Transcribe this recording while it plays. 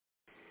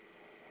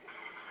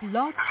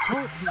Blog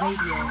Talk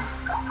Radio.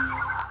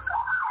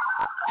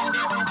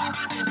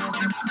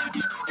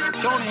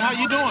 Tony, how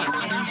you doing?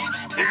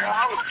 Yeah,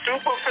 I'm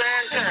super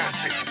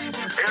fantastic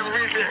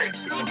every day.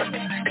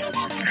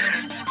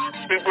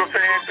 Super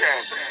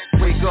fantastic.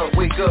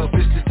 Wake up,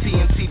 it's the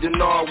TNT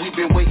Denard. We've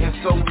been waiting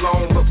so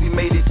long, but we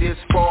made it this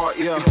far. If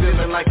you're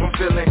feeling like I'm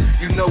feeling,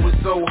 you know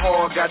it's so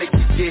hard. Gotta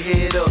keep your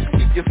head up,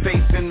 keep your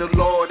faith in the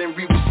Lord, and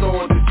we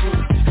restore the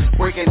truth.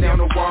 Breaking down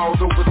the walls,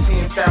 over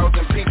 10,000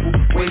 people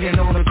waiting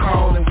on a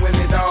call, and when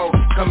it all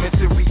come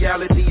into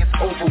reality, it's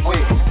over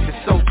with. It's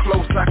so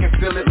close, I can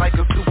feel it like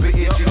a super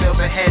hit. You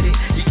never had it,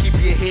 you keep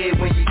your head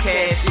when you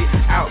cash it.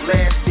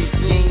 Outlast it,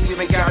 you ain't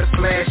even gotta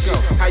flash it.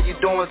 How you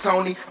doing,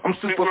 Tony? I'm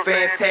super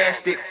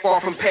fantastic,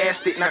 far from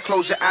past it. Now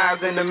close your eyes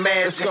and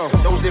imagine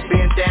those that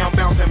been down,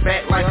 bouncing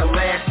back like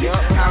elastic.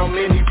 How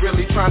many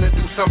really trying to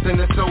do something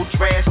that's so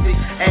drastic?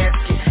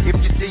 Ask it if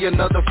you see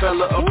another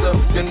fella of the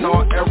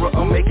Denard era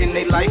of making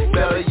their life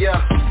better,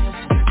 yeah.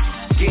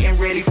 Getting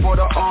ready for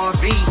the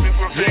RV,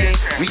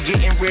 yeah. We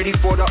getting ready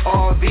for the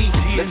RV.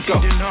 Let's go.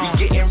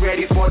 We getting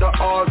ready for the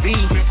RV,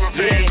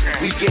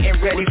 yeah. We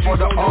getting ready for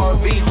the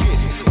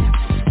RV.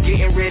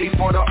 Getting ready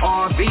for the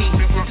RV,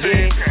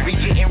 yeah. We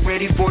getting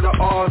ready for the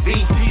RV.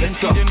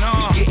 Let's go.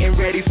 We getting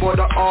ready for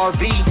the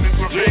RV,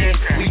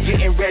 yeah. We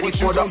getting ready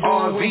for the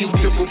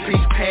RV. Triple P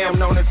Pam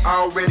known as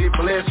already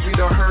blessed. We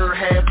done heard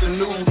half the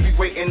news. We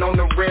waiting on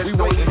the rest. We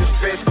waiting to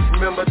stress.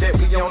 Remember that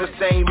we on the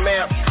same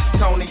map.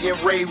 Tony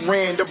and Ray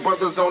Rand, the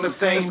brothers on the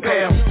same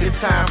path. It's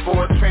time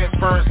for a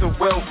transference of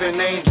wealth, and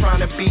they ain't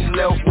trying to be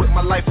left with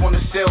my life on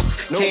the shelf.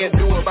 Can't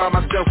do it by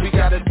myself. We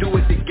gotta do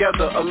it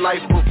together. A life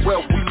of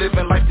wealth. We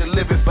living like to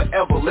live it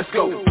forever. Let's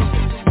go.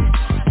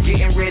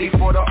 Getting ready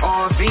for the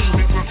RV,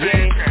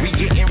 yeah. We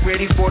getting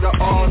ready for the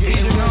RV.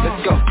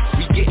 Let's go.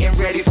 We getting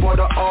ready for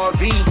the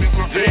RV,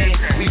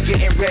 yeah. We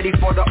getting ready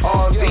for the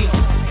RV.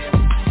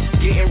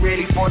 Getting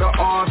ready for the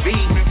RV,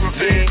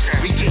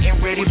 yeah. We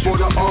getting ready for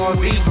the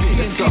RV.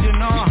 Let's go.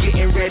 We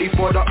getting ready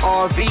for the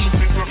RV,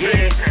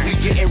 yeah. We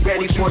getting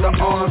ready for the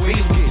RV.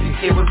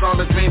 It was all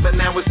a dream, but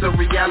now it's a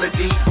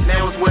reality.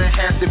 Now it's where it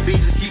has to be.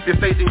 Just keep your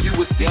faith and you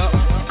will see.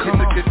 It's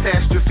a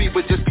catastrophe,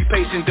 but just be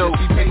patient though.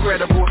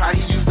 Incredible how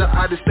he used the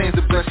oddest things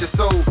to bless your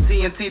soul.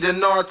 TNT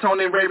Denard,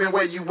 Tony Raven,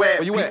 where you at?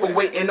 People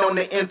waiting on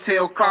the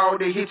intel call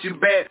to hit you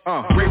back.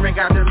 Raven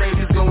got the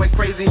ladies going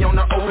crazy on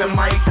the open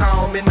mic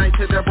call. Midnight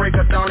to the break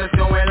of dawn is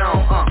going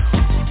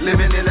on.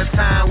 Living in a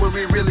time where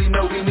we really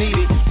know we need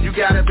it. You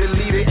gotta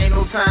believe it, ain't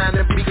no time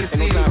to be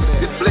conceited.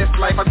 This blessed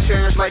life I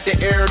cherish like the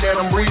air that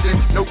I'm breathing.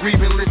 No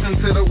grieving, listen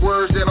to the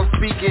words that I'm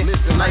speaking.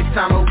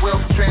 Lifetime of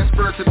wealth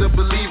transfer to the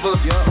believer.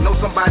 Know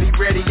somebody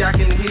ready, I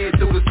can hear it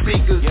through the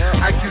speakers.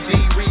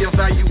 IQD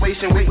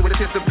reevaluation, waiting with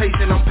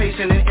anticipation. I'm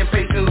patient and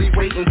impatiently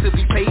waiting to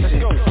be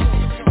patient.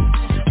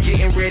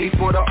 Getting ready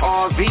for the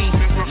RV,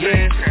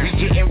 yeah. We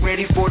getting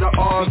ready for the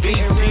RV.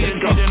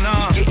 Let's go.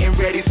 We getting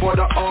ready for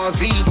the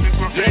RV,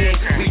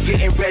 yeah. We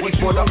getting ready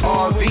for the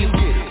RV.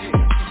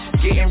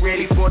 Getting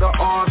ready for the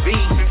RV,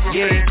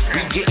 yeah.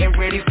 We getting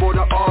ready for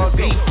the RV.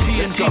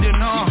 Let's go.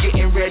 We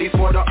getting ready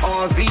for the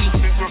RV,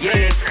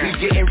 yeah. We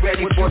getting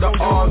ready for the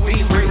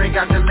RV. Ray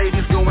got the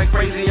ladies going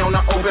crazy on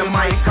the open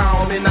mic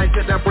call. Midnight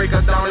to the break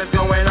of dawn is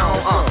going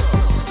on.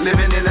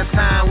 Living in a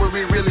time where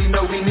we really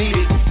know we need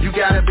it. You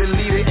gotta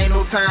believe it, ain't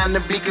no time to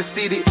be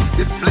conceited.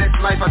 This blessed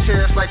life I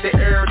cherish like the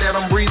air that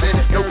I'm breathing.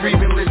 No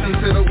grieving, listen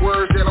to the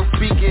words that I'm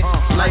speaking.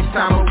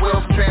 Lifetime of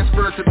wealth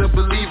transfer to the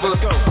believer.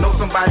 Know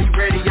somebody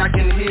ready, I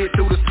can hear it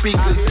through the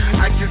speakers.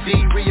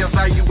 IQD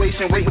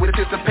reevaluation, waiting with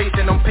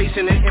anticipation. I'm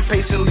patient and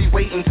impatiently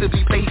waiting to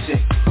be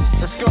patient.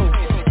 Let's go.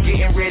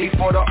 Getting ready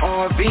for the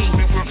RV,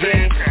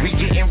 yeah. We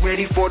getting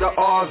ready for the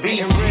RV.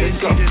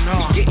 Let's go.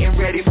 We getting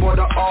ready for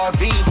the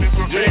RV,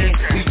 yeah.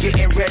 We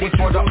getting ready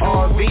for the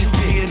RV.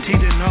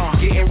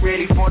 Getting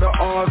ready for the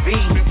RV,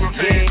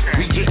 yeah.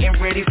 We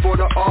getting ready for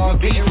the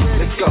RV.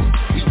 Let's go.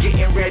 We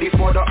getting ready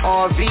for the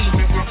RV,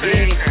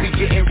 yeah. We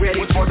getting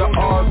ready for the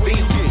RV.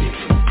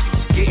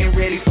 Getting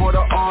ready for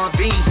the RV,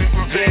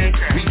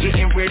 yeah. We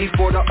getting ready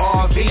for the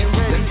RV.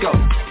 Let's go.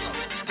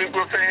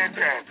 Super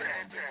fantastic.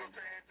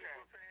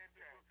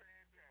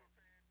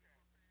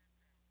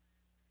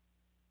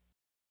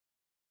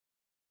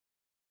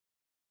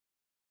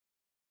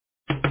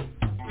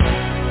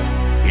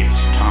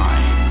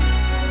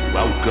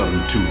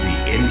 Welcome to the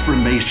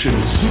Information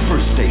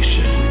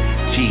Superstation,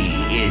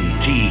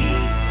 TNT,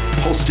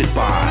 hosted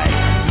by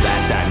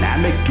that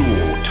dynamic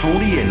duo,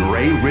 Tony and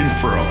Ray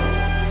Renfro.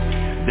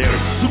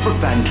 They're super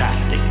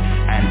fantastic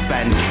and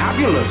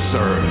fantabulous,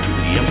 sir, to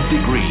the nth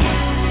degree,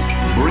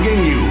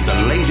 bringing you the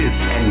latest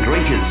and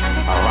greatest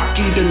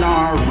Iraqi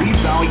dinar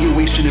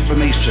revaluation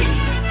information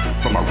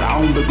from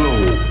around the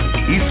globe,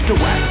 east to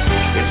west.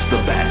 It's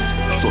the best,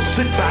 so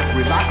sit back,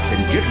 relax,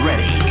 and get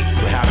ready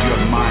to have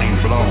your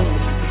mind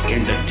blown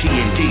in the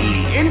TNT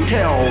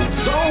Intel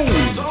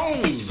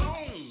Zone.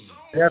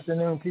 Good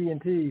afternoon,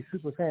 TNT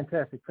Super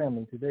Fantastic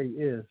family. Today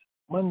is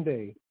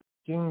Monday,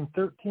 June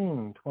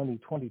 13,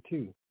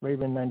 2022.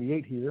 Raven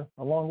 98 here,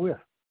 along with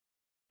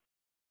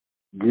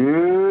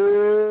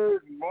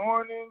Good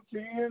morning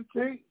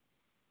TNT.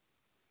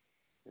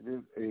 It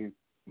is a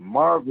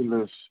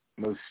marvelous,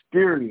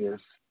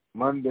 mysterious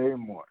Monday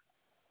morning.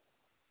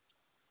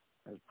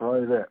 That's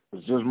probably that.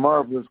 It's just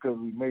marvelous because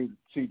we made it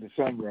see the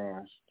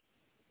sunrise.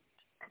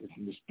 It's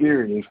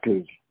mysterious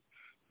because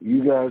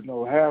you guys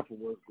know half of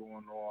what's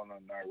going on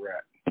in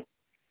Iraq.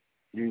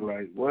 You're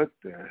like, what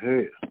the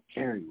hell?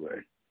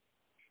 Anyway.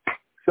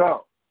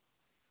 So,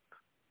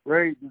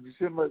 Ray, did you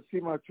see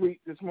my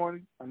tweet this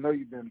morning? I know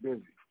you've been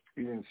busy.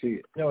 You didn't see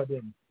it. No, I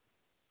didn't.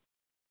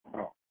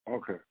 Oh,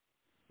 okay.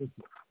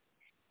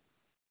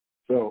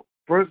 So,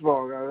 first of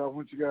all, guys, I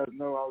want you guys to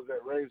know I was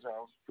at Ray's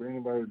house. For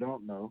anybody who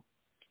don't know,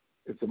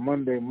 it's a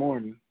Monday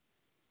morning,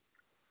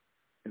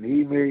 and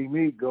he made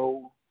me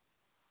go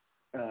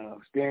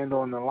stand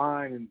on the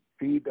line and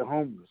feed the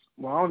homeless.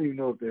 Well, I don't even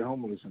know if they're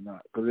homeless or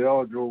not because they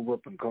all drove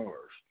up in cars.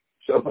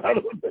 So I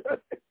don't know.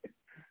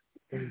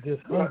 They're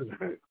just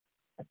hungry.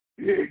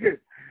 Yeah,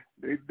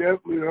 they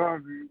definitely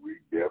hungry. We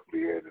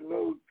definitely had to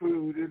load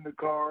food in the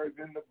cars,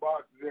 in the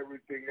boxes,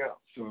 everything else.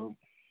 So,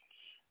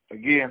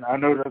 again, I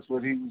know that's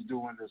what he was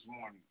doing this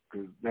morning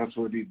because that's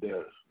what he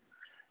does.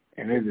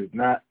 And it is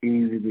not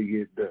easy to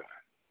get done.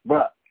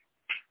 But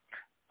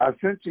I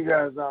sent you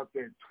guys out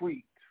that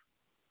tweet,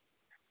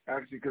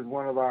 actually, because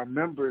one of our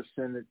members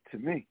sent it to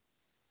me.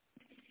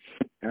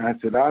 And I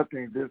said, I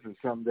think this is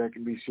something that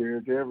can be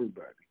shared to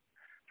everybody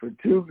for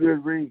two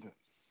good reasons.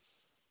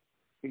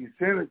 He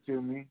sent it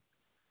to me,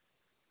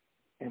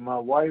 and my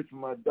wife and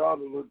my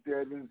daughter looked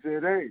at it and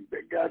said, hey,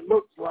 that guy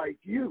looks like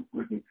you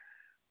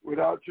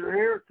without your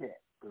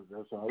haircut. Because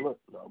that's how I look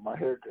without my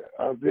haircut.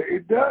 I said,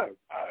 it does.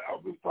 I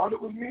always thought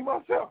it was me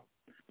myself.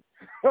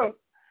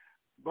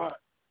 But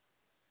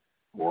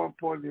more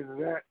important than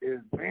that is,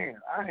 man,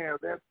 I have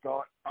that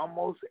thought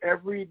almost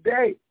every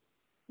day.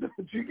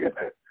 Don't you get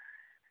it?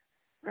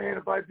 Man,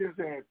 if I just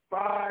had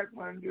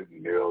 $500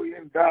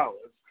 million,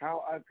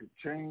 how I could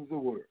change the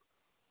world.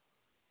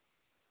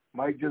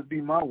 Might just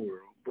be my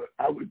world, but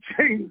I would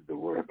change the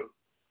world.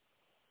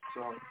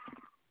 So,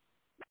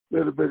 a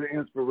little bit of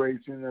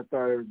inspiration. I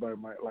thought everybody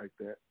might like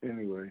that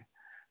anyway,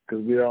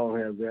 because we all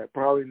have that.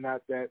 Probably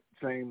not that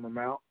same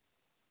amount,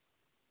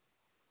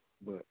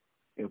 but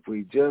if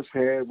we just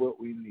had what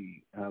we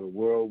need, how the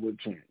world would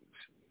change.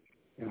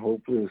 And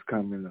hopefully it's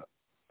coming up.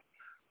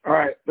 All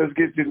right, let's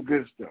get to the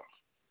good stuff.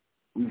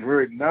 We've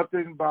heard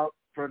nothing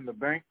from the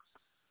banks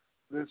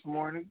this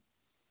morning,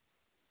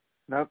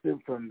 nothing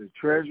from the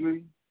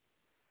Treasury.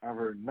 I've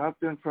heard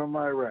nothing from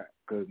Iraq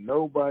because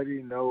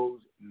nobody knows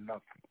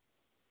nothing.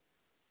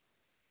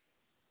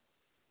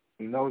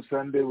 You know,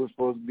 Sunday was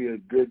supposed to be a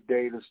good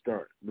day to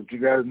start, but you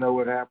guys know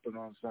what happened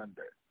on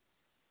Sunday.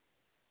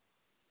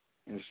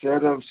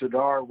 Instead of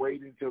Sadar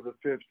waiting till the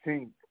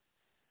 15th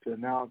to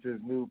announce his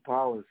new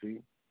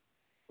policy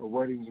or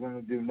what he was going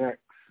to do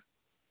next,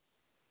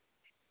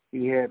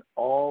 he had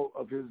all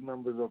of his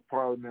members of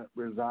parliament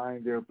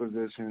resign their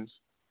positions.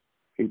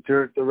 He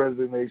turned the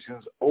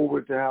resignations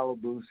over to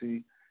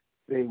Halabusi.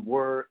 They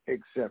were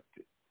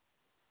accepted.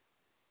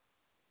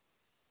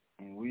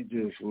 And we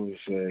just will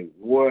say,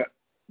 what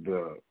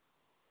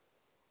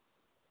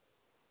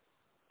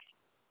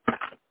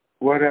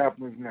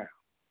happens now?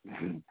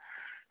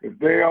 If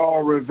they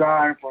all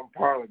resign from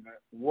Parliament,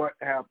 what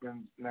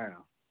happens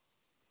now?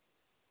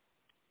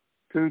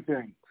 Two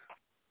things.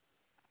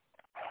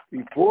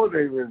 Before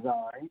they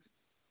resigned,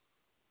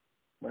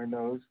 my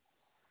nose,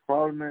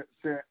 Parliament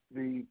sent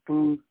the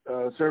Food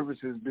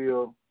Services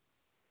Bill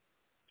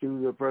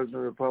to the President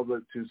of the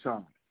Republic to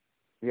sign.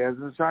 He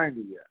hasn't signed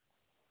it yet,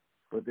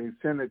 but they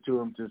sent it to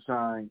him to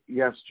sign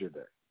yesterday.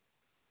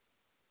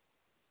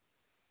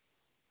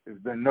 There's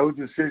been no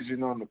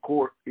decision on the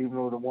court, even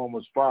though the one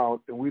was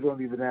filed, and we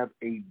don't even have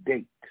a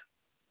date.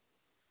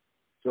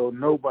 So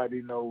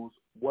nobody knows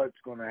what's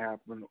going to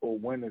happen or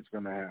when it's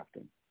going to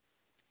happen.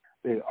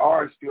 They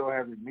are still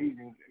having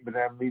meetings, but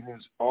have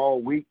meetings all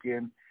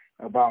weekend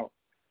about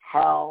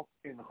how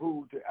and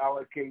who to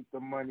allocate the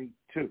money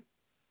to.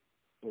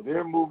 So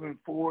they're moving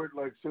forward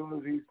like as soon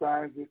as he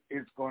signs it,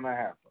 it's going to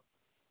happen.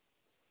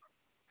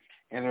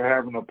 And they're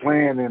having a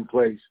plan in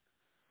place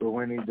for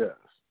when he does.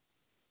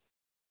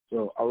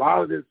 So a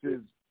lot of this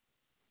is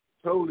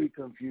totally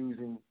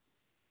confusing,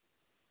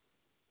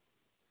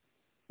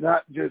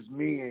 not just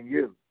me and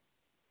you,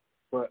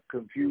 but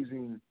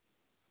confusing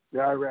the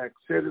Iraq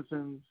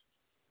citizens,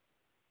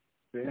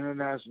 the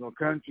international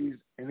countries,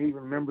 and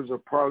even members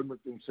of parliament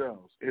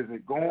themselves. Is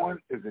it going?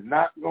 Is it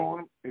not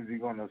going? Is he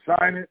going to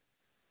sign it?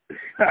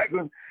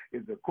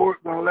 Is the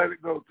court going to let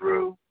it go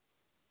through?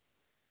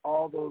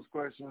 All those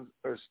questions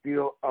are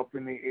still up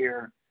in the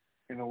air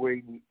and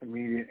awaiting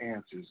immediate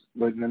answers.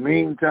 But in the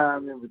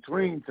meantime, in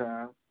between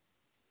time,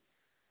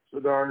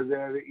 Sadar has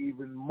added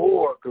even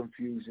more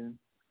confusion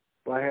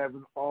by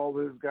having all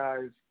his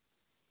guys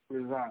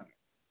resign.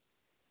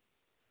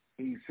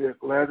 He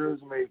sent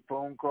letters, made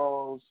phone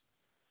calls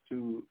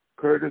to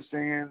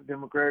Kurdistan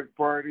Democratic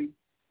Party,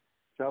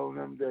 telling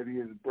them that he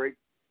is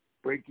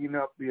breaking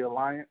up the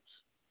alliance.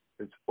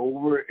 It's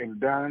over and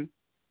done.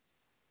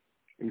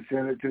 He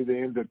sent it to the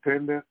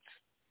independents.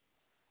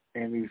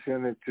 and he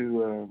sent it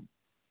to,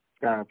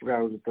 I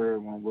forgot what the third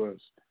one was.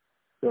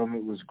 Told him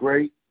it was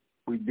great.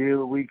 We did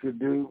what we could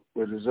do,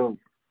 but it's over.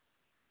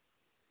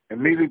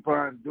 Immediately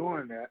upon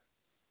doing that,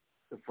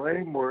 the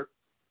framework,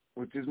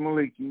 which is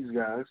Maliki's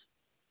guys,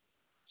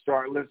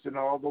 start listing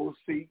all those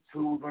seats,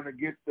 who were going to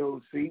get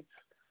those seats,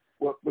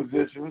 what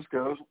positions,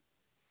 because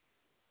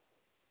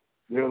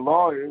their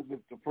law is if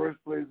the first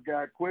place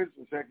guy quits,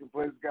 the second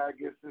place guy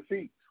gets the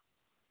seats.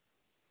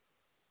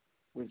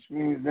 Which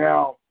means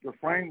now the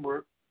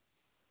framework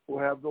will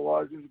have the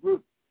largest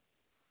group.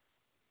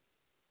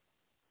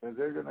 Because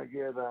they're going to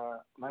get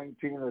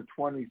 19 or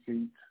 20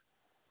 seats.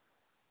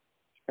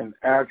 And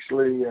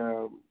actually,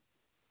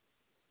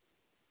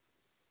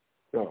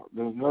 so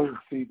there's another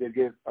seat that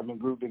gets,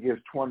 group that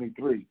gets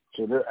 23.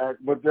 So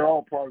but they're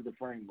all part of the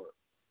framework.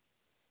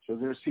 So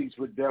their seats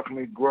would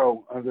definitely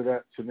grow under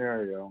that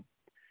scenario.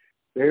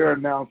 They are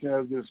announcing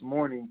as this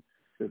morning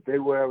that they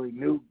will have a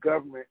new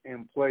government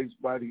in place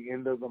by the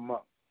end of the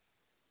month.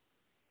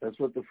 That's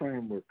what the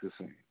framework is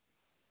saying.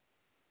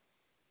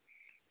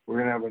 We're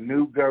going to have a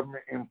new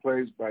government in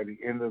place by the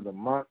end of the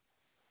month.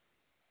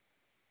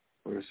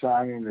 We're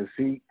assigning the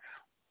seats,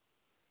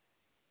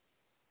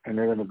 and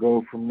they're going to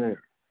go from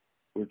there,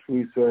 which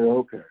we say,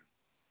 okay,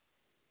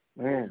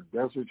 man,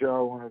 that's what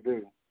y'all want to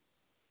do.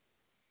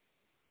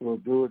 We'll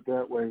do it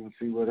that way and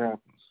see what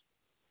happens.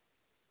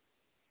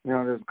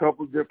 Now, there's a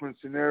couple different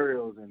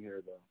scenarios in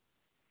here,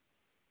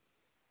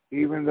 though.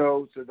 Even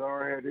though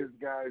Sadar had his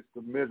guys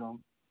submit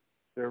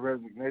their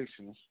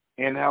resignations,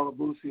 and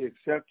Alabusi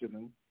accepted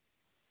them,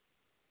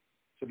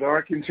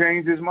 Sadar can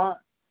change his mind.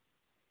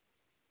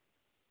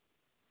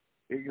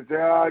 He can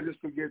say, just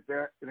forget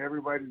that, and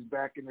everybody's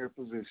back in their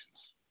positions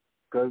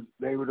because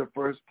they were the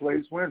first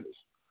place winners.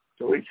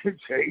 So he can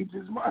change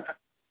his mind.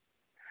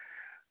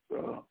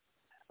 So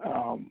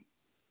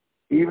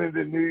even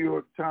the New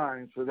York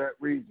Times, for that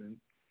reason,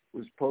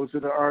 was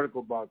posted an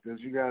article about this.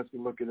 You guys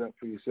can look it up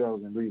for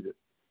yourselves and read it.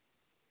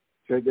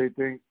 Said they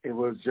think it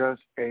was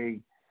just a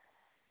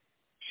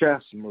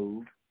chess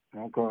move. I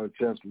don't call it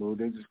a chess move.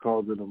 They just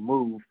called it a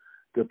move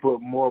to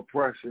put more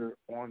pressure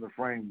on the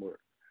framework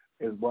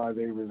is why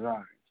they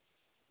resigned.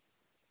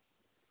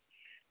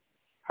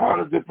 How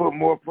does it put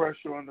more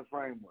pressure on the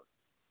framework?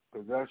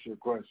 Because that's your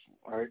question,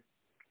 right?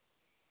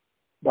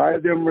 By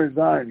them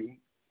resigning,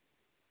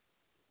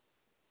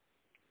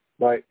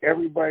 by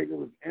everybody that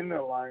was in the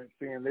alliance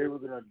saying they were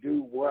going to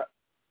do what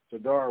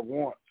Sadar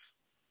wants,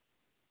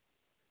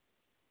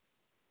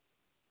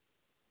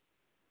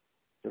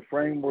 the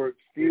framework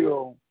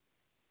still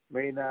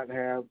may not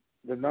have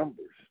the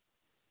numbers.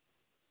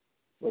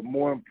 But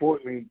more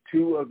importantly,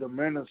 two of the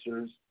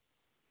ministers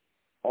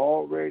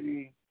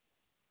already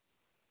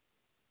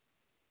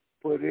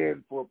put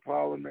in for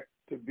Parliament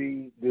to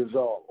be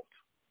dissolved.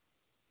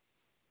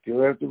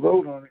 Still have to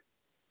vote on it.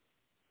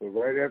 But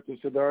right after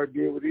Sadar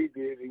did what he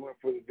did, he went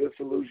for the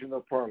dissolution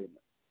of Parliament.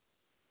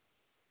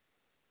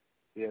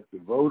 You have to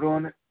vote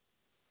on it,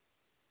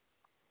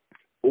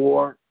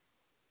 or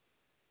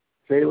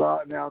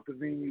Salah and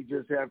Al-Kazimi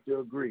just have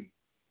to agree.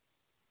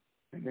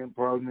 And then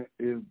Parliament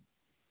is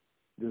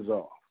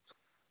dissolved.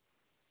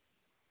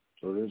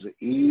 So there's an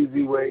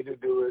easy way to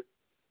do it.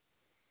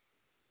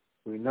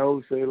 We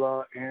know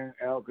Salah and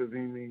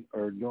Al-Kazimi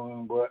are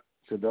doing what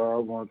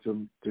Sadar wants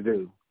them to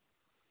do.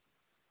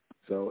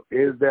 So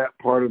is that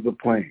part of the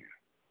plan?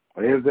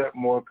 Or is that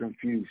more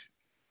confusion?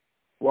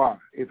 Why?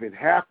 If it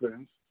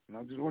happens, and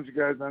I just want you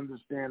guys to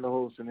understand the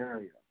whole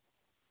scenario.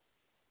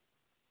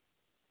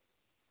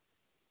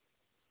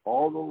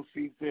 All those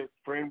seats that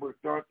Framework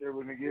thought they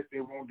were going to get,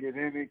 they won't get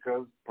any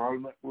because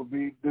Parliament will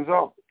be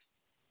dissolved.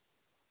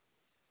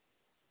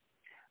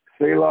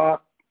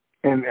 Salah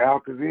and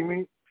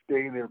Al-Kazimi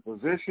stay in their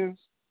positions,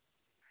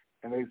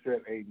 and they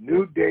set a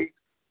new date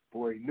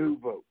for a new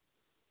vote,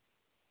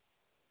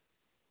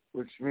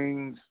 which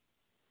means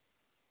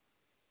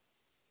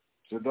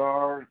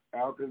Sadar,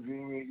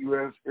 Al-Kazimi,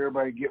 U.S.,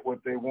 everybody get what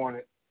they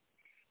wanted,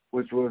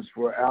 which was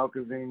for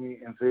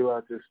Al-Kazimi and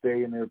Salah to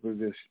stay in their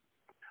position.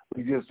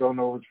 We just don't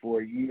know if it's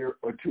for a year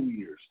or 2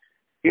 years.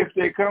 If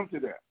they come to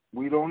that,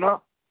 we don't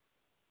know.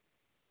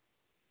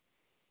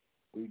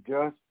 We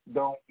just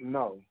don't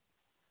know.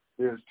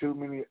 There's too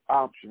many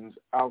options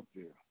out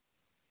there.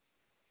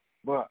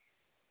 But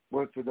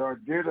what Sadar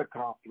did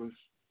accomplish,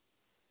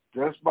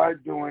 just by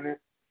doing it,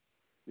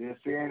 they're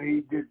saying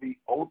he did the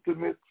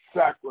ultimate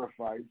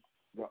sacrifice,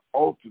 the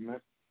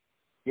ultimate,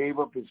 gave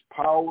up his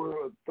power,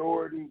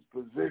 authority,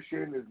 his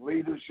position, his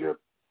leadership,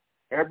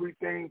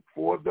 everything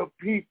for the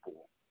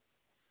people.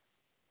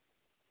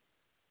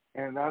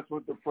 And that's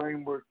what the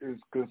framework is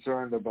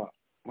concerned about.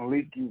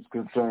 Maliki is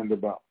concerned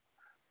about.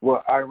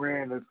 What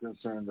Iran is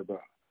concerned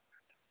about.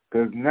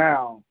 Because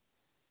now,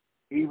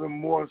 even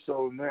more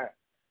so than that,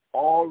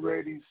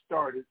 already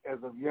started as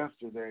of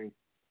yesterday,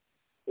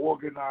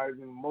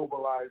 organizing,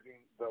 mobilizing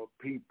the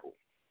people.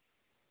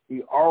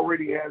 He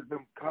already has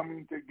them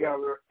coming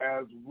together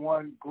as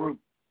one group.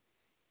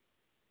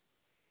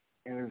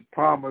 And his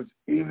promise,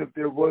 even if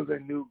there was a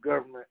new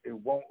government, it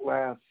won't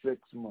last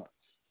 6 months.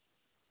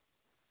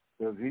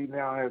 because he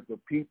now has the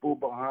people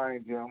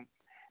behind him.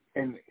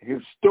 And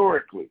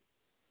historically,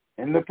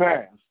 in the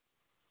past,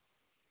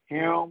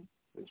 him,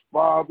 his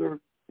father,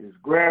 his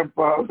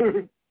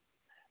grandfather,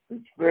 his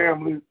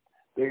family,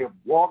 they have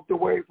walked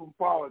away from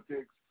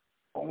politics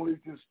only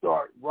to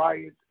start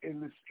riots in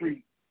the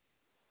street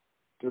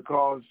to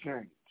cause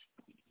change.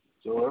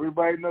 So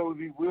everybody knows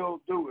he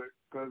will do it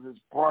because it's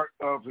part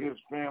of his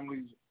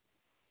family's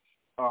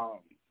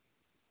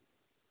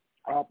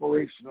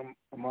operation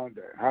among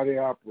that, how they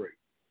operate.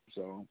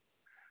 So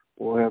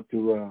we'll have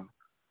to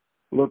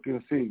look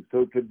and see.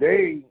 So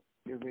today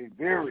is a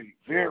very,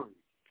 very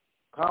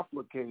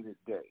complicated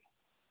day.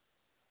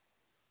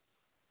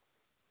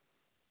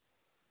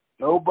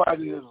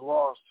 Nobody has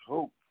lost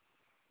hope.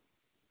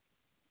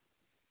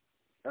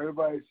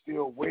 Everybody's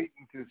still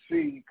waiting to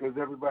see because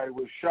everybody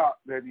was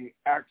shocked that he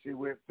actually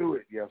went through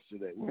it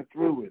yesterday, went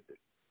through with it.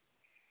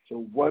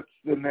 So what's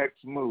the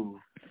next move?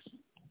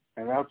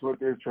 And that's what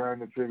they're trying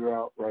to figure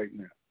out right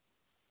now.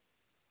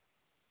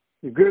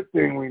 The good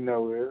thing we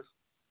know is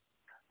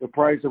the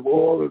price of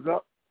oil is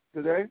up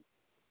today.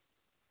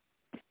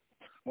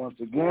 Once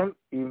again,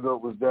 even though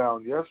it was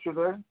down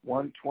yesterday,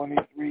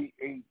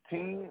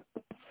 123.18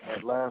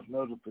 at last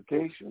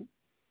notification.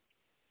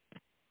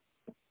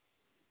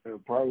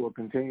 It probably will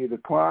continue to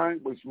climb,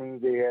 which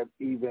means they have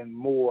even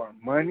more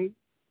money.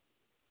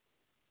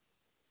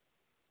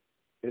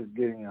 It's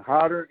getting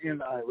hotter in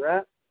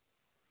Iraq,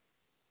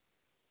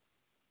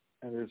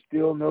 and there's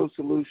still no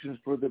solutions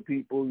for the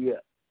people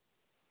yet.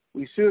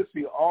 We should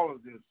see all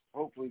of this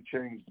hopefully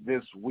change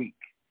this week.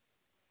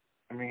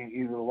 I mean,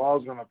 either the law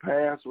is going to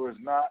pass or it's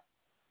not.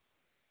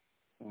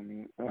 I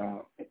mean,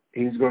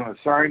 he's going to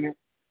sign it,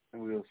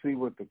 and we'll see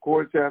what the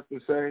courts have to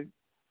say,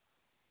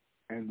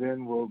 and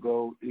then we'll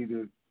go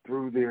either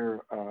through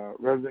their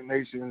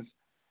resignations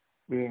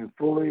being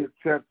fully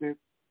accepted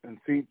and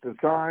see the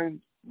signs.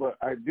 But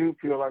I do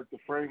feel like the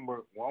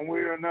framework, one way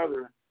or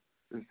another,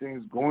 this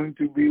thing's going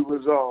to be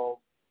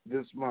resolved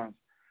this month.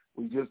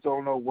 We just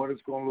don't know what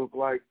it's going to look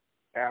like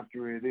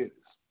after it is.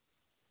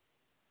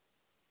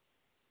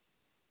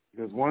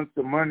 Because once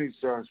the money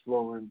starts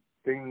flowing,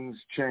 things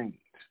change.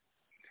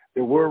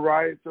 There were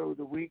riots over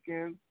the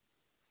weekend.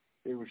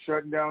 They were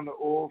shutting down the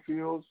oil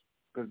fields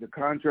because the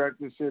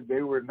contractors said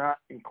they were not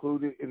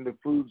included in the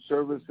food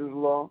services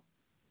law.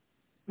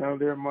 None of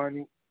their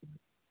money.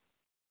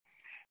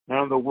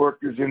 None of the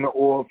workers in the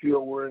oil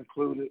field were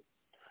included.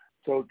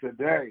 So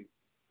today,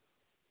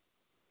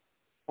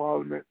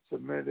 Parliament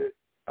submitted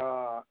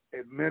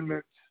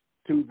amendments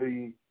to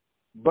the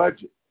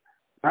budget,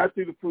 not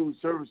to the food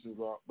services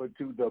law, but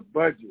to the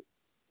budget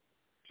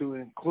to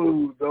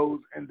include those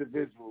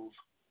individuals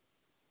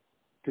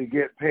to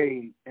get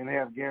paid and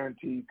have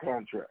guaranteed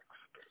contracts.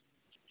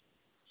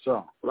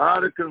 So a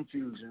lot of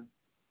confusion,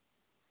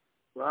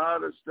 a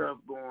lot of stuff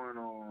going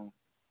on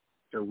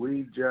that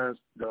we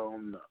just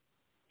don't know.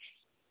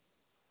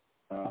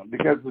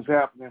 Because it's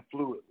happening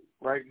fluidly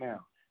right now.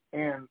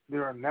 And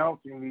they're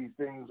announcing these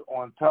things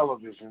on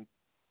television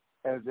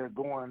as they're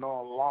going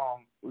on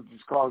along, which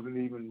is causing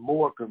even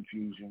more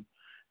confusion.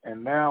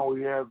 And now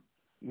we have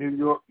New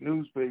York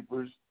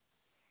newspapers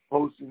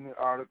posting the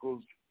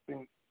articles,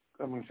 saying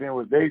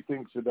what they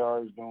think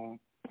Sadar is doing.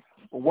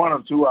 But one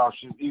of two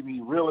options: either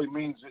he really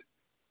means it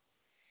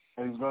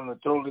and he's going to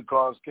totally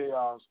cause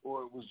chaos,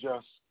 or it was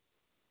just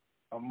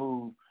a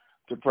move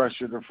to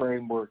pressure the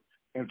framework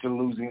into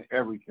losing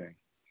everything.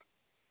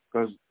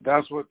 Because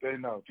that's what they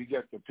know. If you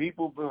get the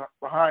people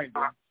behind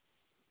them,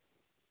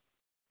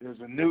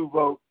 there's a new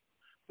vote.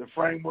 The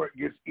framework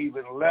gets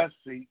even less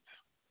seats.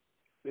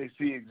 They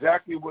see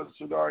exactly what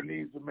Sadar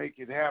needs to make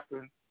it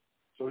happen,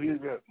 so he'll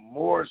get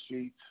more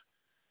seats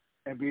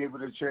and be able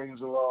to change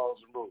the laws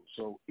and rules.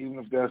 So even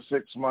if that's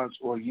 6 months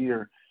or a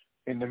year,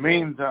 in the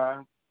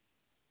meantime,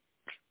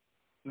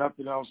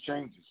 nothing else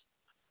changes.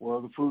 Well,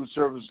 the food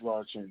service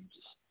law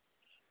changes.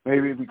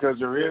 Maybe because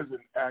there is an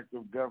act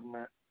of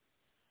government,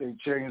 they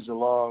change the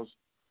laws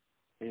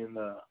and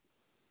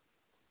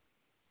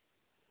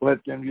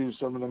let them use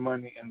some of the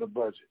money in the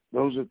budget.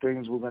 Those are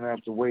things we're going to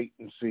have to wait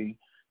and see,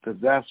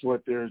 because that's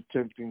what they're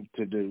attempting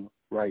to do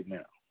right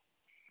now.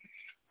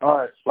 All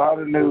right, a lot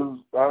of news,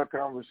 a lot of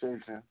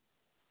conversation.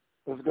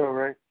 Let's go,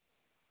 Ray.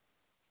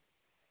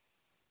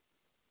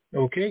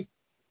 Okay.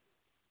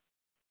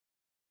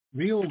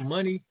 Real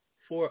Money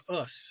for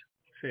Us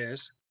says,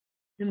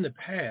 in the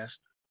past,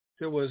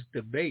 there was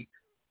debate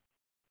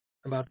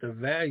about the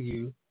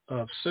value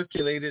of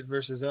circulated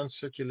versus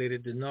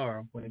uncirculated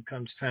dinar when it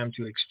comes time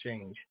to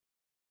exchange.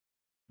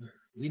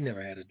 We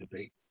never had a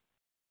debate,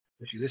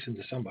 but you listen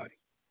to somebody.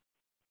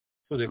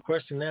 So the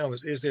question now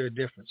is there a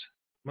difference?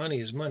 Money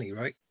is money,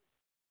 right?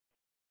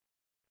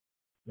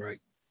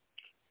 Right.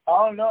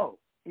 I don't know.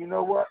 You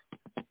know what?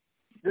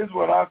 This is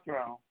what I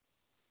found.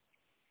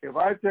 If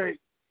I take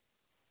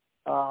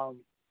 $10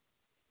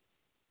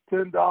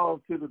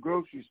 to the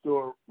grocery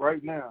store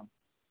right now,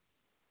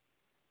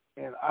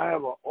 and I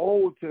have an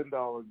old $10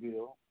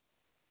 bill,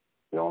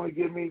 they only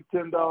give me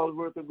 $10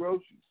 worth of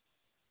groceries.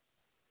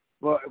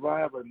 But if I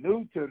have a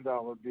new $10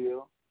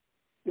 bill,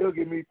 they'll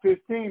give me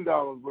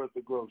 $15 worth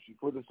of groceries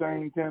for the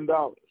same $10.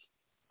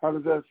 How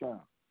does that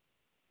sound?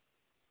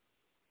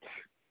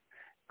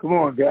 Come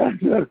on,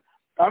 guys.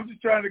 I'm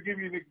just trying to give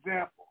you an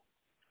example,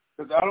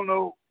 because I don't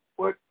know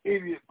what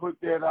idiot put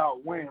that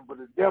out when, but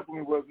it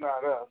definitely was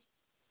not us.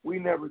 We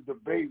never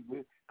debated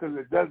it because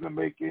it doesn't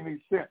make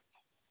any sense.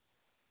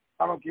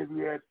 I don't care if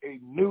you had a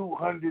new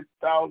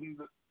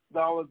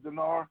 $100,000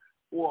 dinar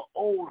or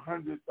old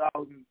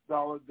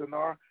 $100,000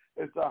 dinar.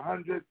 It's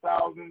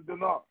 100,000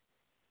 dinar.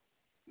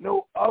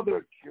 No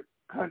other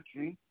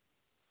country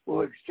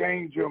will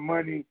exchange your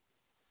money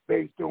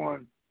based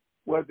on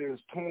whether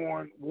it's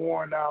torn,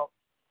 worn out,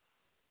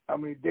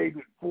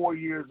 dated 4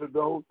 years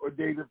ago or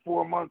dated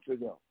 4 months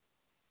ago.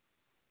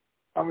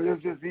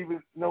 There's just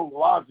even no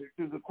logic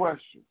to the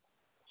question.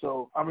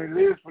 So, it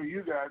is for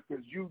you guys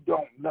because you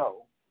don't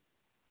know.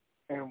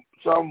 And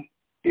some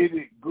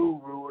idiot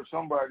guru or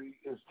somebody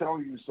is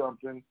telling you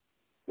something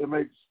that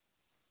makes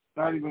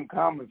not even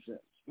common sense.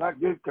 Not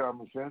good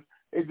common sense.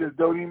 It just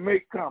don't even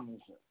make common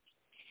sense.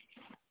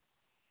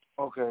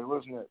 Okay,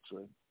 what's next,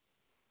 Ray?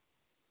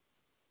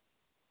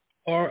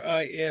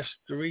 RIS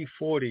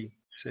 340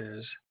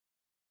 says,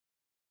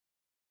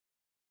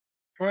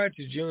 prior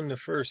to June the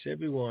 1st,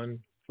 everyone,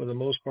 for the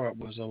most part,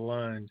 was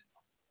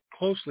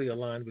closely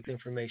aligned with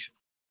information.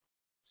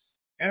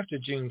 After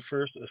June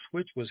 1st, a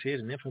switch was hit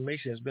and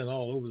information has been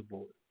all over the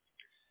board.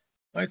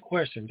 My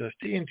question, does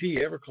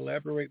TNT ever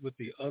collaborate with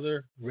the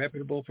other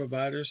reputable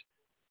providers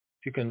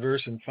to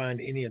converse and find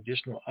any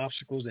additional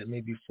obstacles that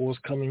may be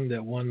forthcoming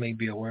that one may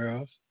be aware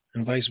of,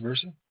 and vice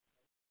versa?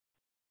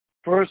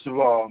 First of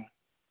all,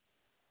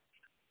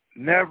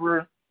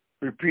 never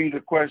repeat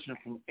a question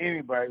from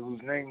anybody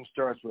whose name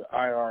starts with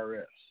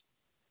IRS.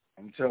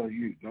 I'm telling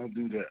you, don't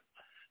do that.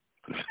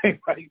 Because they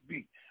might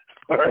be.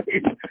 All right?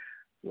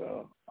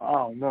 So, I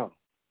don't know.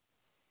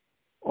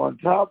 On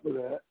top of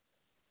that,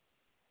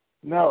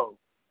 no,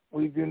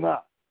 we do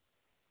not.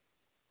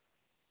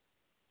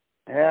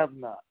 Have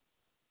not.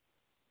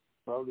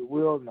 Probably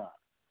will not.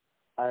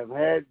 I've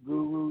had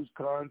gurus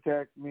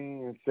contact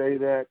me and say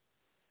that,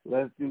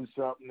 let's do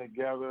something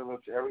together.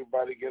 Let's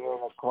everybody get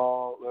on a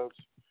call.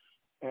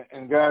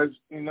 And guys,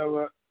 you know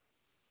what?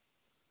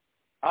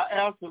 I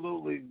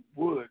absolutely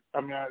would.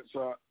 And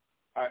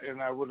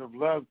I would have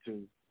loved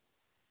to.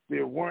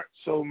 There weren't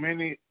so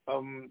many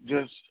of them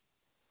just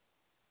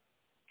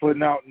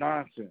putting out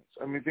nonsense.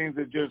 Things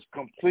that just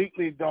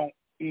completely don't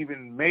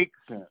even make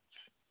sense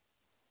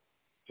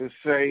to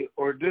say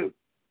or do.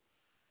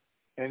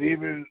 And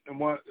even the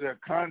one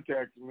that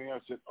contacted me, I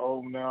said,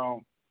 oh,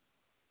 now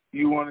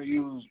you want to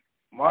use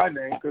my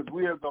name because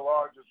we have the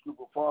largest group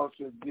of followers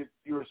to get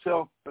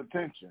yourself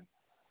attention.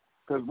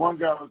 Because one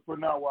guy was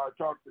putting out while I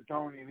talked to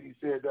Tony, and he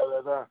said,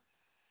 da-da-da.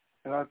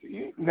 And I said,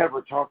 you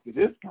never talked to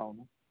this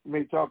Tony. You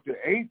may talk to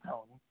a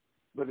Tony,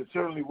 but it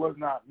certainly was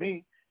not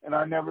me, and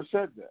I never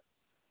said that.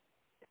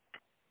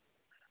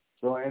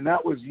 So, and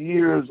that was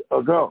years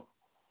ago.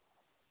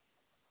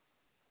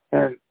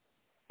 And,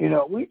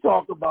 we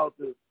talk about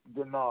the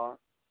dinar.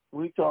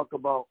 We talk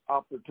about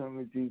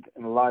opportunities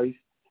in life.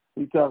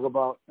 We talk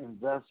about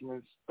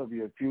investments of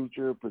your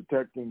future,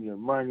 protecting your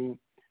money,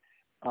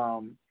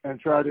 and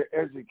try to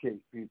educate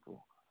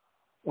people.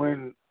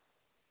 When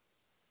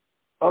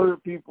other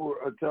people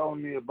are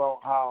telling me about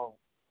how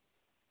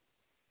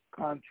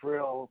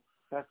Contrail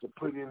has to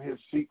put in his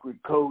secret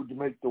code to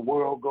make the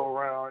world go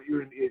around,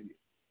 you're an idiot.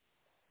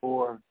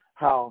 Or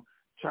how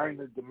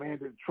China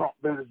demanded Trump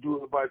better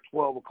do it by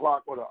 12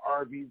 o'clock or the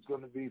RV is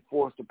going to be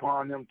forced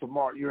upon them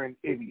tomorrow, you're an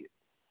idiot.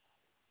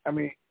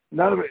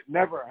 None of it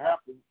never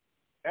happened,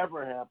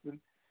 ever happened,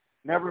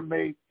 never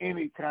made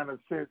any kind of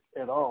sense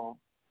at all.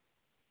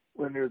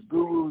 When there's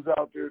gurus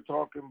out there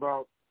talking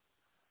about,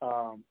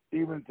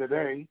 even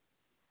today,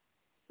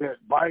 that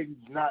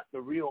Biden's not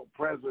the real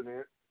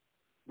president,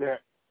 that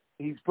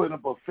he's putting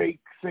up a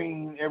fake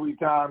scene every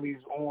time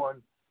he's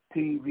on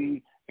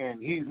TV, and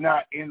he's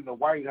not in the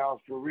White House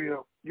for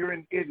real, you're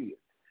an idiot.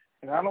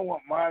 And I don't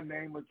want my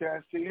name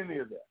attached to any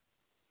of that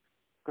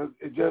because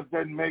it just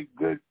doesn't make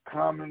good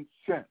common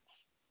sense.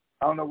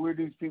 I don't know where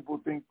these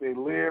people think they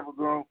live or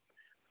go.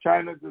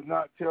 China does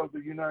not tell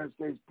the United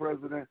States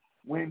president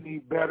when he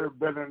better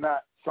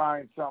not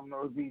sign something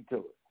or veto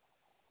it.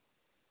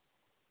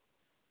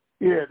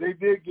 Yeah, they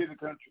did get a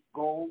country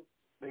gold.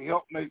 They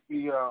helped make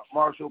the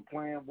Marshall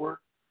Plan work.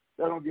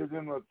 That don't give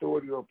them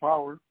authority or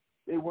power.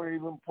 They weren't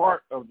even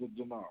part of the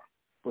dinar.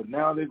 But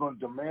now they're going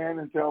to demand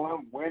and tell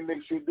them when they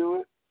should do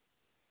it.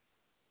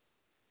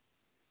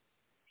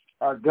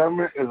 Our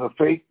government is a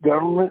fake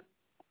government.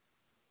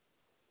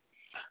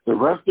 The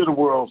rest of the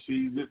world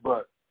sees it,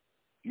 but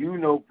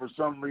for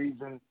some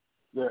reason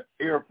the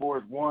Air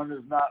Force One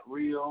is not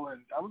real,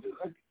 and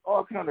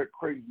all kind of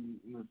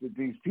craziness that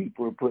these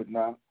people are putting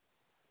out.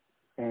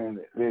 And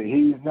that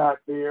he's not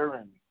there,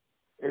 and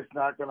it's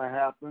not going to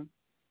happen.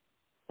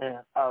 And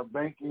our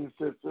banking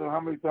system, how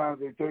many times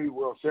they tell you,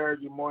 well,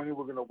 Saturday morning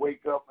we're going to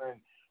wake up and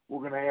we're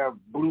going to have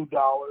blue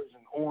dollars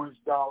and orange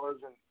dollars,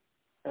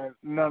 and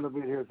none of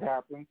it has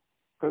happened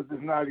because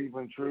it's not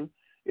even true.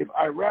 if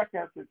Iraq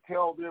has to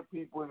tell their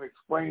people and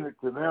explain it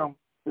to them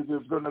that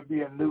there's going to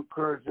be a new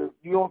currency,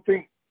 you don't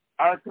think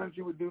our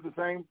country would do the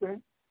same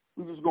thing?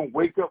 We're just going to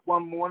wake up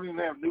one morning and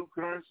have new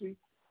currency,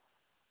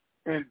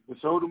 and the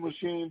soda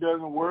machine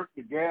doesn't work,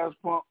 the gas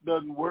pump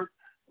doesn't work,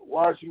 the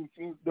washing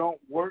machines don't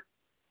work.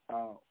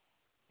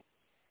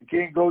 You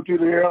can't go to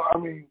the air. I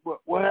mean,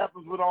 what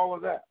happens with all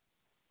of that?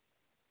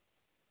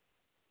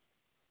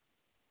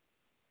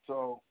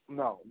 So,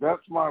 no,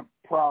 that's my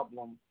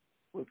problem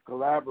with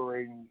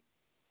collaborating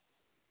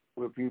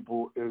with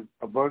people, is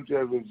a bunch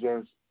of it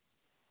just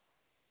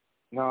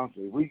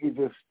nonsense. We could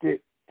just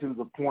stick to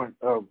the point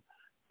of,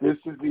 this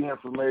is the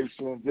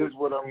information, this is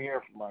what I'm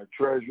hearing from my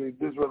treasury,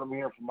 this is what I'm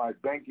hearing from my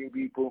banking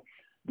people,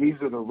 these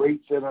are the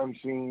rates that I'm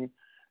seeing,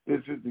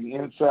 this is the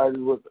insight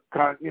with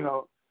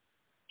the,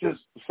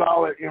 just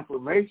solid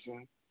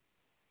information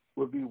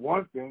would be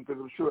one thing, because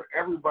I'm sure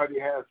everybody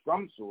has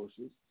some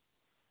sources,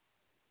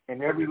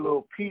 and every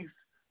little piece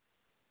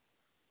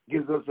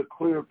gives us a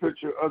clear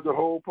picture of the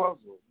whole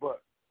puzzle,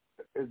 but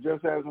it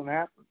just hasn't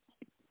happened.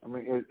 I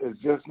mean,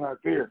 it's just not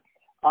there.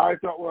 I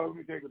thought, well, let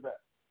me take it back.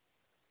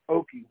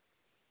 Oki.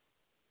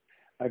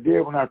 I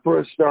did when I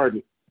first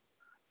started,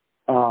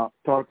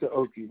 talk to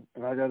Oki,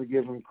 and I got to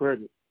give him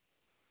credit.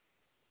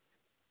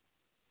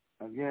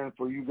 Again,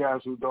 for you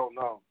guys who don't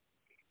know,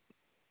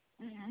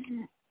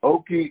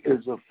 Oki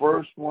is the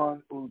first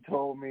one who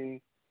told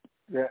me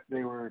that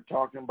they were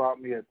talking about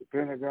me at the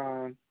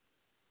Pentagon,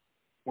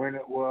 when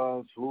it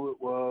was, who it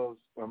was.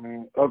 I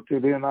mean, up to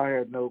then, I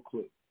had no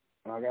clue.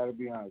 I got to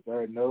be honest.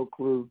 I had no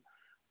clue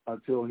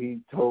until he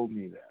told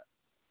me that.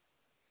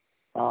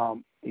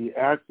 He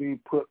actually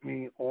put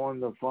me on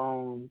the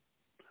phone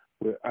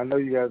with, I know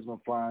you guys are going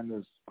to find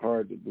this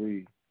hard to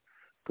believe,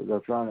 because I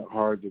found it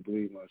hard to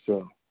believe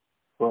myself.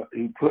 But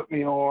he put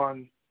me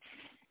on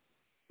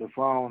the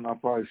phone. I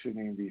probably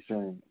shouldn't even be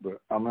saying, but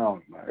I'm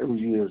out now. It was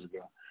years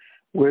ago.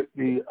 With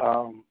the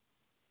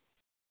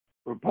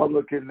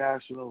Republican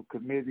National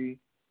Committee,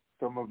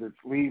 some of its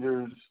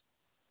leaders.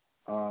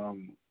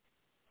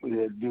 We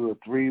had to do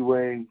a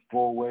 3-way,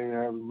 4-way,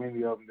 however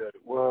many of them that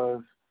it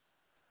was.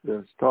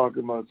 That's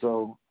talking about,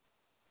 so,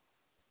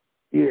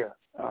 yeah.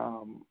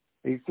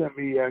 He sent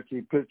me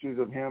actually pictures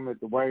of him at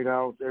the White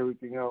House,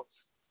 everything else,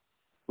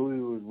 who he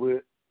was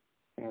with,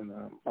 and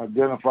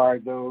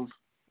identified those.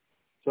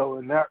 So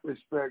in that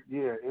respect,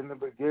 yeah, in the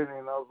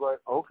beginning, I was like,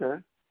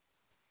 okay.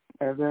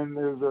 And then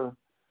there's a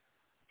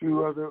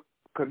few other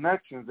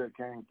connections that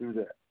came through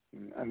that.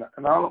 And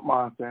I don't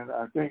mind saying that.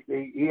 I think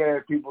he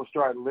had people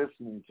start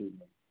listening to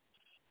me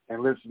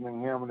and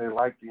listening to him, and they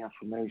liked the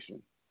information.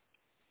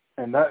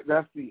 And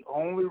that's the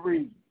only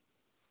reason,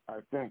 I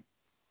think.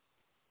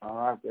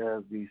 I'll have to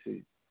ask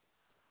DC.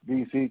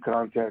 DC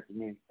contacted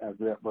me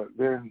after that, but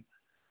then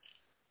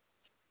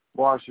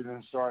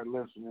Washington started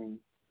listening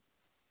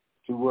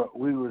to what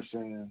we were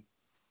saying.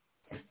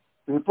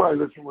 They probably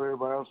listened to what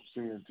everybody else was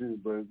saying too,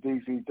 but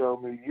DC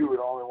told me you were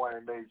the only one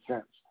that made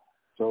sense.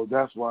 So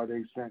that's why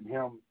they sent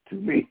him to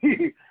me.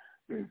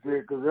 They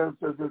said, because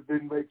that just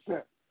didn't make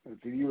sense. And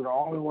so you were the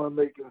only one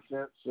making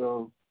sense,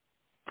 so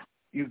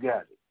you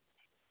got it.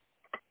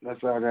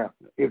 That's how it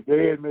happened. If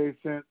they had made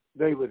sense,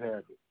 they would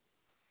have it.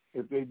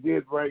 If they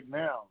did right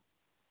now,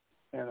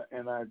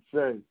 and I'd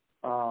say,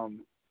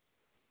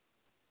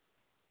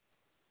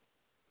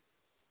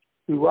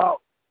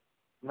 throughout,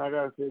 and I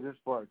got to say this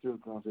part too,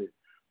 because I say,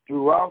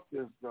 throughout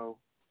this though,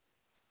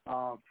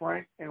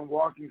 Frank and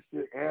Walking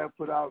Stick have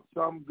put out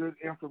some good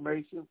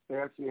information. They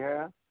actually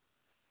have,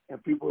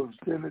 and people have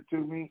sent it to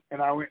me,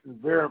 and I went and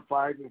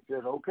verified and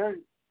said, okay,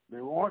 they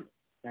were on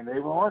it, and they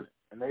were on it.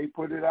 And they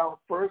put it out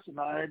first, and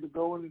I had to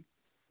go and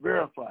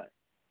verify it.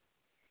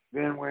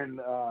 Then when,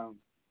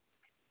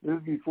 this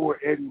is before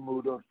Eddie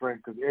moved on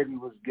Frank, because Eddie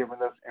was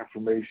giving us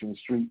information,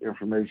 street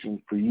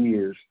information for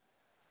years,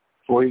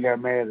 before he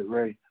got mad at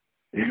Ray.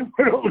 He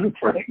went over to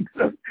Frank.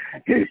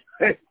 He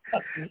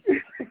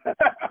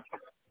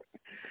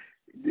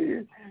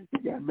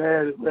got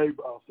mad at Ray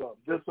about something,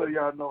 just so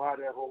y'all know how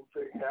that whole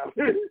thing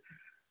happened.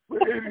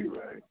 But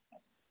anyway,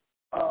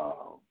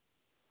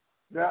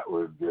 that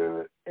was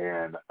good.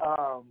 And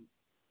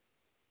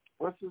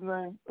what's his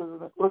name?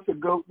 What's the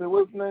goat?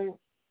 What's his name?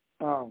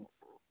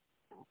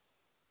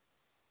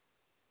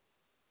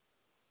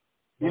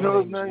 You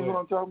know his name? Who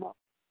I'm talking about?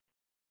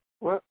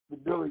 What? The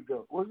Billy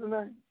Goat. What's his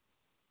name?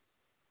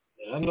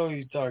 I know who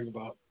you're talking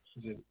about.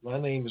 My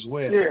name is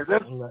Webb. Yeah,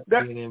 I'm not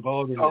being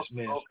involved in this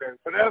mess. Okay,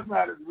 but that's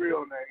not his real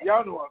name.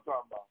 Y'all know what I'm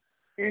talking about.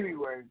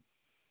 Anyway,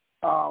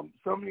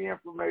 some of the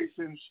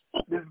information,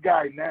 this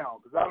guy now,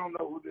 because I don't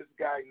know who this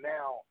guy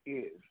now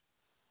is,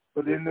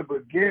 but in the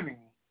beginning,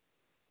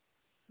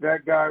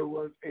 that guy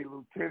was a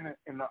lieutenant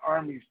in the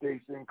Army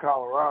station in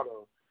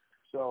Colorado,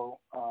 so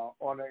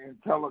on the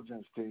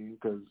intelligence team,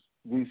 because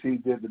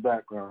DC did the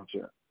background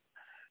check.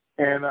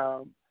 And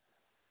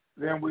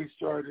then we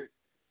started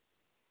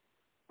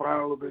finding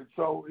a little bit.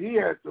 So he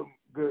had some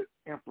good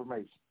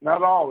information.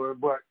 Not all of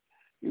it, but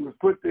he was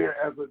put there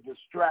as a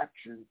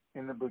distraction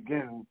in the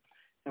beginning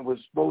and was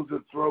supposed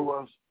to throw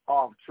us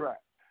off track.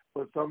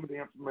 but some of the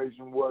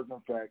information was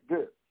in fact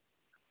good.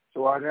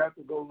 So I'd have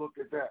to go look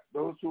at that.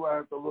 Those two I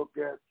have to look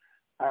at.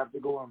 I have to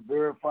go and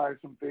verify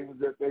some things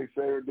that they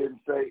say or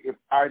didn't say if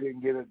I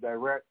didn't get it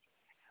direct.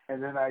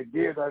 And then I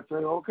did. I say,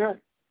 okay.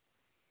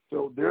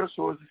 So their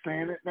source is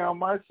saying it. Now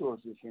my source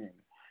is saying it.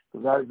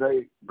 Because I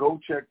say, go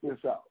check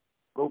this out.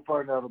 Go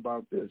find out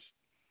about this.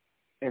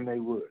 And they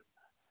would.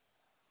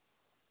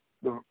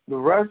 The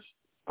rest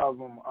of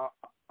them,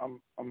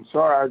 I'm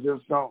sorry, I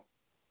just don't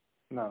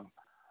know.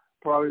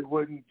 Probably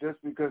wouldn't, just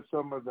because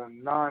some of the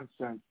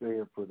nonsense they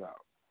have put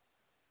out.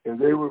 If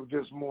they were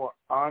just more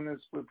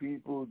honest with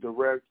people,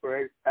 direct,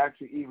 or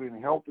actually even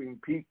helping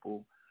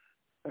people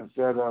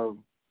instead of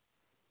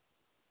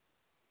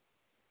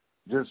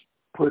just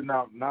putting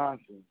out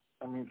nonsense.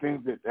 I mean,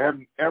 things that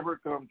haven't ever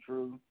come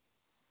true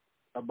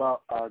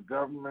about our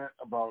government,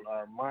 about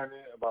our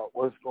money, about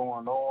what's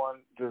going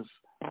on. Just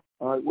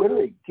where do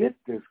they get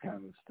this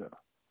kind of stuff?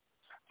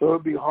 So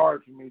it'd be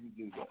hard for me to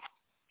do that.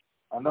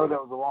 I know that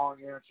was a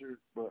long answer,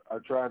 but I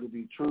tried to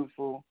be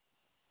truthful.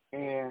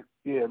 And,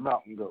 yeah,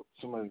 Mountain Goat.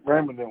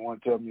 Raymond didn't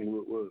want to tell me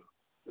who it was.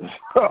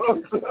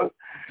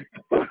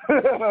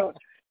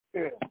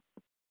 Yeah.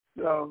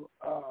 So,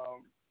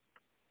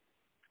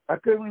 I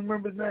couldn't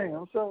remember his name.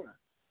 I'm sorry.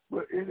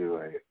 But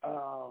anyway,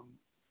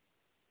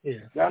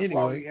 that's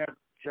why we have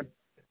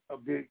a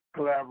big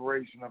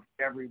collaboration of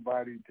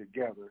everybody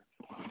together.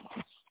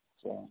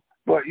 So,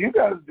 but you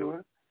guys do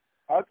it.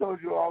 I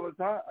told you all the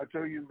time. I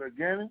told you in the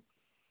beginning,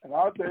 and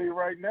I'll tell you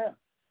right now.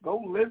 Go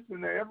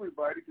listen to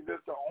everybody, because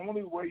that's the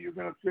only way you're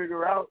going to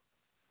figure out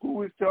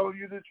who is telling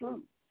you the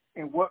truth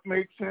and what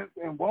makes sense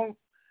and won't.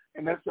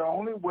 And that's the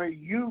only way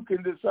you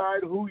can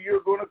decide who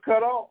you're going to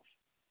cut off.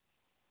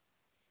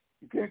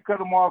 You can't cut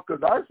them off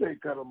because I say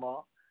cut them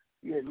off.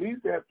 You at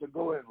least have to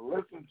go and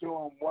listen to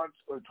them once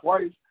or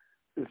twice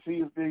to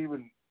see if they're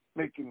even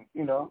making,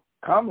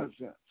 common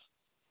sense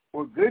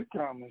or good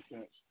common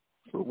sense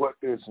for what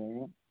they're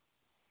saying,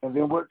 and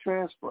then what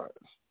transpires.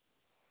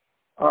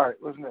 All right,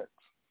 what's next?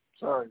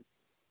 Sorry.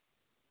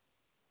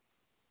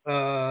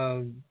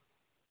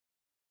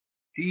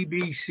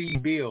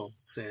 DBC Bill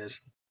says,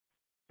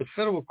 the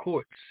federal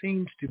court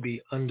seems to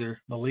be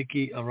under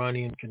Maliki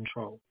Iranian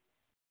control.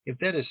 If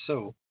that is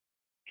so,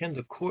 can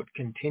the court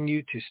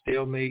continue to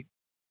stalemate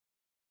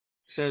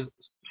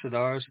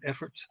Sadar's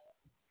efforts?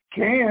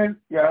 Can,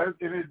 yeah,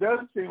 and it does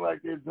seem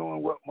like they're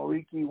doing what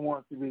Maliki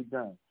wants to be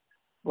done.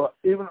 But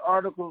even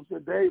articles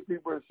today,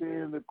 people are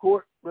saying the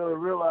court really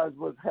realize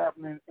what's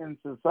happening in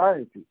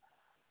society.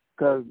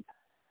 Because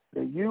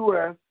the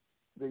U.S.,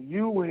 the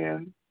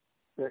UN,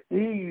 the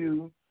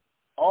EU,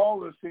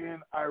 all are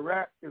saying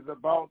Iraq is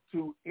about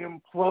to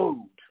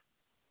implode.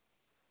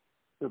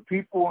 The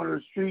people on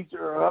the streets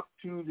are up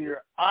to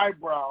their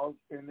eyebrows,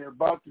 and they're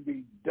about to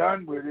be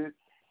done with it.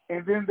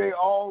 And then they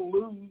all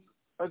lose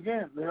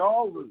again. They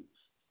all lose.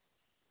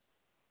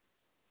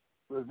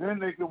 But then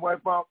they can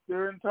wipe out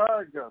their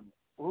entire government.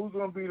 Who's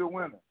going to be the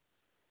winner?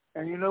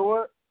 And you know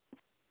what?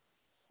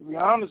 To be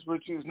honest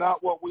with you, it's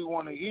not what we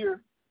want to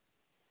hear.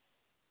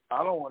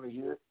 I don't want to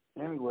hear it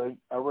anyway.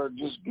 I'd rather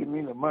just give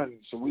me the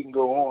money so we can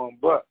go on.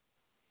 But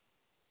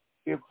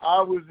if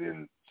I was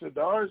in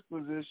Sadar's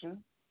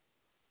position,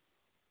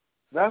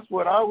 that's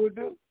what I would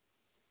do.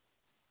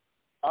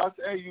 I'd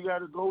say, hey, you got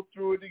to go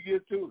through it to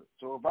get to it.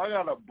 So if I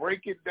got to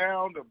break it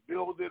down to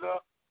build it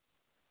up,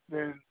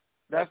 then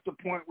that's the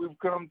point we've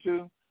come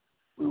to.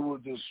 We will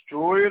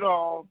destroy it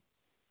all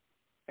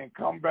and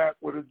come back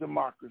with a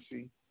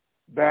democracy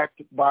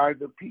backed by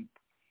the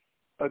people.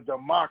 A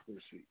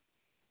democracy.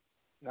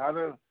 Not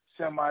a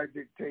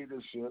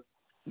semi-dictatorship,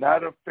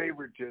 not a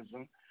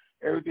favoritism.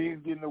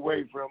 Everything's getting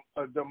away from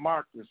a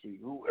democracy.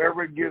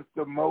 Whoever gets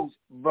the most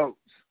votes,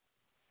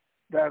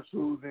 that's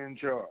who's in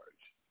charge,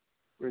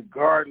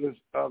 regardless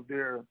of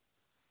their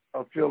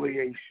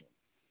affiliation.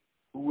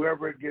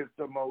 Whoever gets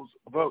the most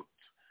votes.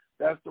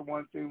 That's the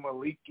one thing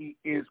Maliki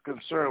is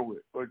concerned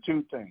with, or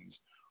two things.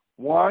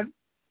 One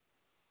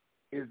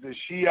is the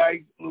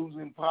Shiites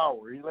losing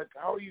power. He's like,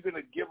 how are you going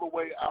to give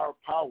away our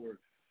power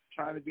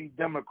trying to be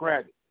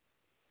democratic?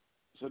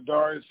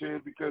 Sadar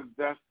said because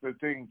that's the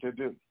thing to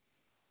do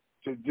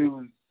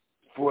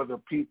for the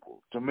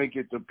people, to make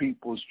it the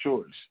people's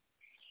choice.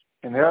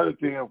 And the other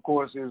thing, of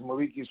course, is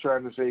Maliki's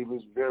trying to save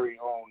his very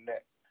own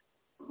neck.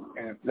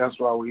 And that's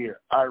why we're here.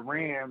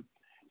 Iran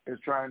is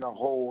trying to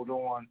hold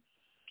on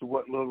to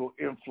what little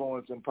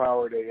influence and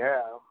power they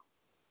have,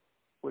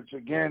 which,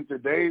 again,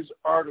 today's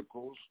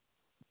articles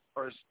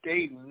are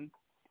stating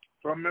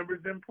from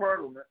members in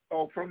parliament,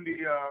 from the,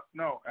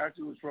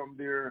 it was from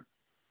their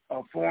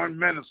foreign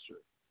minister,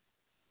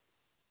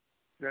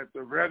 that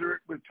the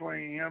rhetoric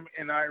between him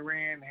and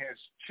Iran has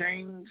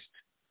changed,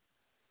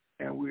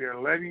 and we are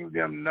letting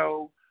them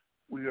know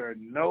we are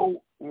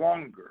no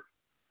longer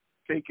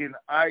taking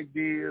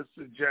ideas,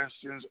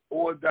 suggestions,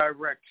 or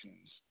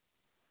directions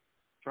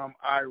from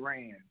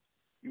Iran.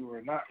 You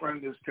are not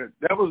running this country.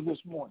 That was this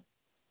morning,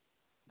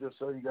 just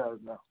so you guys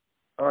know.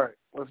 All right,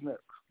 what's next?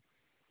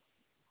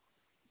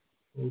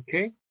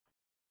 Okay.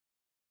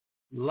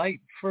 Light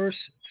First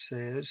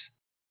says,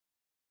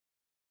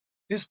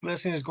 This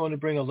blessing is going to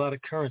bring a lot of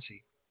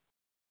currency.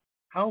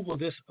 How will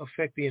this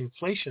affect the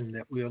inflation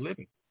that we are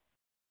living?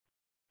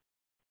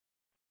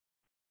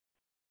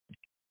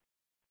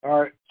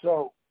 All right,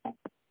 so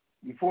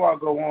before I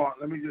go on,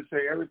 let me just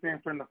say everything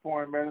from the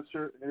foreign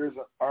minister. There's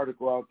an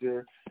article out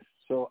there.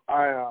 So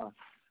I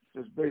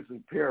just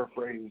basically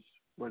paraphrased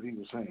what he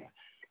was saying.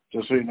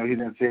 Just so you know, he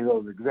didn't say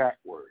those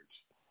exact words,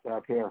 but I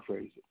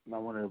paraphrased it. And I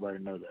want everybody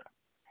to know that.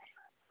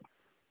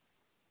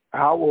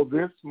 How will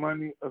this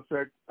money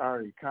affect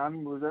our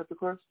economy? Was that the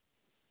question?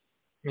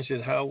 He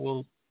said, how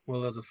will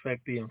it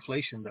affect the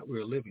inflation that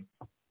we're living?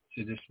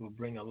 So this will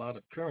bring a lot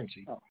of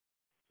currency. Oh.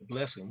 The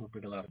blessing will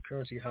bring a lot of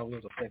currency. How will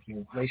it affect the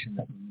inflation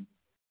that we're living?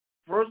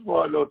 First of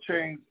all, it'll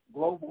change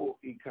global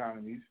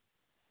economies,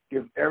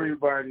 give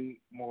everybody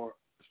more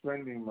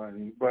spending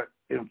money, but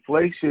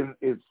inflation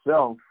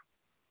itself,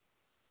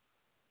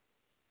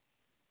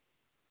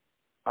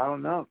 I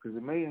don't know, because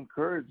it may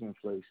encourage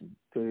inflation,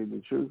 to tell you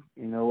the truth.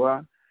 You know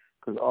why?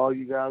 Because all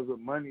you guys with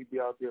money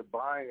be out there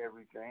buying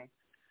everything,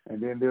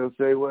 and then they'll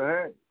say, well,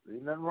 hey,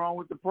 there's nothing wrong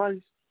with the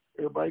price.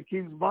 Everybody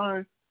keeps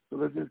buying, so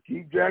let's just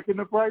keep jacking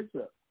the price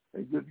up.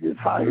 It just gets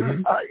higher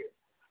and higher.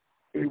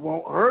 It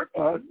won't hurt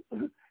us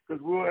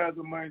because we'll have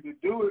the money to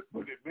do it,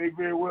 but it may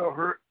very well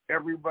hurt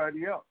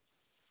everybody else.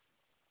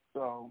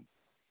 So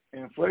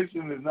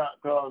inflation is not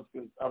caused,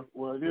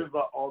 well, it is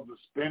about all the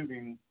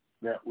spending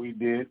that we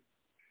did,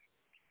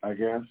 I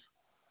guess,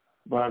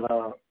 but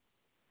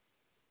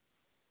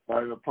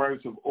by the price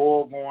of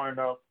oil going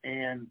up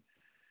and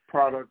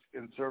products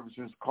and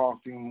services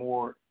costing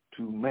more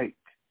to make.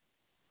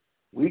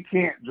 We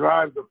can't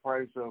drive the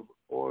price of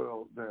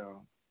oil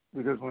down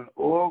because when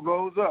oil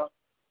goes up,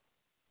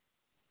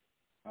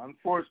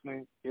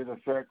 unfortunately, it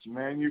affects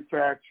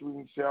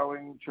manufacturing,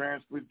 selling,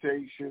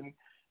 transportation,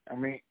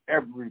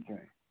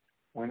 everything.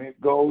 When it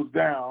goes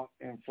down,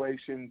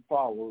 inflation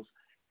follows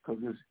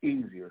because it's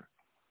easier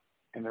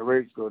and the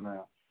rates go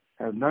down.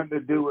 It has nothing to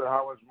do with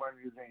how much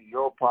money is in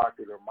your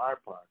pocket or my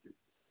pocket,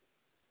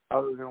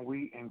 other than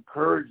we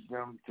encourage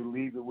them to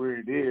leave it where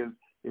it is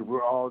if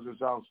we're all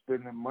just out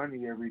spending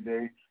money every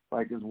day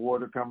like it's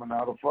water coming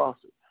out of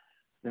faucet.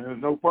 Then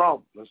there's no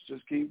problem. Let's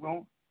just keep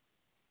going.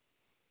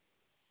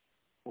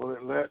 Will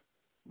it let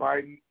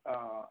Biden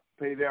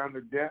pay down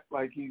the debt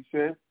like he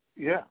said?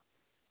 Yeah.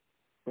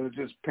 But it's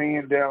just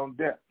paying down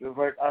debt. Just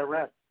like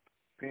Iraq,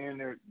 paying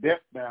their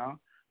debt down.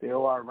 They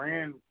owe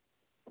Iran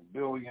 $1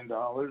 billion,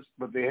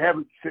 but they have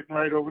it sitting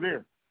right over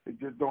there. They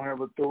just don't have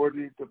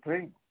authority to pay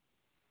them.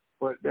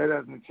 But that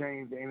doesn't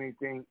change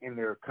anything in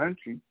their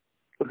country.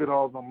 Look at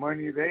all the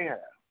money they have.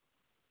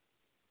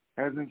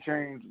 Hasn't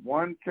changed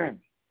one thing.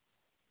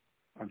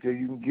 Until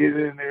you can get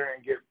in there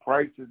and get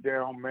prices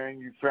down,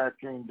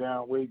 manufacturing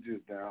down,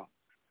 wages down,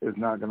 it's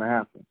not going to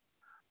happen.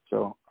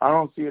 So I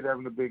don't see it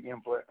having a big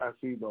influence. I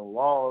see the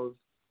laws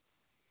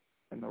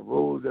and the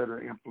rules that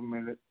are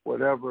implemented,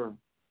 whatever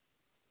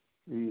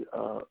the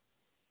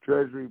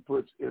Treasury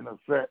puts in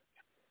effect,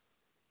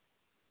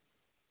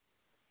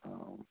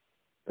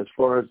 as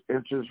far as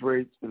interest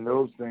rates and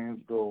those things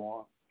go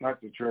on.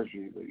 Not the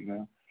Treasury, but,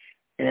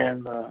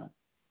 and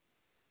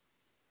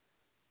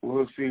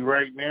we'll see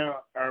right now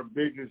our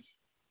biggest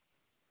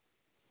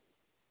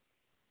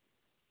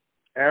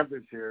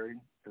adversary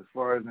as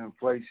far as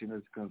inflation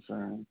is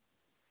concerned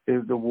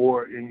is the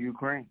war in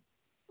Ukraine,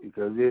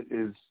 because it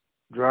is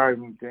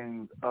driving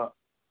things up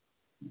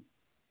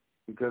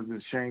because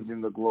it's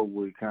changing the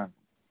global economy.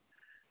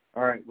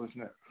 All right, what's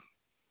next?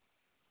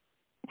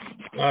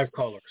 5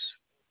 callers.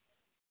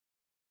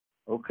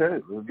 Okay,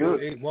 we're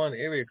good. 81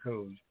 area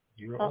code.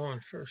 You're on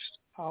first.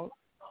 Oh.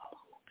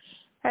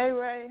 Hey,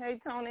 Ray. Hey,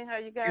 Tony. How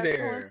you guys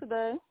doing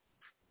today?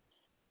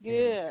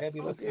 Good.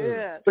 Fabulous.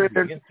 Good.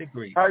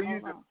 How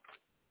you doing?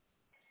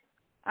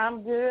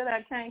 I'm good.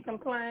 I can't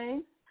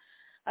complain.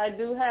 I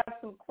do have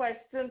some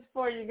questions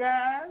for you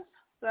guys.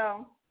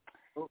 So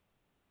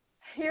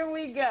here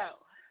we go.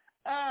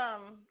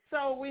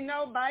 So we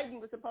know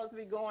Biden was supposed to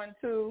be going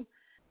to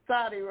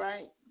Saudi,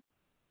 right,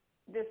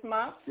 this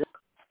month? Yeah.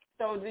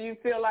 So do you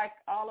feel like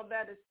all of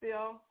that is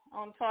still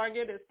on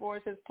target as far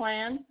as his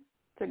plan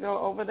to go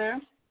over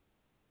there?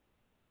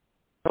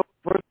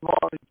 First of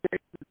all, he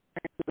takes his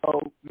plan to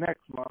go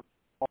next month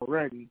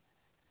already.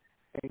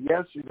 And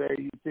yesterday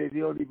he said he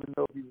don't even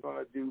know if he's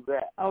going to do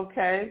that.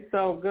 Okay,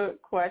 so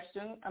good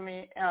question.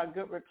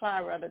 Good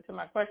reply, rather, to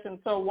my question.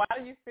 So why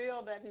do you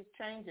feel that he's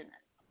changing it?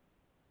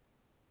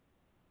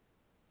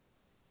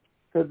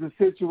 Because the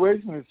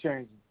situation is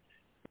changing.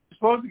 He's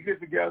supposed to get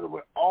together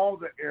with all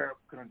the Arab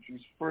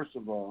countries, first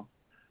of all,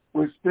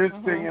 which this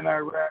thing in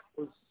Iraq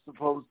was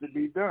supposed to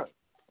be done.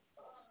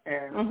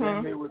 And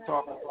then they were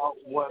talking about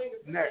what's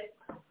next.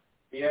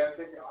 Yeah.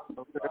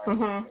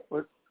 Okay.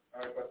 But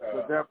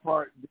that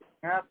part didn't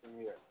happen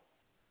yet.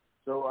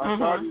 So I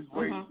thought he's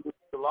waiting till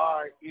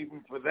July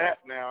even for that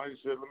now. He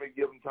said, let me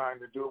give him time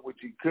to do it, which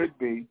he could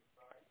be.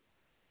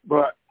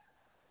 But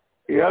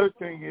the other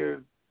thing is,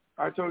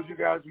 I told you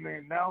guys when they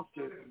announced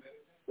it,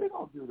 they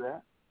don't do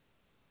that.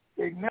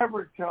 They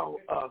never tell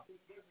us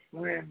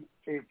when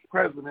a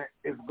president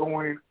is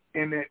going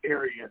in that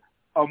area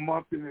a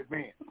month in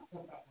advance.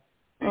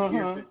 They give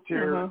the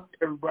terror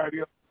everybody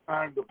else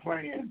time to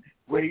plan,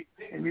 wait,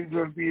 and he's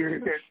going to be here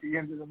at the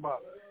end of the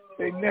month.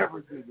 They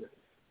never do that.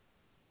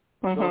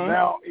 So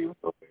now, even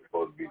though it's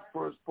supposed to be the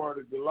first part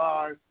of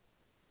July,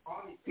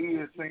 he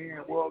is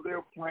saying, well,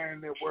 they're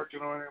planning, they're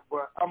working on it,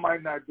 but I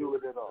might not do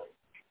it at all.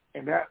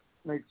 And that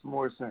makes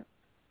more sense.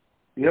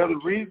 The other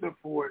reason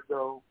for it,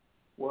 though,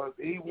 was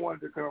he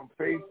wanted to come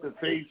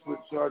face-to-face with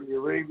Saudi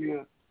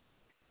Arabia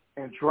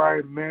and try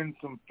and mend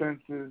some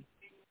fences,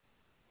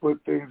 put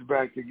things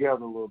back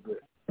together a little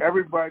bit.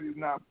 Everybody's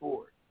not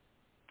for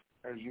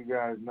it, as you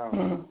guys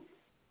know.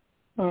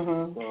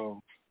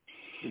 So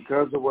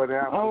because of what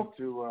happened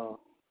to,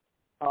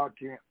 I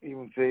can't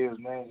even say his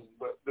name,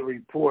 but the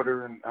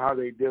reporter and how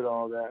they did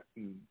all that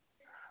and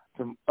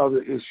some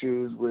other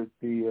issues with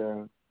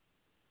the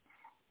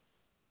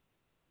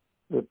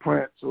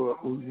prince,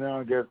 who's now,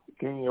 I guess, the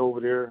king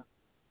over there,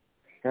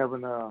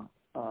 having a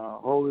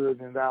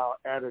holier-than-thou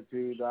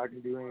attitude, I can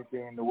do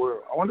anything in the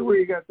world. I wonder where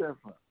you got that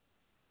from.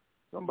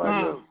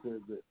 Somebody else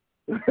said that.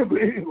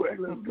 But anyway,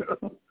 let's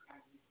go.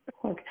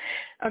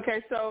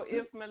 Okay, so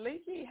if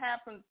Maliki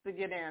happens to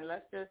get in,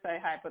 let's just say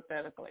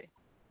hypothetically,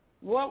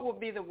 what would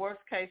be the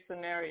worst-case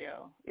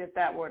scenario if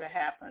that were to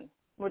happen?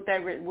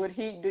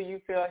 Do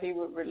you feel he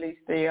would release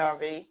the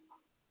ERV?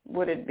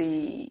 Would it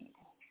be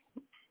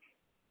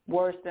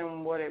worse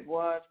than what it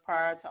was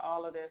prior to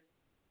all of this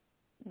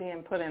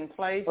being put in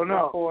place? Oh,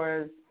 no.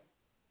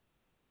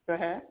 Go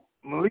ahead.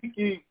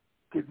 Maliki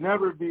could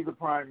never be the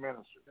prime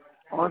minister.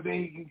 Only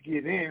thing he can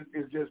get in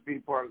is just be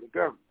part of the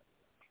government.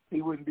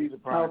 He wouldn't be the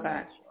prime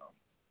minister.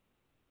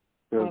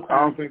 I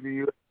don't think the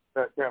U.S.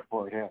 let that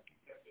part happen.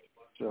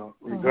 So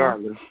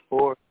regardless,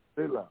 or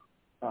they love.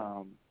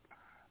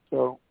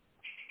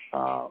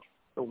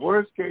 The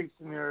worst case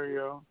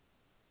scenario,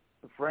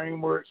 the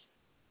framework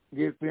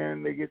gets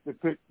in, they get to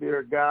pick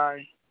their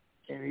guy,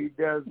 and he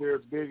does their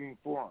bidding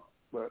for them.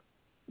 But,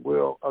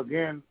 well,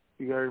 again,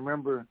 you got to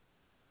remember,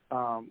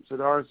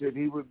 Sadar said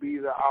he would be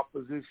the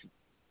opposition.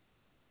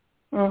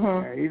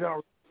 And he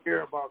don't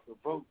care about the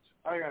votes.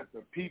 I got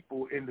the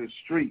people in the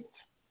streets.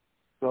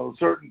 So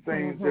certain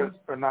things just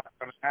are not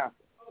going to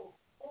happen.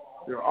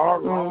 There are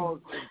laws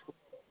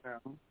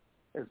now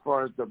as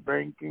far as the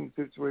banking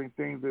situation,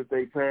 things that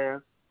they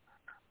passed,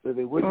 so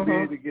they wouldn't be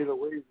able to get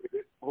away with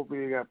it.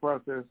 Hopefully they got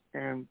processed,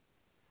 and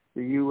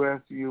the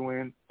U.S.,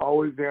 UN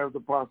always have the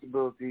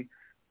possibility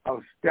of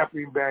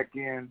stepping back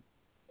in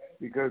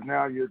because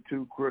now you're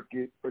too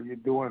crooked or you're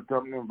doing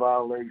something in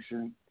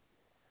violation.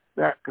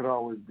 That could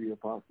always be a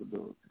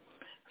possibility.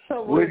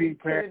 So would he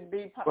pass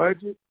the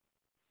budget?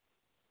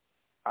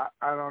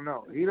 I don't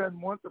know. He doesn't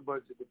want the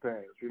budget to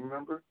pass,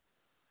 remember?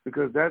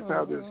 Because that's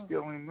how they're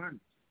stealing money,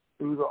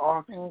 through the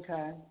auction.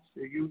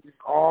 They're using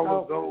all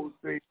of those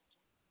things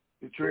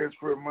to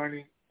transfer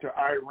money to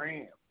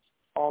Iran,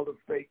 all the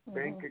fake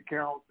bank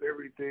accounts,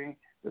 everything,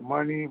 the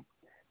money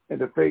and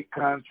the fake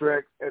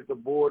contracts at the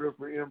border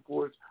for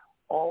imports,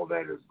 all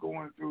that is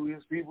going through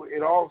his people.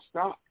 It all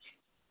stops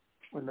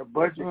when the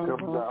budget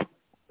comes out,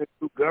 the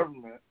new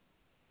government.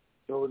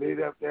 So they'd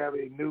have to have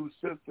a new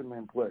system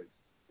in place.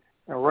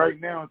 And right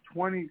now,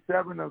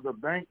 27 of the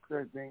banks,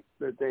 I think,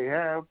 that they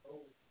have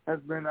has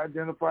been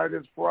identified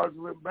as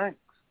fraudulent banks.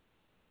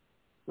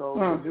 So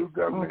the new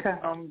government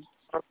comes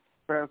up,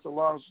 pass a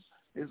law,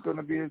 it's going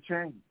to be a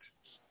change.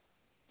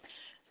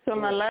 So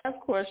my last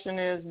question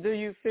is, do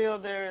you feel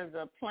there is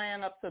a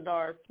plan up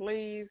Sadar's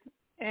sleeve?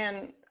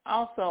 And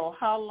also,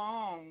 how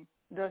long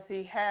does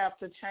he have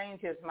to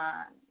change his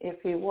mind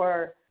if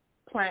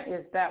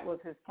that was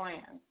his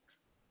plan?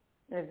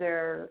 Is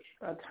there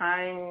a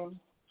time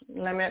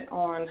limit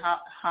on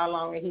how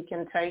long he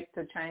can take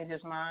to change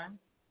his mind?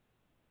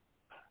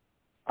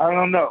 I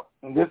don't know,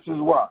 and this is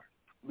why.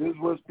 This is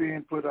what's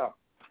being put up.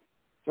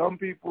 Some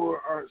people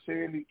are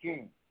saying he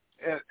can.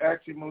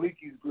 Actually,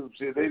 Maliki's group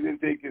said they didn't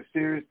take it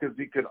serious because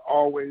he could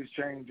always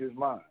change his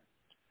mind.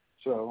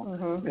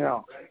 So,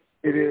 now,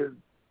 it is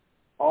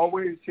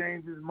always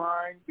change his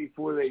mind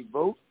before they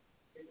vote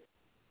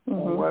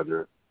on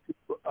whether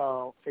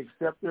to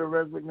accept their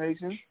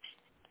resignation,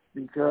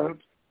 because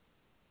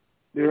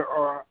these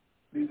are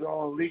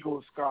all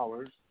legal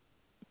scholars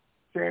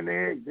saying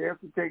they have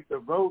to take the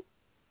vote,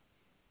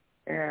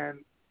 and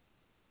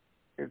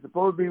it's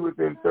supposed to be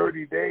within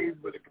 30 days,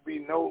 but it could be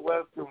no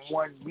less than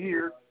 1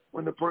 year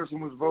when the person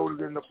was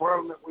voted in the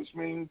parliament, which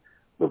means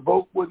the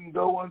vote wouldn't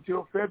go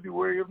until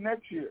February of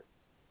next year.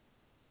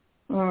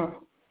 I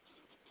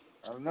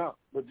don't know.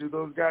 But do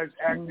those guys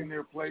act in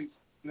their place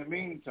in the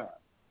meantime?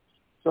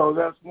 So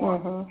that's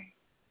one.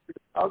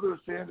 Others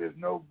saying there's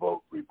no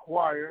vote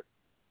required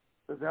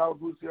because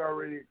Al-Busi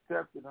already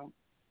accepted them,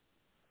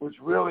 which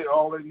really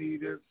all they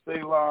need is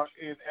Salah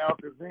and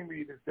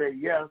Al-Kazimi to say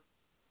yes,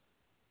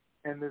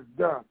 and it's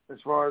done as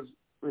far as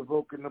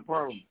revoking the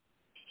parliament.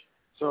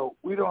 So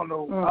we don't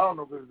know. I don't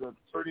know if there's a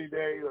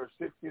 30-day or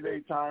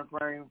 60-day time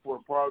frame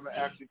before Parliament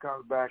actually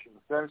comes back in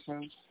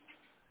session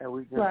and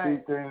we can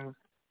see things,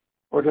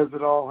 or does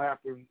it all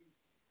happen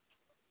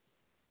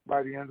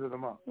by the end of the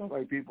month,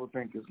 like people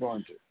think it's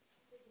going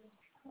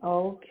to?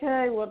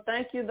 Okay. Well,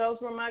 thank you. Those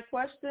were my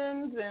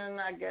questions,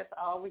 and I guess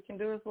all we can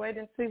do is wait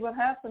and see what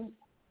happens.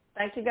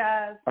 Thank you,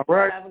 guys. All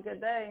right. Have a good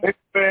day. Thanks,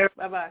 man.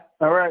 Bye-bye.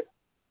 All right.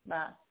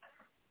 Bye.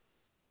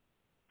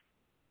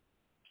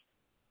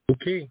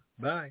 Okay.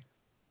 Bye.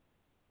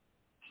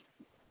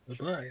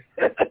 Bye-bye.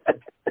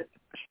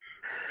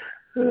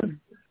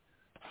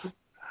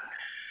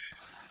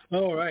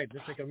 All right.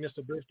 Let's take a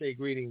Mr. Birthday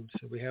greetings.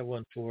 We have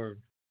one for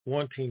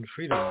Wanting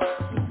Freedom.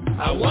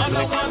 I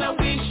wanna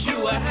wish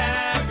you a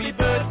happy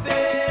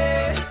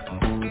birthday.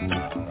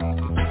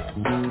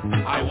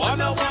 I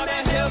wanna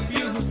help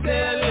you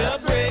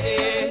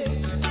celebrate.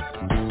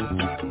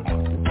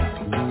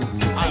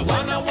 I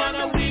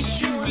wanna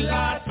wish you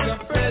lots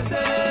of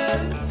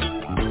presents.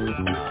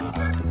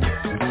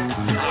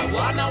 I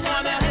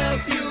wanna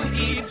help you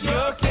eat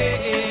your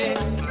cake.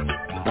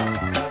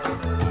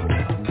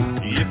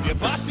 If you're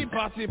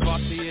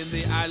bossy in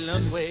the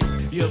island way,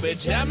 you'll be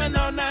jamming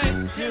all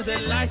night till the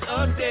light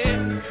of day.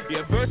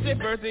 Your birthday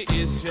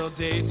is your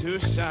day to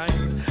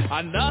shine.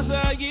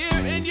 Another year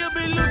and you'll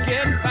be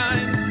looking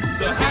fine.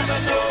 So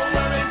have no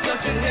worries,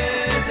 don't you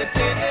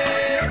hesitate.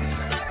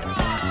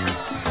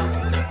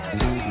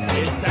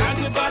 It's time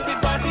to party,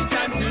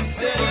 time to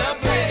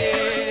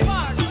celebrate.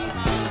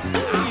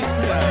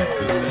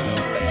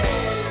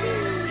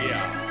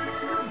 Yeah.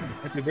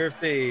 Happy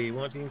birthday,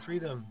 Wanting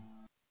Freedom.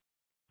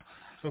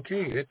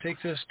 Okay, that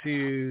takes us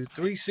to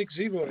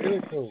 360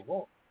 area code.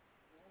 Walt.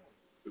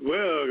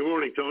 Well, good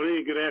morning,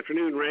 Tony. Good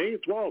afternoon, Ray.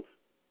 It's Walt.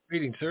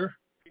 Greetings, sir.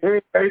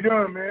 Hey, how you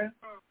doing, man?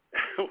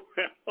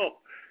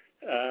 Well,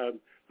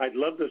 I'd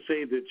love to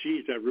say that,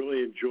 geez, I'm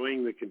really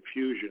enjoying the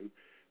confusion,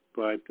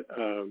 but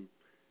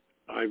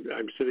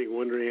I'm sitting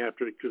wondering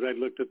after, because I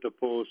looked at the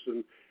post,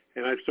 and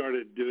I've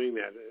started doing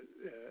that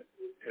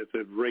as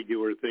a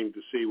regular thing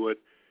to see what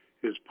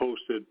is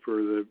posted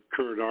for the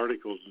current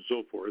articles and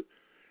so forth.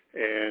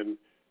 And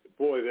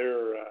boy,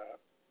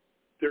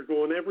 they're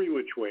going every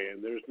which way,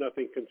 and there's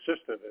nothing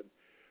consistent. And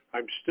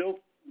I'm still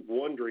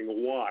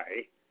wondering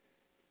why,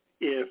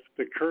 if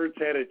the Kurds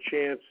had a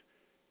chance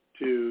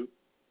to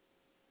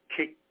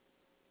kick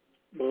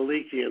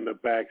Maliki in the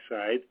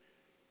backside,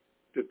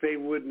 that they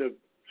wouldn't have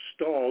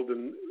stalled,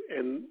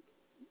 and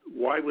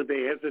why would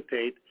they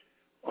hesitate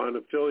on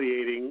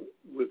affiliating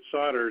with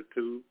Sadr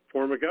to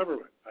form a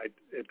government?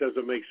 It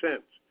doesn't make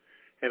sense.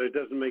 And it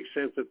doesn't make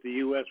sense that the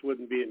U.S.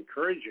 wouldn't be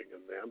encouraging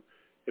them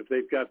if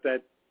they've got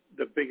the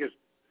biggest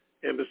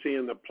embassy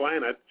in the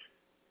planet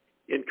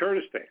in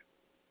Kurdistan.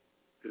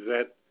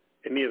 Does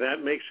any of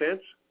that make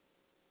sense?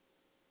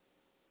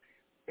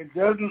 It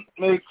doesn't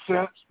make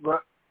sense,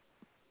 but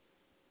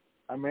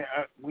I mean,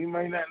 we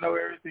may not know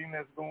everything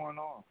that's going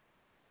on,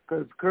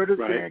 because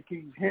Kurdistan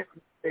keeps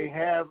hinting they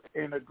have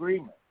an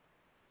agreement.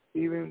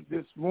 Even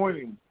this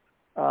morning,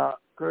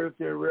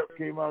 Kurdistan rep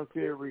came out and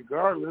said,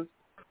 regardless,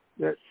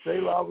 that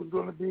Salah was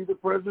going to be the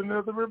president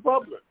of the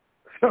republic.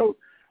 So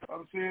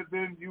I'm saying,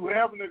 then you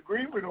have an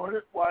agreement on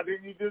it. Why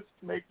didn't you just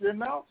make the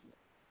announcement?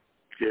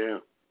 Yeah,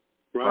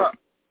 right.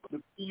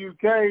 The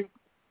PUK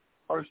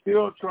are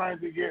still trying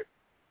to get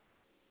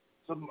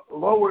some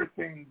lower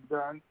things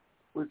done,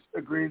 which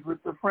agrees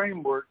with the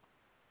framework.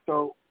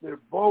 So they're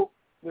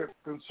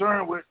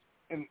concerned with,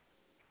 and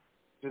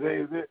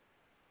today is it,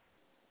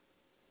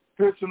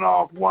 pissing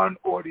off one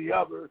or the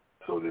other,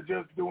 so they're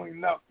just doing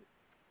nothing.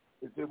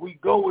 It's that we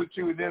go with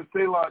you, and then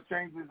Salah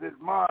changes his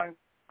mind,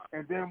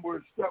 and then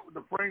we're stuck with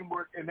the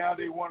framework, and now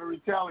they want to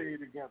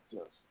retaliate against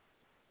us.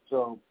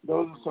 So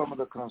those are some of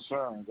the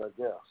concerns, I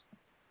guess.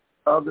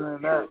 Other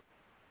than that,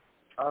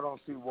 I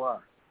don't see why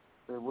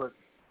they wouldn't.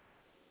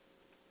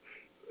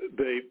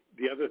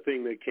 The other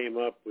thing that came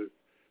up was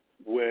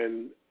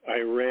when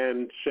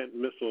Iran sent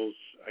missiles,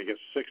 I guess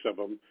 6 of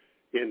them,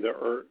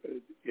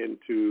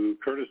 into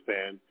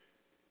Kurdistan,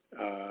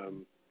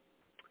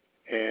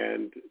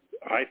 and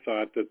I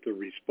thought that the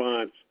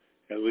response,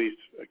 at least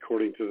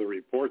according to the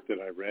report that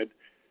I read,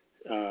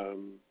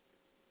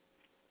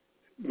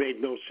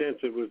 made no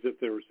sense. It was that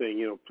they were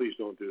saying, please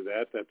don't do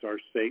that. That's our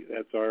state.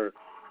 That's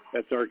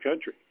our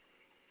country.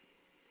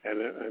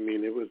 And I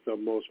mean, it was the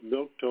most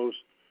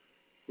milquetoast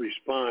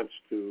response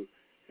to,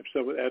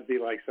 that'd be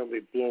like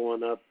somebody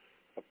blowing up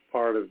a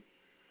part of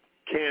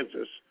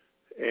Kansas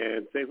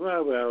and saying,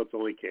 well, it's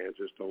only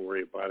Kansas. Don't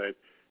worry about it.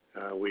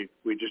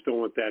 We just don't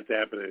want that to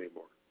happen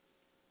anymore.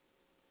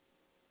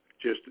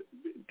 Just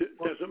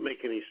doesn't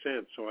make any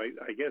sense. So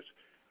I guess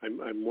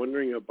I'm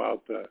wondering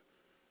about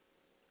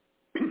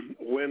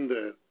when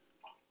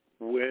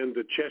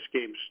the chess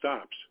game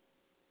stops.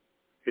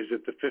 Is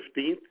it the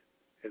 15th,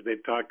 as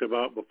they've talked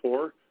about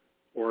before,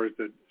 or is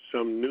it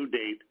some new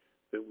date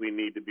that we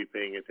need to be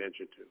paying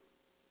attention to?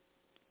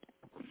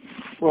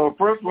 Well,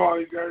 first of all,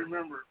 you got to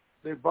remember,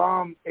 they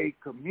bombed a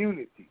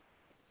community,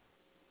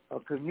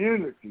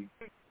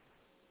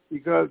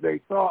 because they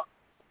thought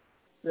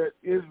that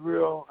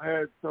Israel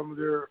had some of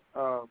their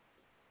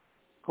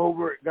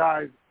covert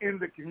guys in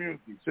the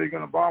community. So you're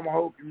going to bomb a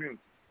whole community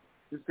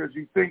just because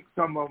you think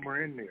some of them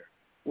are in there.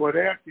 Well,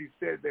 they actually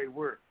said they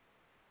were.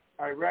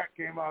 Iraq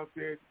came out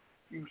and said,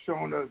 you've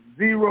shown us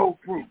zero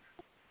proof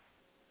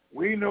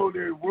We know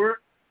they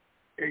work,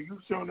 and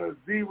you've shown us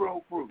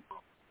zero proof.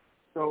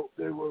 So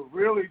they were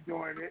really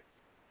doing it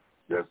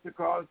just to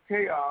cause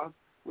chaos.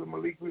 With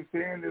Malik was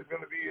saying there's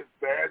going to be a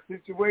bad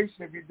situation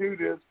if you do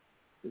this.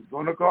 It's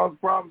going to cause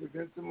problems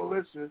against the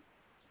militia.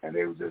 And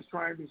they were just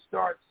trying to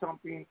start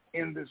something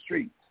in the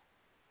streets.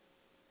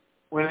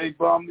 When they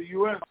bombed the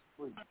U.S.,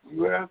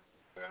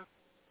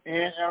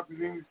 and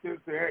academics still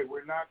say, hey,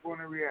 we're not going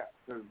to react.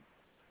 Because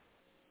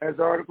as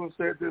the article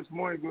said this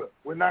morning, look,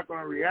 we're not going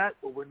to react,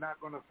 but we're not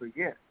going to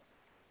forget.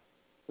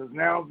 Because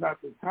now's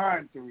not the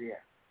time to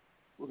react.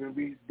 We're going to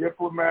be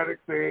diplomatic,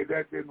 say, hey,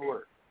 that didn't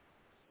work.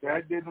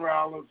 That didn't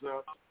rile us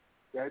up.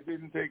 That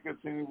didn't take us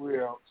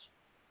anywhere else.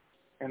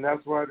 And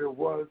that's why there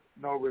was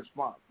no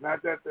response.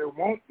 Not that there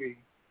won't be.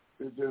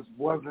 It just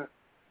wasn't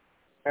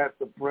at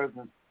the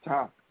present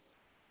time.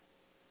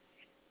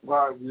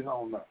 Why, we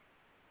don't know.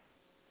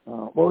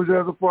 What was the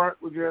other part?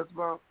 What you asked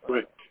about?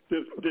 Right.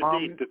 The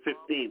date, the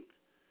 15th.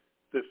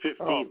 The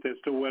 15th as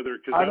to whether,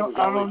 because I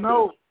don't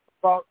know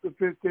about the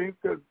 15th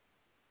because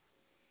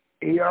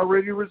he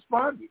already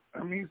responded.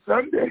 I mean,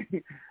 Sunday,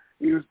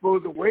 he was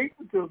supposed to wait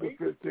until the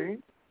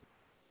 15th.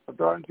 I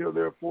thought until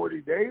their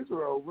 40 days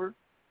were over.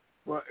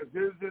 But if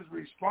there's this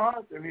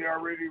response and he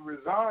already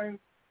resigned,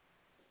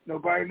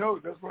 nobody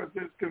knows. That's why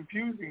it's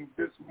confusing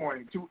this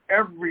morning to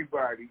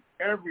everybody,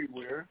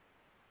 everywhere,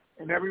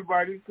 and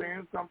everybody's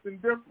saying something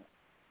different.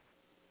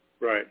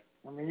 Right.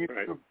 I mean,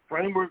 the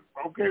framework,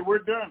 okay, we're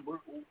done.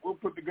 We'll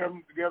put the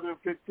government together in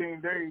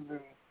 15 days,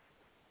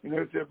 and they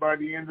said by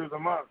the end of the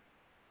month.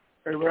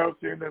 Everybody else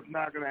saying that's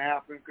not going to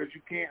happen because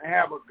you can't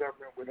have a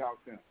government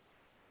without them.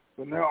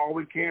 So now all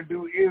we can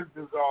do is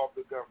dissolve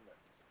the government.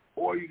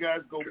 Or you guys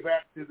go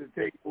back to the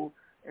table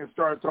and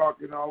start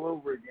talking all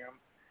over again.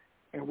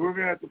 And we're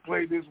going to have to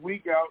play this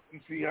week out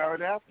and see how it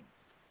happens.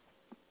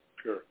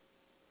 Sure.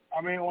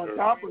 I mean, on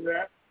top of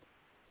that,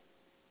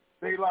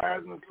 state law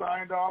hasn't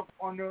signed off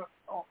on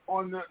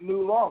the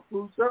new law,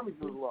 food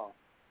services law.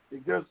 They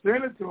just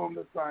sent it to him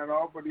to sign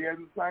off, but he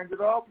hasn't signed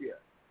it off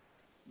yet.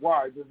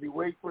 Why? Does he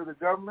wait for the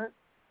government,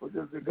 or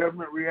does the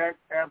government react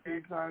after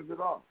he signs it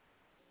off?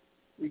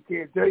 We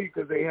can't tell you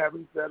because they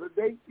haven't set a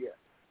date yet.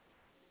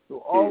 So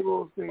all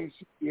those things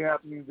should be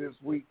happening this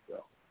week,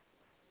 though.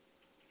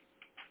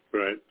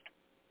 Right.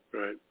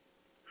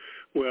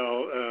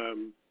 Well,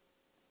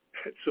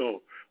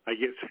 so I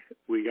guess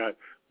we got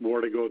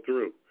more to go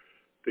through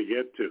to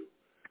get to.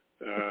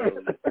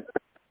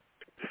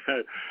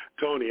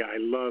 Tony, I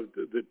loved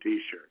the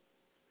T-shirt,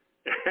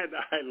 and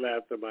I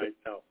laughed to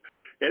myself.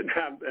 And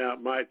I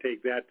might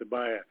take that to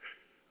buy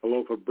a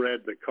loaf of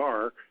bread in the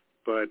car,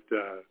 but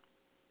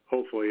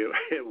hopefully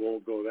it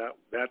won't go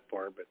that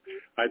far. But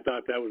I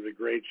thought that was a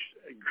great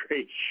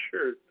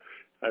shirt.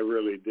 I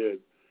really did.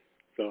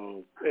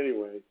 So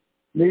anyway.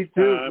 Me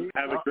too.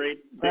 Have a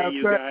great day,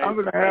 you guys. I'm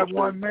going to have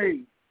one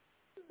made.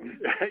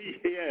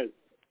 Yes.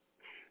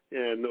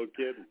 Yeah, no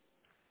kidding.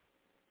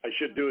 I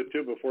should do it,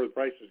 too, before the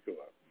prices go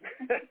up.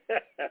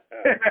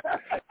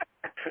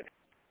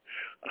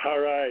 All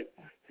right.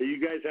 So you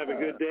guys have a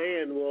good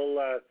day, and we'll,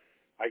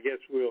 I guess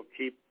we'll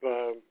keep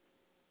on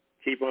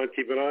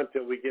keeping on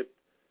until we get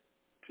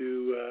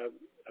to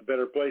a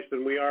better place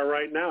than we are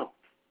right now.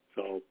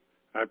 So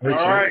I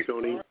appreciate it,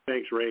 Tony.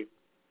 Thanks, Ray.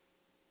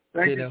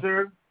 Thank you,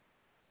 sir.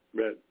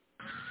 Red.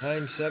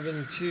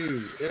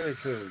 972, area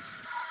code.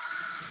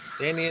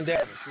 Danny and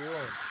Dallas, you're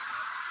on.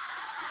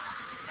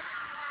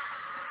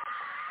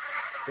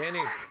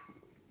 Danny,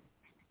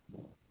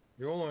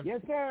 you're on.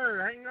 Yes,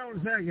 sir. Hang on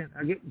a second.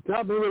 I get the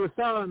top of a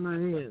saw in my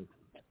hand.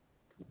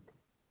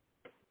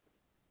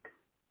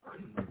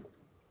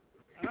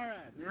 All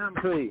right, now I'm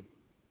free.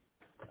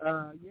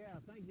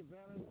 Thank you,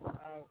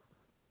 fellas.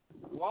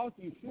 Walt,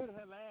 you should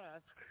have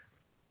asked.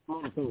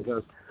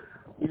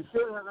 You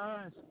should have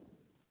asked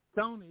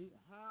Tony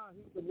how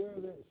he could wear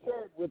that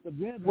shirt with the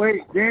dreadlocks.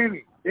 Wait,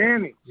 Danny.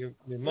 You're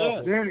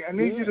muffled. Danny, I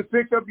need you to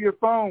pick up your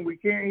phone. We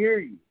can't hear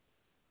you.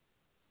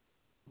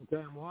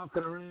 Okay, I'm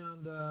walking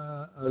around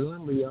a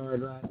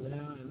lumberyard right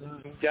now, and now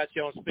got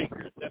you on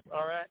speaker. Is that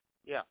all right?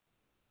 Yeah.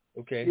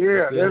 Okay.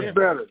 Yeah, that's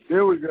better.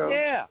 There we go.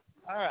 Yeah.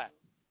 All right.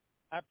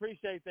 I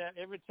appreciate that.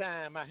 Every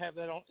time I have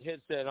that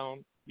headset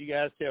on, you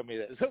guys tell me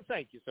that. So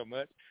thank you so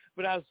much.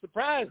 But I was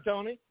surprised,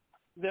 Tony,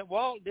 that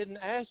Walt didn't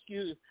ask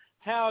you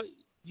how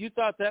you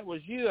thought that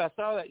was you. I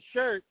saw that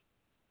shirt,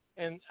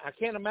 and I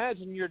can't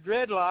imagine your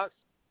dreadlocks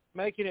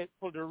making it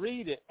to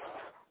read it.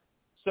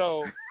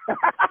 So,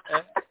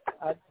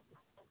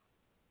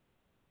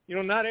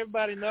 not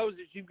everybody knows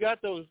that you've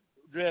got those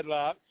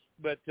dreadlocks,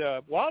 but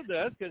Walt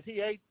does because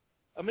he ate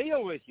a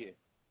meal with you,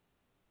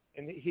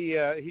 and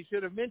he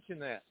should have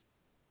mentioned that.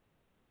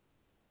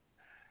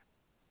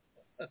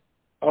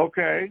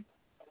 Okay.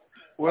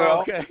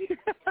 Well, okay.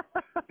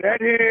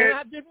 that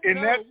head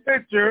in that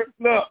picture,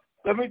 look,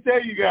 let me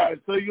tell you guys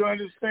so you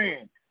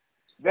understand.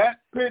 That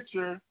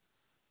picture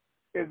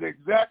is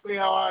exactly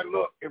how I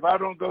look if I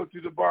don't go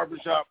to the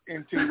barbershop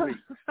in 2 weeks.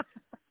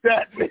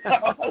 Exactly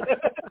how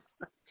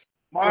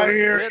my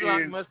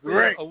hair is must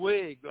great. Be a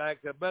wig like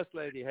a bus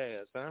lady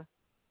has, huh?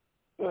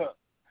 Look,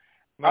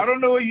 I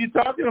don't know what you're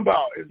talking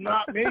about. It's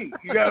not me.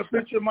 You got a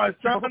picture of my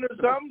son or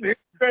something? His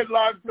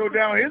dreadlocks go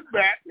down his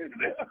back.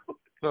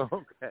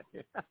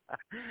 Okay.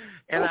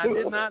 And I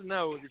did not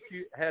know that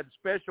you had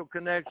special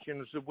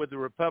connections with the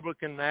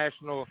Republican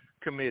National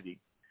Committee.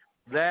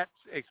 That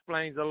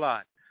explains a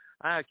lot.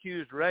 I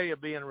accused Ray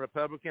of being a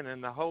Republican,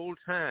 and the whole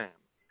time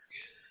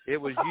it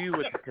was you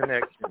with the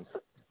connections.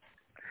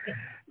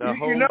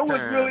 You know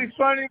what's really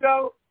funny,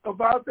 though,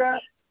 about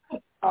that?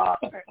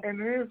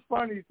 And it is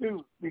funny,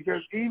 too,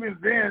 because even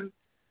then,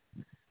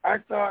 I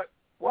thought,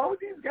 why would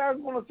these guys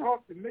want to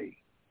talk to me?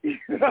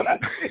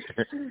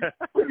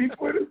 When he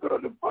put us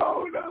on the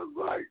phone, I was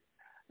like,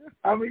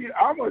 I mean,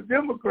 I'm a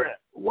Democrat.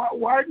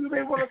 Why do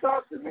they want to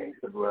talk to me?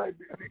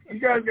 You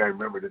guys got to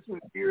remember this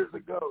was years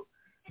ago,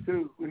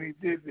 too, when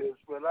he did this.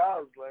 But I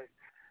was like,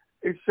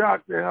 it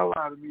shocked the hell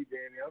out of me,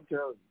 Danny. I'm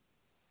telling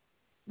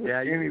you.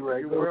 Yeah, anyway,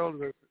 your world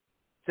was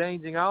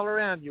changing all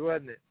around you,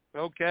 wasn't it?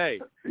 Okay.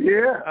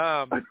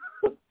 Yeah.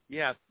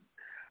 Yeah.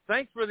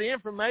 Thanks for the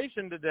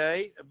information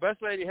today. Bus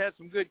Lady had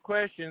some good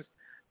questions.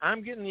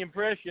 I'm getting the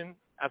impression,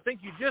 I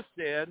think you just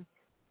said,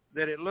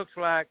 that it looks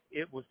like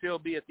it will still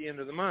be at the end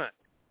of the month.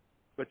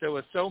 But there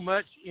was so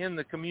much in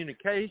the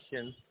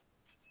communication,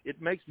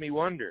 it makes me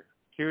wonder.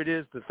 Here it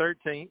is, the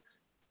 13th.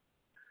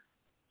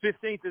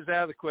 15th is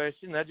out of the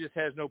question. That just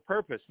has no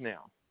purpose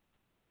now.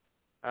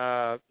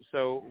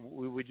 So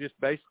we just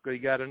basically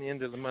got an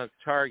end-of-the-month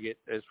target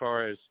as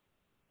far as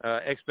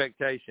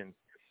expectations.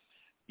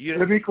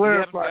 Let me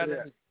clarify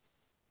that.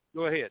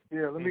 Go ahead.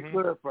 Yeah, let me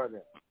clarify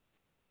that.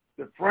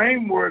 The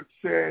framework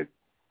said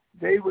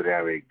they would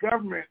have a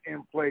government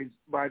in place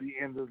by the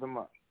end of the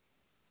month,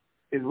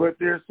 is what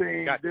they're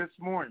saying this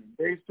morning,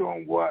 based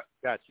on what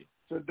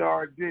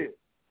Sadar did.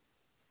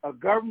 A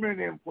government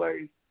in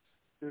place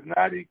does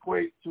not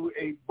equate to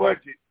a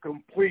budget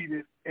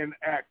completed and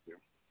active.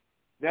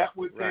 That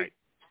would take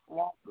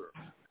longer.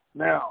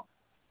 Now,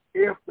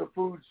 if the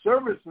food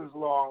services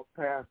law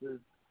passes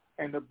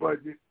and the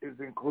budget is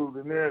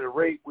included in there at a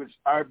rate which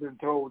I've been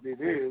told it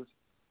is,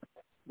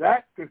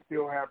 that could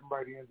still happen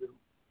by the end of the month.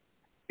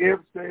 If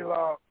state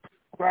law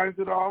signs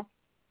it off,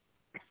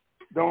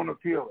 don't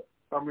appeal it.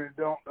 I mean,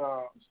 don't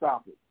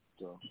stop it.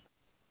 So.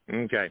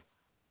 Okay.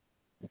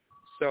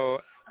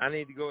 So I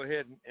need to go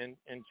ahead and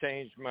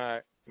change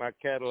my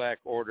Cadillac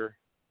order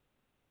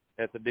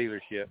at the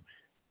dealership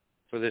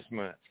for this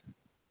month.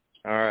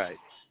 All right.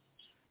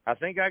 I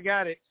think I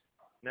got it.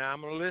 Now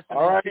I'm going to listen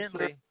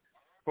intently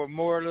for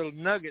more little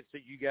nuggets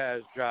that you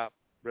guys drop,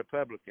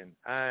 Republican.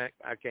 I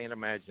can't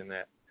imagine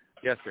that.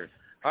 Yes, sir.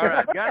 All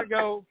right. Got to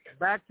go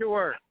back to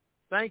work.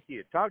 Thank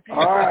you. Talk to you.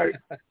 All right.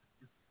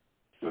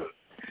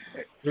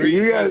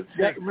 You guys,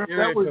 that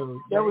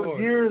was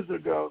years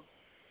ago.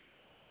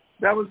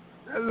 That was,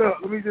 look,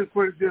 let me just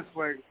put it this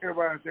way.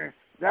 Everybody understand.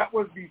 That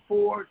was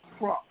before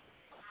Trump.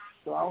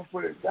 So I'm going to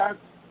put it, that's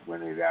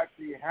when it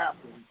actually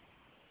happened,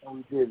 and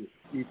we did it.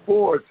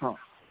 Before Trump.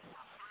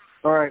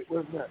 All right,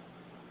 what's next?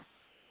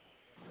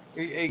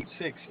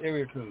 886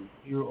 area code.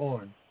 You're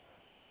on.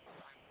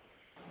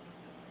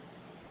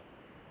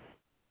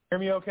 Hear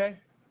me okay?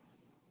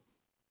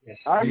 Yes.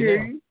 I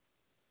hear you.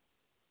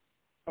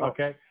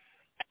 Okay.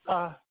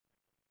 I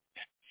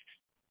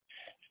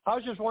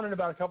was just wondering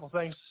about a couple of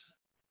things.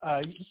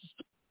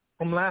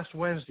 From last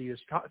Wednesday, is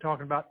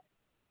talking about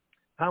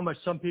how much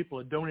some people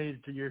had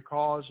donated to your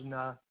cause, and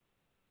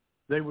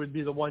they would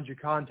be the ones you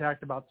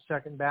contact about the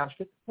second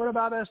basket. What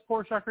about us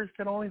poor suckers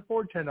can only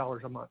afford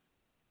 $10 a month?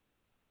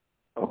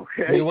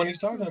 Okay. What are you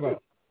talking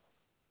about?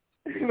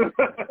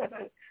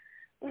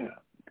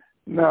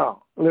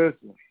 No,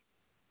 listen.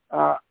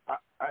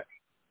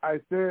 I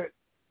said,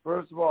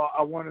 first of all,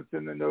 I want to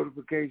send a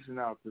notification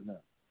out to them.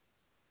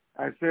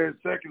 I said,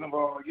 second of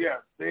all, yes,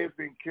 they've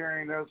been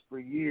carrying us for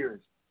years.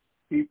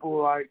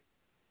 People like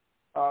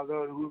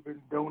those who've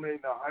been donating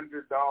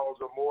 $100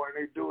 or more, and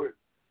they do it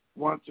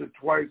once or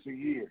twice a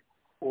year,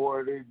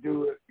 or they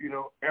do it,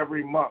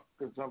 every month,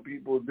 because some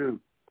people do.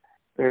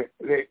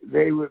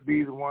 They would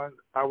be the ones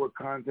I would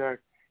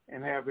contact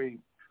and have a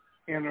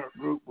inner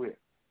group with.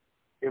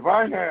 If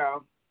I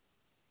have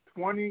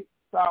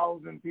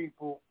 20,000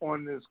 people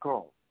on this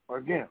call,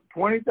 again,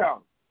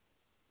 20,000,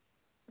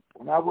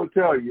 and I will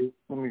tell you,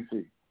 let me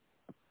see.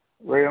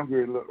 Ray, I'm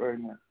going to look right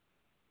now.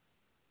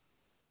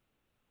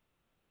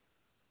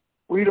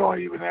 We don't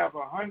even have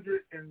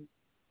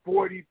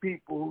 140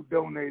 people who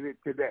donated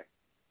today.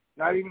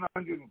 Not even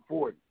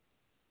 140.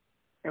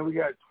 And we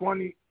got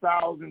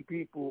 20,000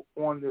 people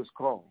on this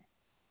call.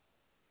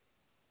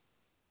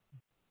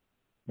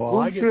 Well, who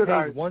I get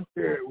paid once.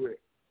 Share it with?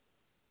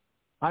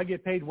 I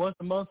get paid once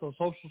a month on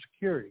Social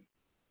Security.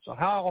 So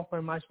how often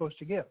am I supposed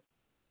to give?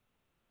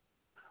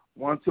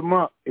 Once a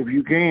month, if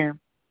you can.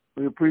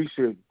 We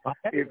appreciate it.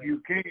 If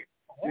you can't,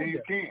 then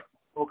you can't.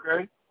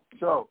 Okay?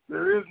 So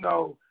there is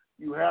no,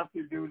 you have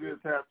to do this,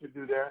 have to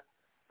do that.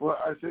 But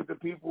I said the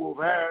people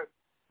who've had,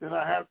 then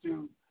I have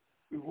to,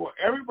 before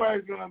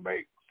everybody's going to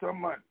make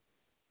some money.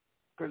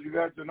 Because you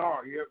got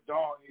Dinar, you have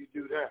Dawn, you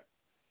do that.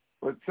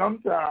 But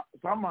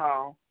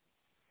somehow,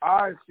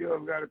 I still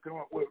have got to come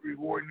up with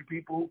rewarding the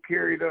people who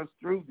carried us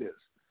through this,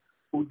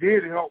 who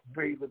did help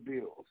pay the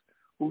bills,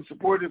 who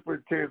supported for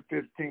 10,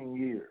 15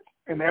 years.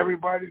 And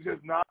everybody does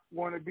not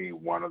want to be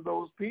one of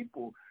those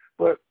people.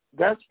 But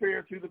that's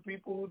fair to the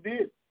people who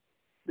did.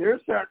 They're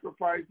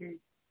sacrificing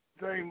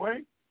the same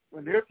way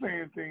when they're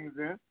paying things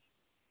in.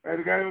 At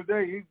the end of the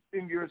day, he's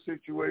in your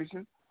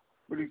situation.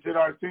 But he said,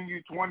 I'll send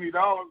you $20,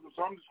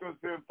 so I'm just going to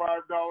send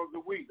 $5 a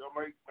week. I'm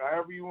like,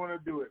 however you want to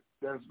do it,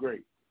 that's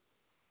great.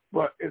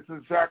 But it's a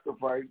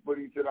sacrifice. But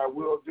he said, I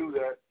will do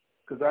that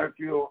because I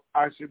feel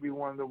I should be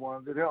one of the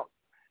ones that help.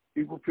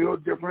 People feel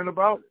different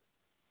about it.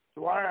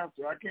 So I have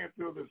to. I can't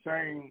feel the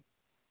same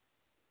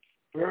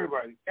for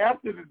everybody.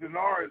 After the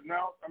dinar is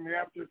announced,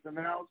 after it's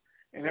announced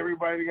and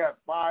everybody got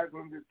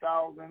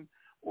 $500,000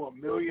 or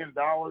 $1 million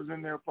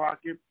in their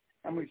pocket,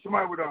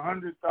 somebody with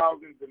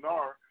 100,000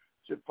 dinar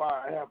should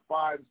have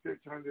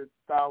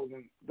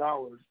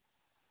 $500,000-$600,000,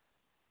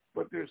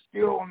 but they're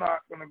still not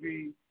going to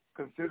be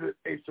considered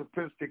a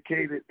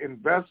sophisticated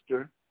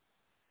investor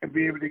and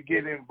be able to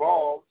get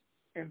involved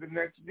in the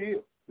next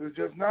deal. They're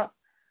just not,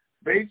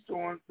 based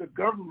on the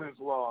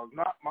government's laws,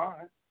 not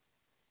mine.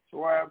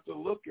 So I have to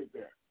look at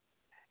that.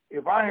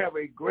 If I have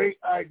a great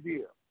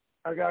idea,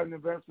 I got an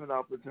investment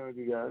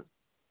opportunity, guys.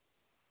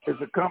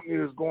 It's a company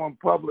that's going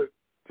public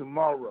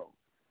tomorrow,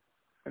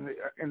 and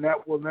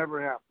that will never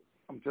happen.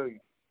 I'm telling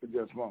you, it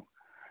just won't.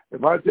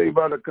 If I tell you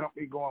about a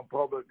company going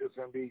public, it's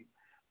going to be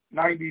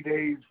 90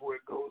 days before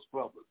it goes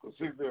public. As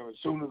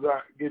soon as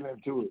I get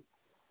into it.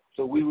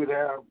 So we would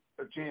have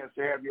a chance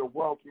to have your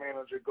wealth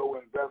manager go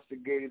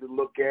investigate it,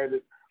 look at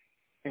it,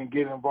 and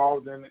get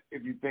involved in it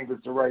if you think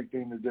it's the right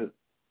thing to do.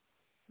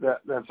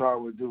 That's how I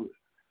would do it.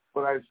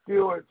 But I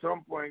still at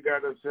some point got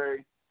to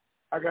say,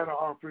 I got to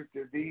offer it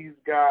to these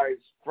guys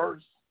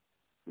first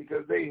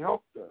because they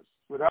helped us.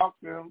 Without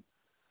them,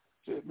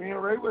 me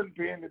and Ray wasn't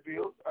paying the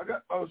bills. I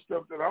got other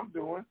stuff that I'm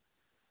doing.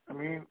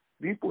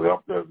 People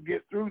helped us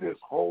get through this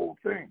whole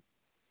thing.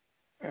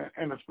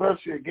 And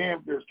especially, again,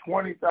 if there's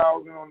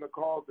 20,000 on the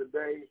call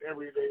today,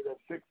 every day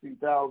that's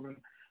 60,000.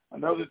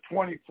 Another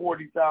 20,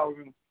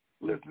 40,000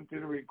 listen to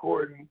the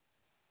recording.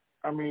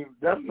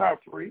 That's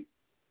not free.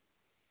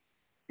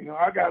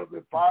 I got up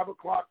at 5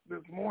 o'clock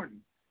this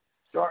morning,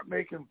 start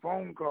making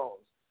phone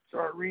calls,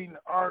 start reading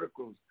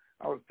articles.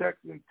 I was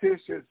texting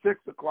Tish at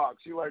 6 o'clock.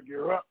 She like,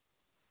 you're up.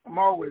 I'm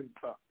always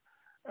up.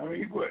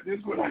 This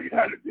is what I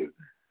got to do,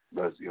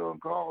 especially on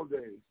call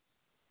days.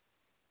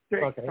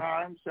 Take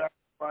time,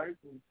 sacrifice,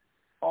 and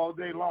all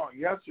day long.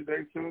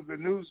 Yesterday, as soon as the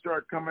news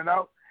started coming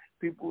out,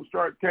 people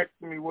start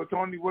texting me, well,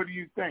 Tony, what do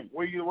you think?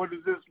 What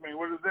does this mean?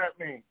 What does that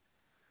mean?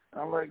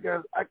 I'm like,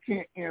 guys, I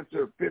can't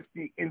answer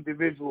 50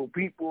 individual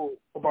people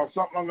about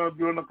something I'm going to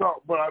do in the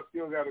call, but I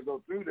still got to go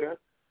through that.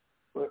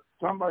 But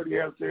somebody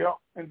has to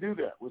help and do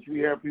that, which we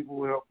have people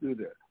who help do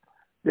that.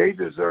 They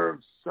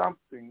deserve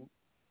something,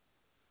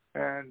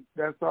 and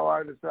that's how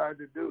I decided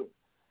to do it.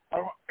 I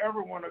don't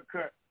ever want to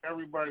cut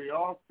everybody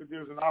off if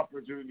there's an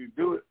opportunity to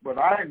do it, but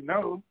I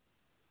know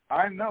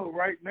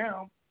right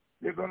now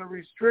they're going to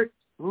restrict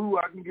who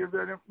I can give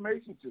that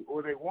information to,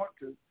 or they want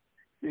to.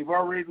 They've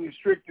already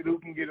restricted who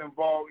can get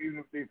involved, even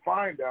if they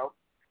find out,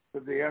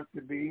 because they have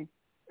to be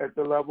at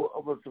the level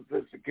of a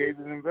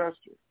sophisticated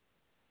investor.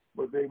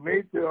 But they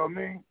may tell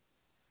me,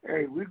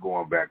 hey, we're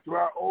going back to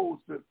our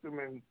old system,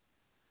 and,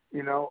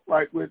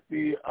 like with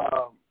the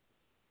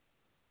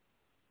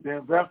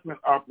investment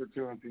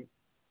opportunity,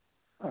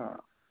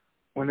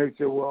 when they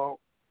say, well,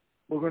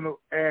 we're going to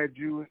add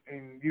you,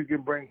 and you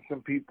can bring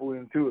some people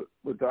into it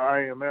with the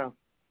IMF.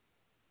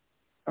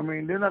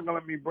 They're not going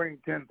to let me bring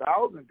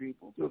 10,000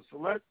 people to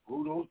select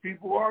who those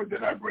people are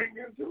that I bring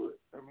into it.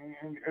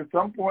 And at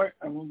some point,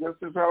 that's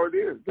just how it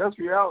is. That's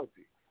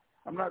reality.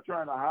 I'm not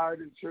trying to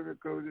hide it,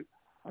 sugarcoat it.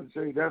 I'm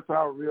saying that's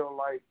how real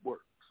life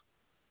works.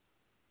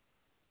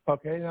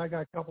 Okay, now I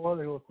got a couple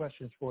other little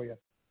questions for you.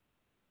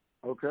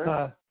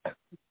 Okay.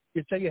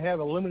 You say you have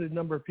a limited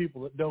number of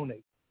people that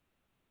donate.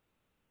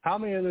 How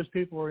many of those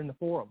people are in the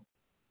forum?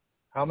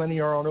 How many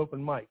are on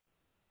open mic?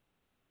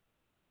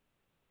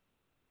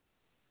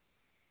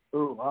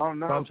 Oh, I don't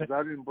know, because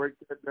I didn't break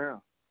that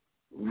down.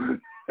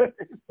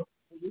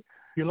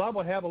 You're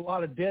liable to have a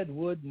lot of dead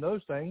wood and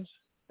those things,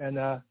 and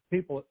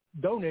people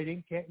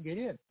donating can't get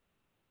in.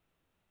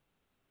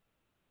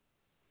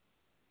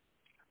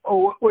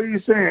 Oh, what are you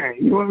saying?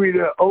 You want me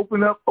to open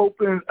the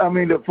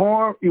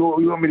forum? You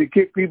want me to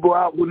kick people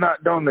out who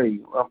not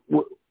donating?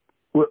 What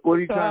are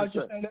you trying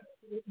to say?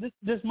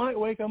 This might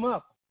wake them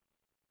up.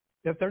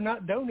 If they're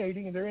not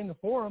donating and they're in the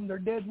forum, they're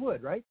dead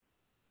wood, right?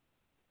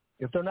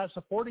 If they're not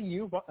supporting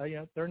you,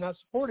 they're not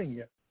supporting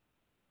you.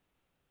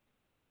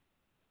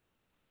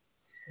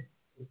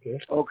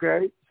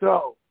 Okay.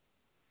 So,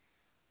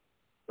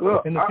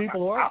 look, and the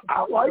people I'm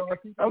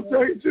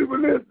telling you, super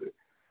listen.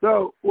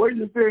 So, what are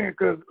you saying?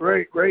 Because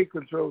Ray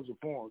controls the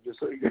forum, just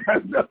so you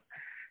guys know.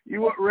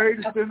 You want Ray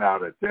to send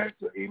out a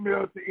text or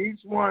email to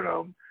each one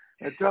of them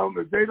and tell them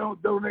if they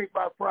don't donate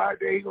by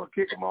Friday, he's going to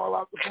kick them all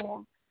out the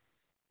forum?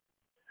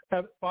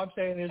 What I'm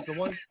saying is the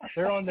ones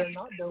they're on there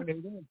not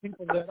donating, and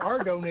people that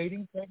are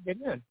donating can't get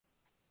in.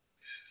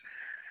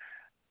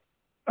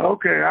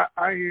 Okay,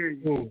 I hear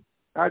you.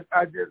 I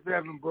just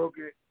haven't broke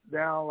it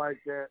down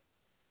like that.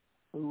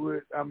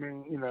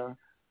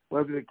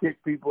 Whether to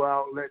kick people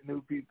out, let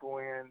new people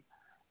in,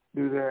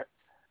 do that.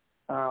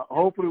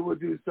 Hopefully we'll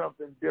do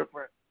something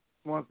different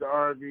once the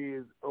RV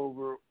is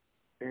over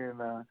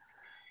and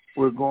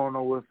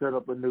we'll set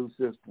up a new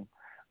system.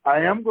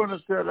 I am going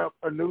to set up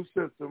a new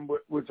system,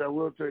 which I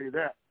will tell you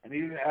that. And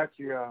even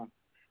actually,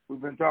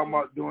 we've been talking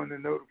about doing the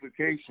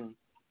notification.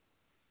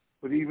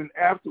 But even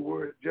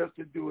afterwards, just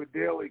to do a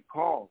daily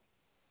call,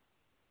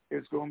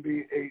 it's going to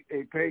be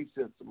a paid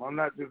system. I'm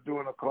not just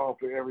doing a call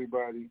for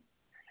everybody.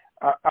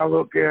 I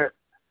look at,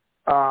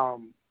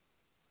 God,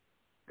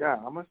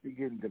 I must be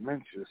getting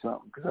dementia or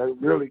something because I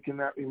really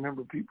cannot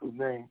remember people's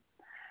names.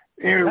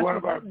 Anyway, one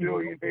of our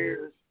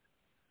billionaires,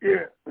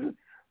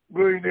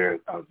 billionaires,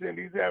 I was saying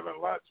he's having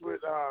lunch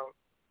with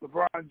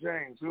LeBron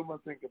James. Who am I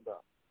thinking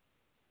about?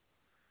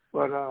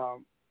 But,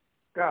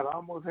 God, I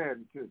almost had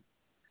it too.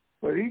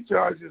 But he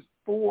charges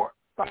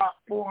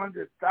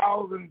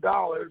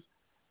 $400,000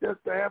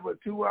 just to have a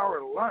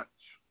 2-hour lunch.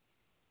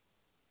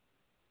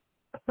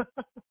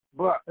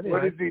 But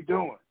what is he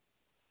doing?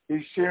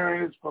 He's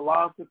sharing his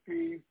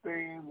philosophy,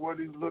 things, what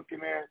he's looking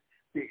at,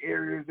 the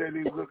areas that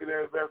he's looking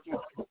at investing.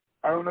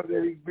 I don't know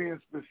that he's being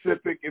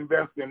specific,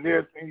 invest in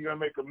this, and you're going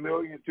to make $1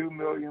 million, $2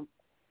 million.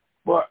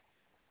 But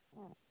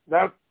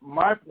that's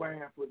my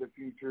plan for the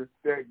future.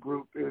 That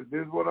group is,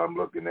 this is what I'm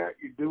looking at.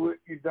 You do it,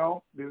 you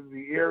don't. This is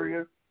the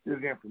area. This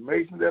is the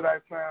information that I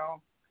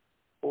found.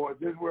 Or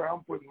this is where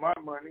I'm putting my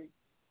money.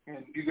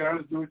 And you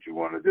guys do what you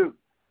want to do.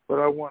 But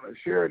I want to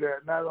share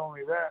that. Not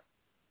only that,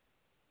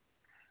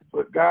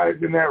 but guys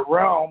in that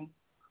realm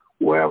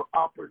will have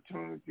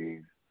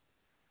opportunities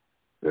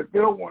that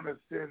they'll want to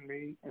send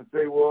me and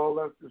say, well,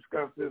 let's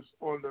discuss this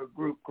on the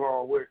group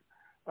call with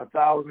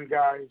 1,000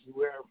 guys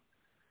who have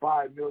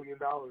 $5 million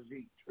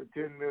each or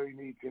 $10 million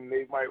each, and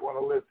they might want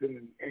to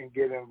listen and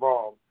get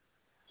involved.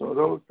 So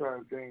those kind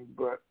of things.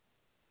 But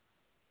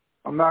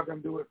I'm not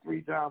going to do it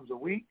 3 times a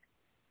week.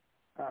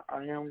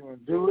 I am going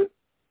to do it,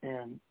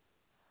 and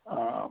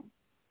I'm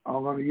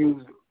going to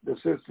use the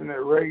system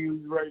that Ray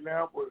uses right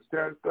now for the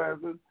status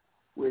classes,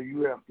 where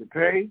you have to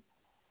pay,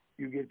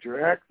 you get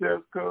your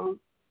access code,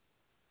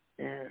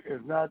 and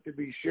it's not to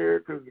be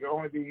shared because it can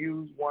only be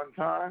used one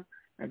time,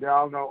 and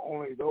I'll know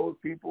only those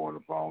people on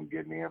the phone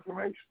getting the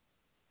information.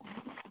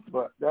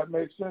 But that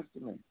makes sense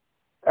to me.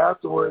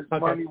 Afterwards,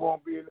 money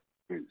won't be an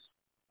excuse,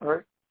 all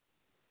right?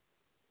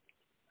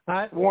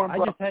 I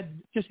just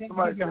had to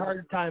give you a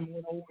hard time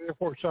one old Air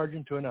Force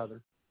sergeant to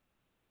another.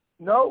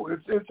 No,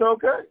 it's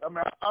okay. I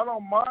mean, I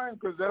don't mind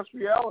because that's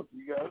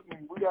reality, guys. I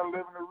mean, we got to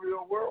live in the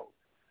real world.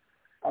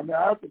 I mean,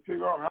 I have to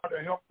figure out how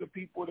to help the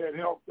people that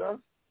helped us,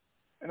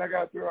 and I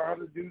got to figure out how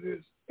to do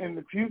this in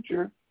the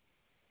future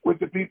with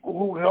the people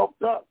who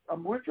helped us. I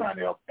mean, we're trying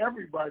to help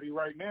everybody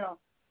right now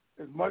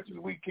as much as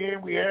we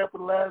can. We have for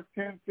the last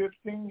 10,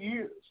 15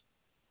 years.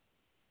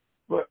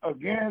 But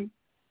again,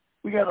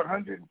 we got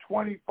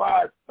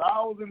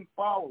 125,000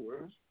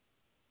 followers.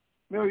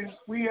 Millions.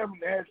 We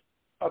haven't had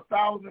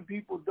 1,000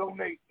 people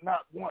donate,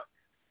 not once.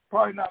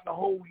 Probably not in the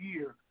whole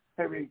year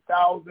have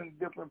 1,000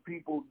 different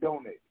people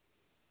donate.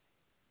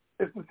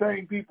 It's the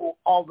same people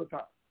all the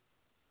time.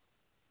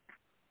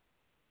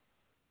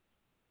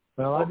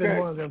 Well, I've been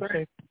one of them.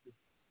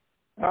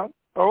 Huh?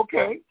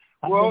 Okay.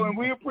 Well, and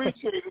we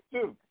appreciate it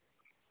too.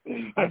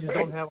 I just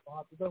don't have a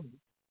lot to donate.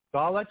 So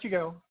I'll let you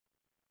go.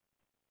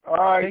 All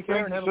right. Take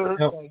care and have a good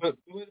day. Wait a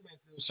minute,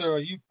 sir.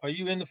 Are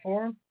you in the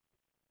forum?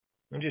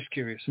 I'm just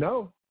curious.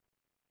 No.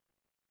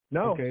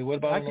 Okay. What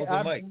about an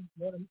open mic?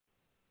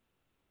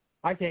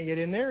 I can't get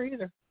in there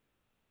either.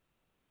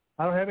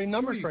 I don't have any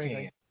numbers for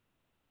anything.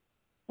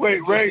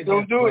 Wait, Ray,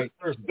 don't do it.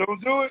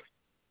 Don't do it.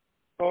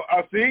 Oh,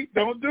 I see.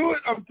 Don't do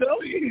it. I'm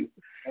telling you.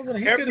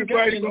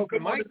 Everybody will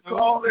come on and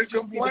call and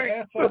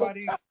complain.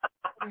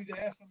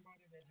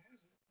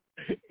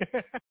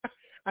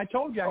 I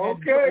told you I had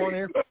to put one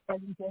Air Force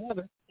sergeant to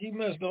another. He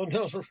must know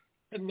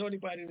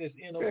anybody that's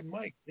in open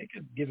mic. They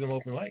could give them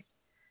open mic.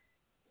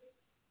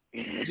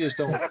 We just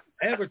don't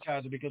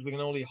advertise it because we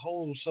can only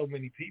hold so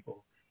many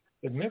people.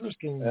 But members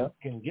can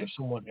give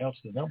someone else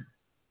the number.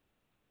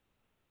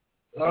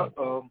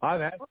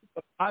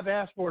 I've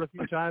asked for it a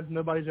few times.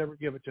 Nobody's ever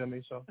given it to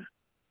me. So.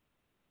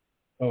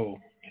 Oh,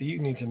 so you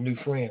need some new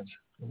friends.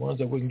 The ones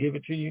that wouldn't give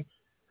it to you,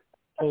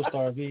 post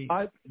RV,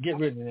 get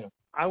rid of them.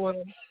 I went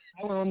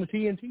on the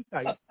TNT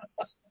site.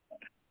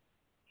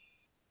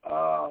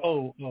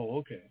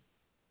 Okay.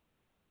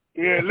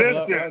 Yeah,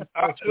 listen.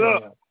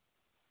 Look,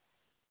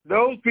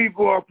 those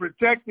people are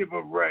protective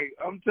of Ray.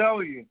 I'm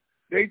telling you.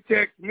 They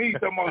text me,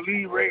 I'm going to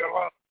leave Ray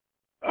alone.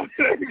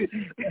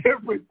 They're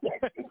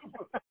protective.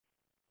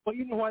 Well,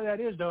 you know why that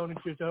is, don't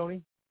you,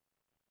 Tony?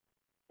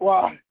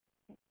 Why?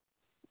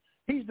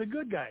 He's the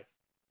good guy.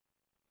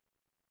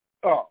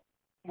 Oh,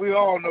 we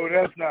all know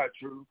that's not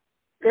true.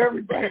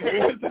 Everybody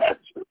knows that's not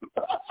true.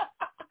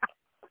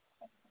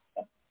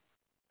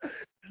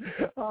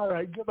 All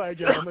right. Goodbye,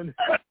 gentlemen.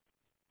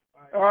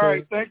 All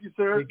right. Thank you,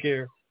 sir. Take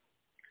care.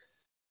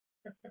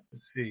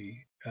 Let's see.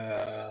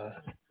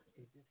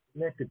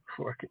 Connected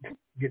before I can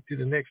get to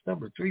the next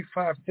number.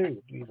 352.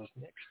 I believe is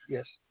next.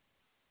 Yes.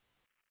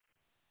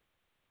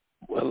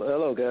 Well,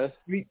 hello, guys.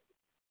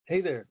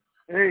 Hey there.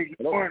 Hey,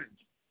 good morning.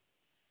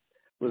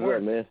 What's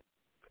up, man?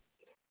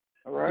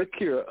 All right. Look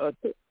here,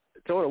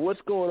 Tony,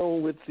 what's going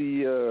on with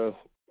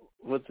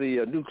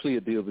the nuclear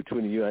deal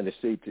between the United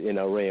States and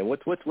Iran?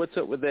 What's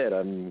up with that?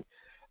 I mean,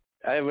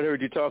 I haven't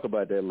heard you talk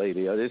about that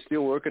lately. Are they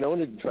still working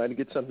on it and trying to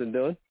get something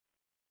done?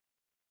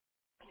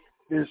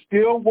 They're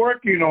still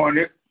working on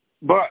it,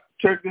 but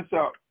check this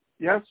out.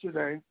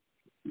 Yesterday,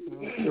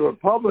 the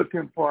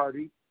Republican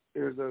Party,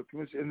 there's a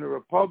commission, and the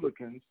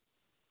Republicans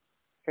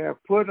have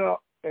put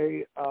up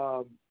a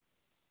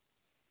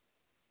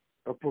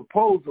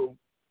proposal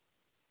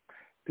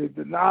to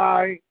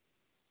deny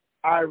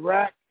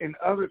Iraq and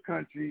other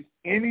countries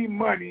any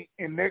money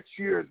in next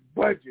year's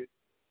budget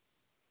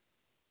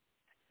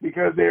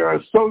because they are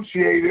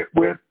associated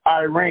with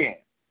Iran.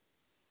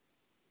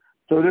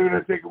 So they're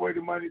going to take away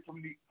the money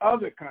from the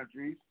other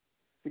countries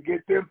to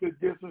get them to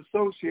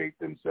disassociate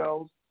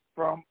themselves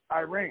from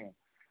Iran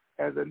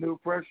as a new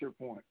pressure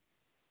point.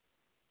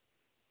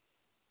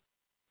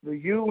 The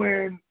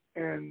UN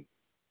and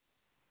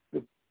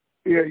the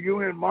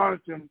UN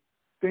monitoring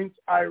thinks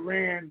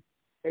Iran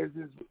is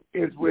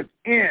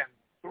within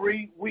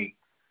 3 weeks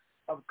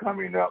of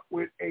coming up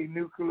with a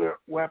nuclear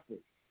weapon.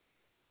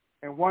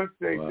 And once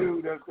they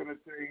do, that's going to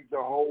change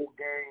the whole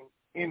game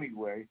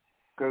anyway,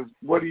 because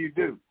what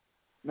do?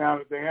 Now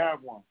that they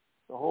have one?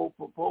 The whole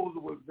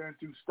proposal was then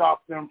to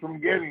stop them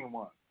from getting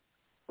one.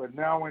 But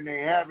now when they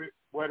have it,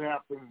 what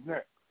happens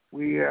next?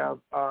 We have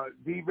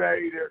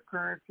devalued their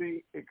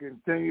currency. It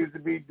continues to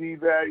be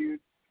devalued,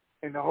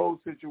 and the whole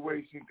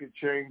situation could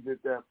change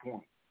at that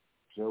point.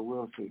 So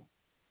we'll see.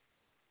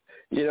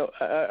 You know,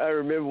 I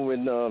remember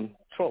when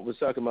Trump was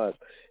talking about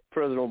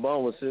President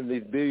Obama sending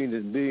these billions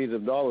and billions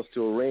of dollars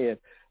to Iran.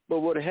 But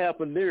what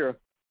happened there,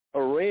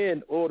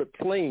 Iran ordered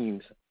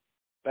planes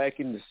back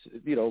in the,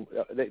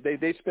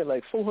 they spent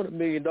like $400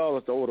 million to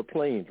order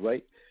planes,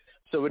 right?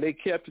 So when they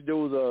captured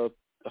those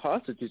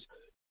hostages,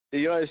 the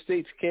United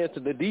States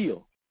canceled the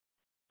deal,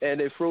 and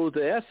they froze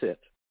the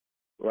assets,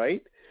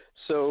 right?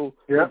 So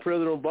when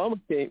President Obama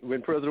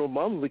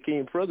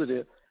became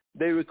president,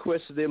 they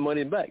requested their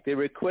money back. They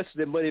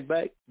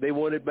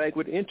wanted it back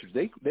with interest.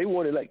 They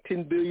wanted like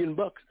 $10 billion,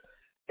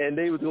 and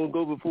they was going to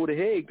go before the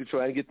Hague to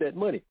try and get that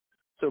money.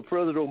 So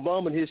President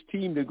Obama and his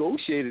team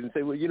negotiated and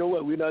said, well, you know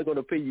what, we're not going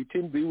to pay you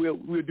 $10 billion.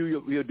 We'll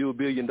do $1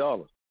 billion.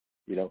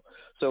 You know.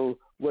 So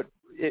what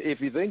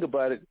if you think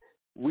about it,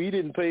 we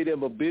didn't pay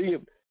them $1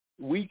 billion.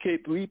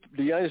 The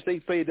United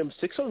States paid them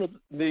 $600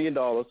 million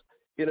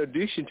in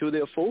addition to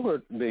their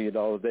 $400 million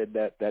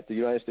that the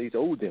United States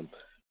owed them.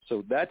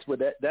 So that's where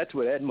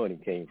that money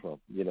came from.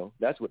 You know,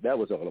 that's what that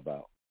was all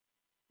about.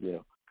 You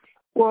know.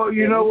 Well,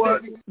 you know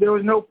what? There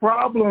was no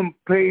problem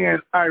paying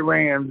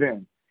Iran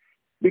then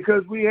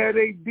because we had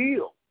a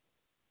deal.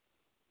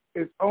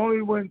 It's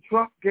only when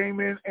Trump came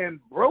in and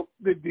broke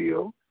the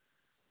deal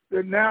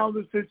that now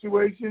the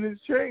situation has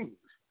changed.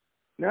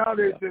 Now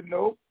they said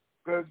nope,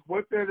 because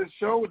what that has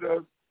showed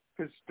us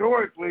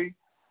historically,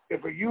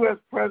 if a U.S.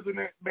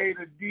 president made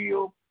a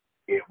deal,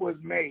 it was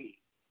made.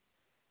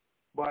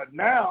 But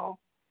now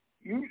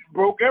you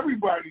broke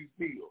everybody's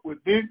deal with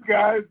these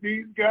guys,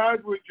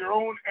 with your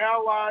own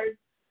allies.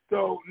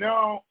 So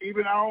now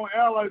even our own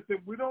allies said,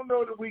 we don't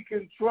know that we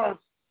can trust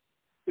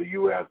the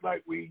U.S.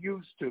 like we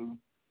used to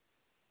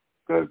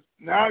because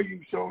now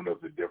you've shown us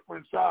a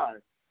different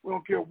side. We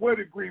don't care what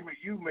agreement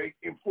you make.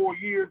 In 4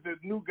 years, this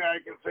new guy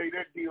can say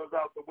that deal's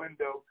out the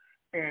window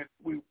and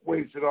we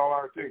wasted all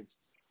our things.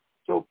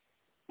 So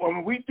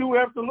we do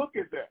have to look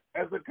at that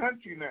as a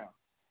country now.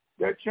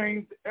 That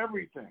changed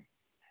everything.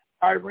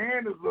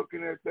 Iran is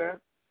looking at that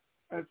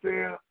and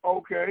saying,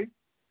 okay,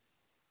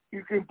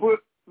 you can put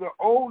the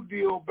old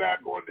deal back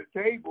on the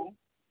table.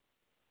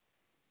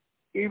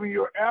 Even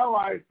your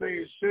allies say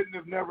it shouldn't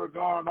have never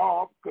gone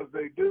off because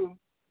they do.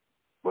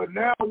 But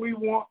now we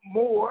want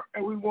more,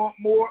 and we want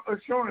more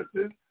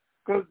assurances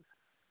because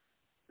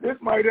this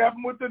might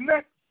happen with the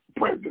next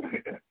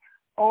president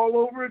all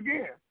over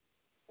again,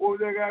 or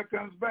that guy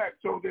comes back.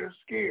 So they're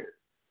scared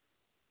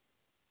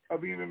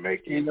of even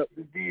making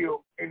the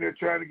deal, and they're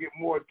trying to get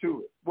more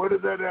to it. What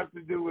does that have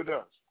to do with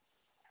us?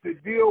 The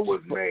deal was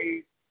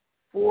made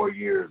 4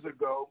 years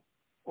ago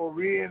or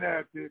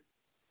reenacted.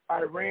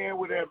 Iran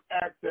would have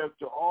access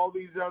to all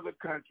these other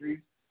countries.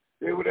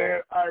 They would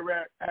have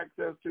Iraq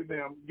access to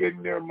them,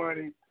 getting their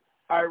money.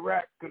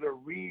 Iraq could have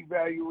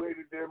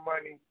reevaluated their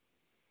money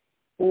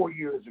 4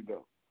 years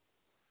ago,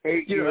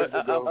 8 years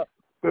ago,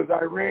 because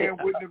Iran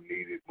wouldn't have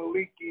needed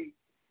Maliki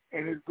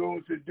and his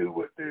goons to do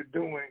what they're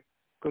doing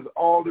because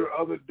all their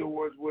other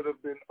doors would have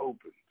been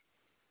opened.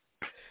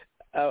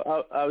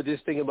 I was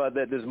just thinking about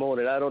that this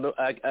morning. I don't know,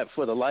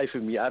 for the life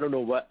of me, I don't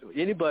know what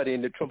anybody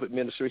in the Trump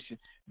administration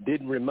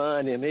didn't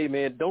remind him, hey,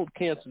 man, don't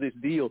cancel this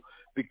deal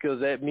because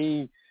that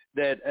means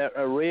that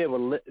Iran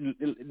will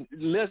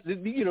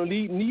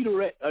need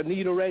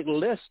Iraq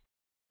less.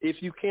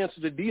 If you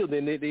cancel the deal,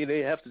 then they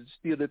have to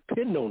still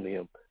depend on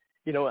them.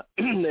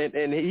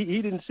 And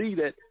he didn't see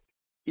that.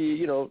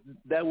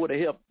 That would have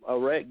helped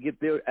Iraq get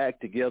their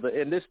act together,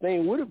 and this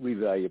thing would have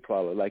revalued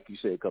probably, like you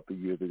said a couple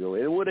of years ago,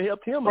 and it would have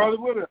helped him. Probably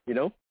would have.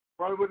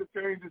 Probably would have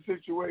changed the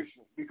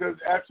situation, because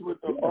actually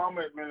with the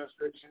Obama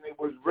administration, it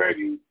was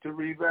ready to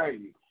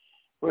revalue,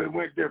 but it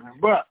went different.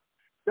 But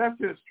that's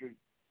history.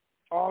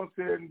 All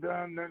said and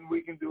done, nothing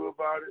we can do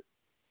about it,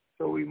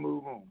 so we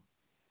move on.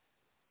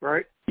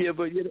 Right? Yeah,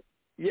 but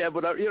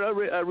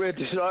I read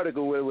this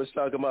article where it was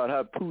talking about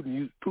how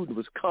Putin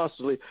was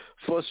constantly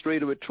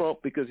frustrated with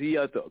Trump because he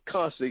had to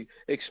constantly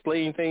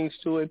explain things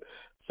to him,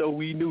 so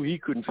we knew he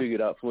couldn't figure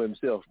it out for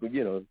himself. But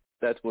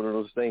that's one of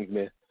those things,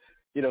 man.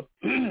 Okay.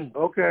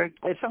 All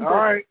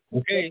right.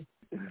 Okay.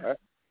 All right.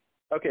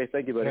 Okay.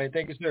 Thank you, buddy. All right.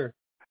 Thank you, sir.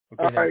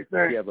 Okay, all right.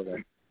 Thanks. Yeah,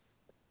 bye-bye.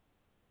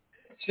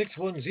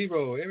 610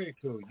 area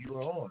code. You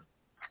are on.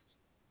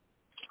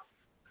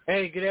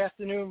 Hey, good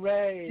afternoon,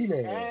 Ray.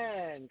 G-Man.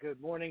 And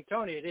good morning,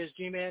 Tony. It is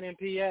G-Man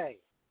MPA.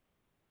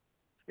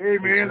 Hey,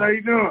 man. How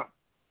you doing?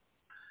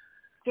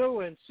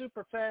 Doing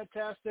super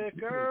fantastic.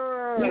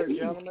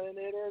 Gentlemen,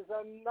 it is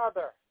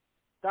another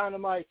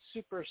dynamite,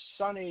 super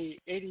sunny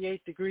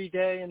 88-degree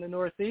day in the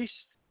Northeast.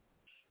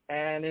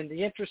 And in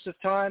the interest of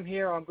time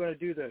here, I'm going to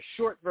do the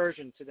short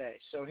version today.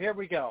 So here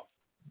we go.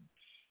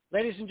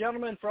 Ladies and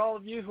gentlemen, for all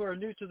of you who are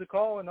new to the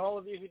call and all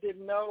of you who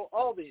didn't know,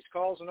 all these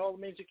calls and all the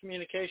means of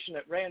communication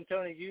that Ray and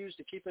Tony use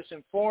to keep us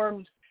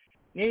informed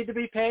need to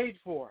be paid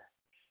for.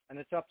 And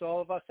it's up to all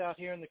of us out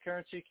here in the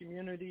currency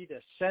community to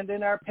send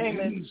in our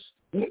payments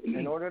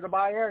in order to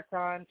buy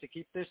airtime to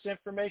keep this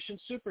information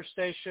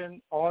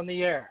superstation on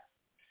the air.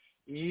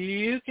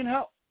 You can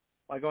help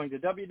by going to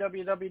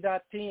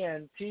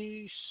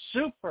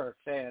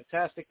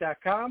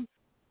www.TNTSuperfantastic.com,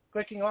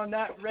 clicking on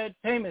that red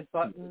payment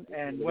button,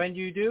 and when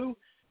you do,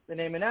 the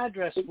name and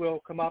address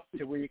will come up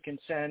to where you can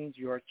send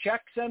your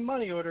checks and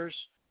money orders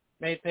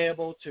made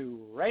payable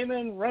to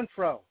Raymond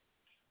Renfro,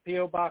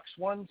 P.O. Box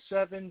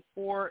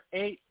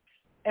 1748,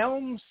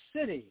 Elm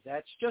City.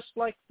 That's just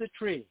like the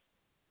tree.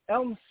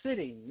 Elm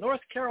City,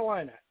 North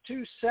Carolina,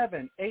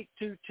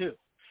 27822.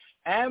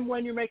 And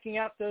when you're making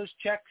out those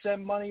checks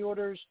and money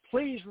orders,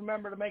 please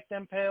remember to make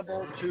them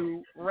payable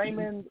to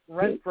Raymond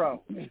Renfro.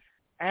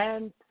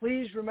 And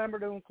please remember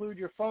to include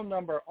your phone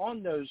number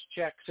on those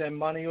checks and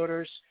money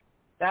orders.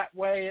 That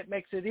way it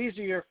makes it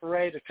easier for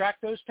Ray to track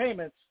those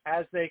payments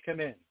as they come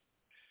in.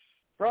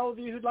 For all of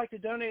you who'd like to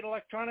donate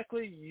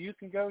electronically, you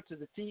can go to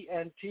the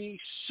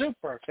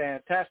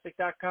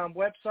TNTSuperfantastic.com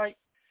website,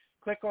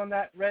 click on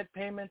that red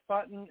payment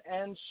button,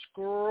 and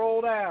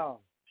scroll down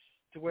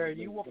to where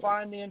you will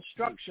find the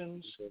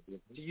instructions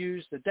to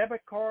use the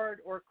debit card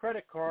or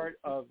credit card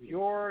of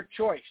your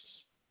choice.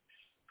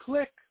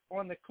 Click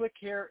on the Click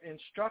Here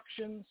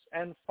instructions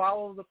and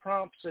follow the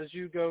prompts as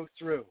you go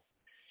through.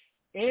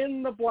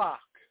 In the block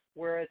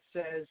where it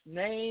says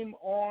Name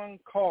on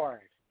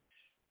Card,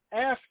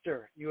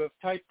 after you have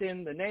typed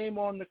in the name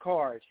on the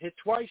card, hit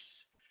twice,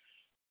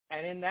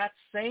 and in that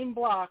same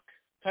block,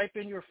 type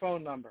in your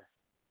phone number.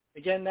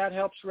 Again, that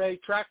helps Ray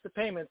track the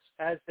payments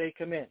as they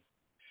come in.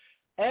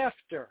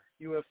 After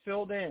you have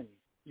filled in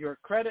your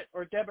credit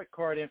or debit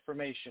card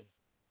information,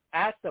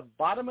 at the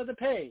bottom of the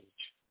page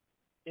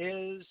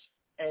is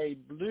a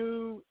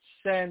blue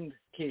send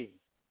key.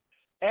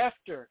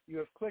 After you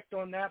have clicked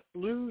on that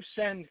blue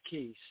send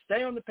key,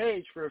 stay on the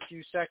page for a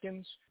few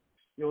seconds.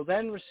 You'll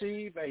then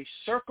receive a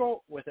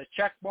circle with a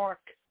check mark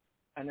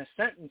and a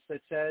sentence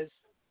that says,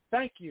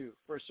 "Thank you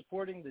for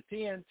supporting the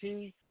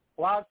TNT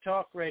Blog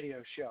Talk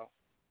Radio Show."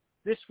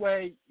 This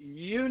way,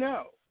 you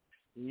know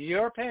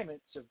your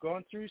payments have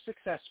gone through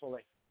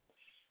successfully.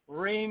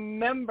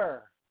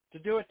 Remember to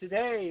do it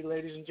today,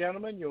 ladies and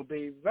gentlemen. You'll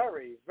be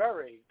very,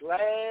 very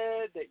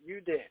glad that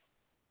you did.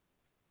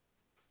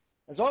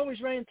 As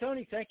always, Ray and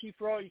Tony, thank you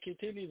for all you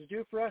continue to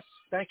do for us.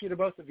 Thank you to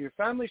both of your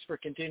families for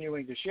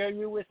continuing to share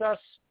you with us.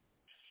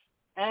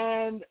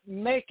 And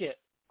make it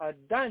a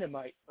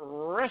dynamite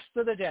rest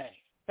of the day.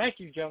 Thank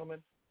you,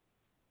 gentlemen.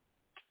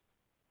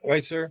 All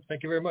right, sir.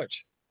 Thank you very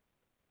much.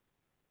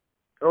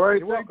 All right,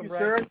 You're thank welcome, you,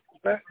 Ray.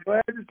 sir.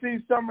 Glad to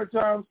see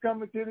summertime's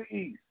coming to the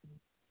east.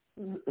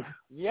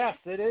 Yes,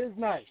 it is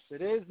nice.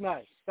 It is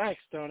nice.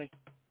 Thanks, Tony.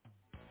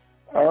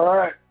 All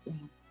right.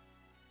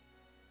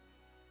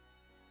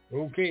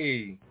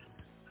 Okay.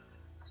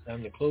 It's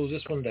time to close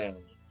this one down.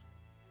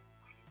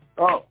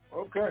 Oh,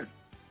 okay.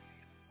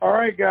 All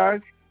right,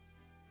 guys.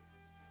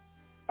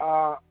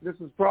 This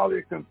is probably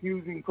a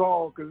confusing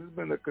call because it's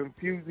been a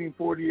confusing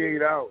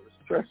 48 hours.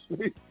 Trust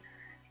me.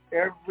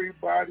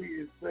 Everybody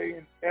is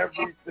saying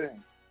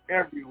everything,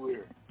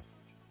 everywhere.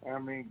 I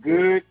mean,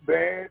 good,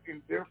 bad,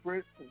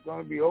 indifferent. It's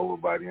going to be over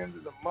by the end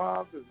of the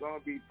month. It's going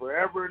to be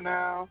forever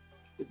now.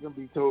 It's going to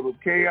be total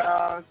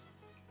chaos.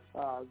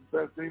 It's the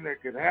best thing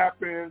that could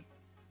happen.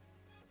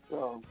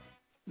 So,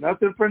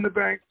 nothing from the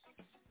banks,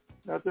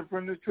 nothing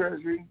from the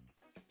Treasury.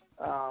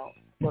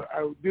 But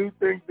I do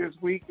think this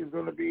week is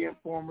going to be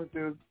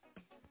informative.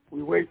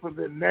 We wait for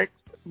the next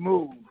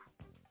move.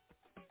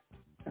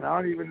 And I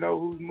don't even know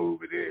whose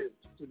move it is.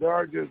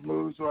 Sadar just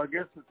moved, so I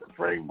guess it's a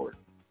framework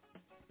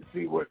to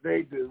see what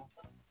they do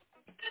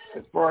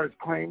as far as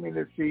claiming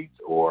the seats,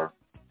 or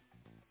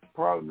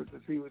Parliament to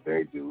see what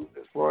they do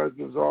as far as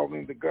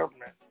dissolving the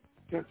government,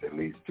 since at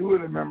least two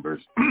of the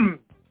members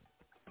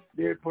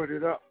did put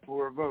it up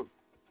for a vote.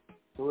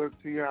 So let's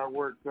see how it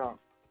works out.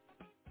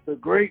 It's a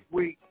great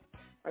week.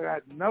 I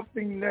got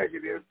nothing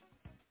negative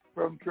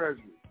from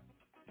Treasury.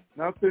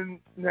 Nothing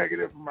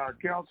negative from our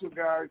council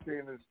guys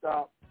saying to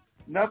stop.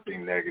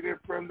 Nothing negative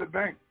from the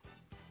bank.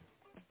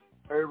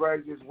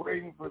 Everybody's just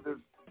waiting for this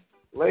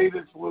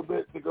latest little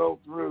bit to go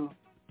through,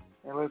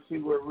 and let's see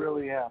what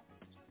really happens.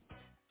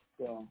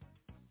 So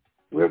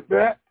with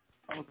that,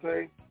 I'm going to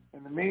say,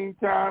 in the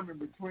meantime, in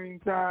between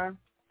time,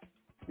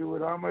 do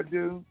what I'm going to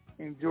do.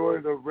 Enjoy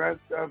the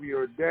rest of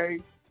your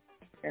day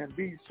and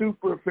be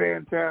super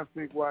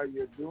fantastic while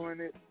you're doing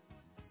it,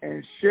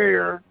 and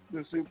share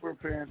the super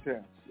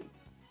fantastic.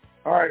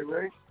 All right,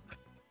 Ray.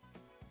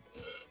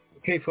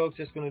 Okay, folks,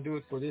 that's going to do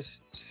it for this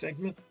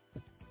segment.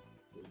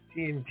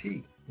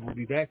 TNT. We'll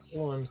be back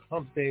on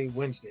Hump Day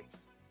Wednesday.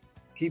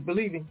 Keep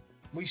believing.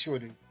 We sure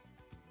do.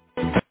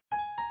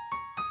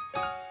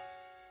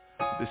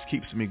 This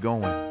keeps me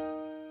going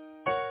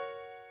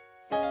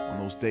on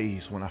those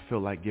days when I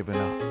feel like giving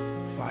up.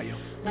 Fire.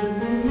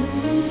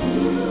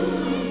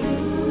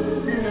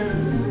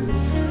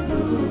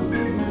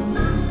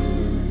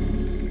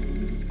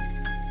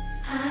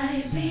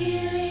 I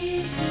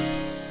believe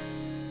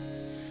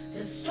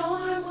the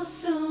storm will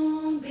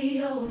soon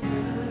be over.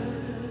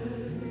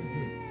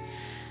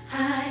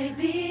 I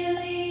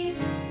believe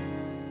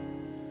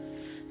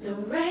the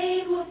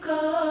rain will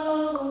go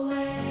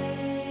away.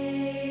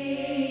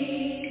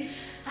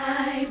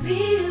 I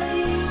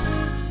believe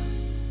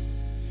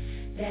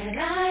that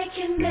I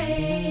can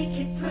make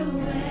it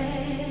through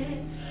it.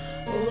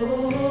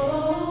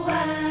 Oh, I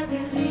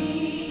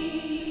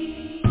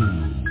believe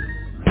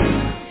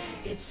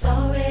it's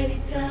already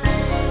done.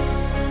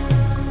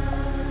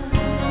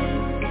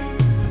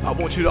 I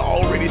want you to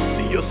already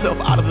see yourself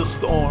out of the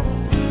storm.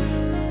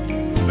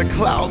 The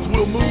clouds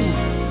will move.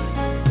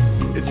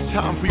 It's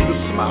time for you to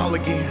smile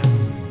again.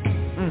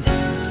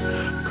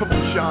 Come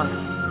on, Sean.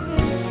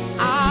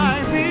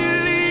 I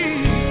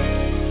believe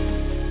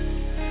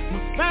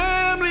my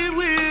family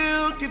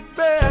will get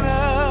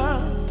better.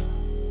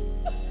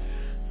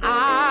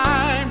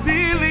 I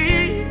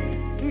believe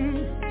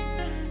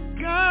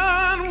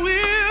God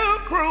will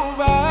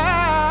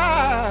provide.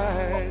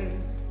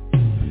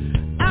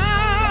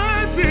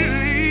 I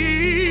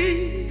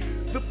believe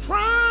the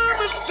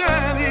promise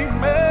that He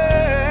made.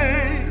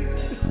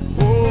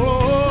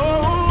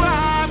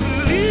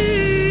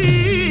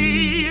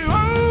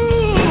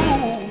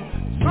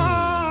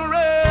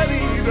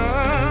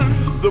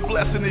 The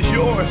blessing is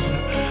yours.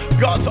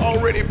 God's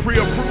already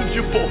pre-approved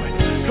you for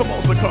it. Come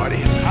on,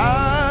 Zacardi.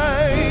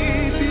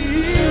 I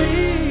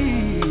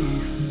believe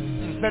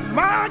that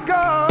my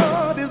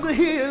God is a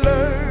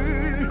healer.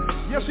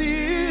 Yes, He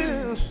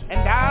is.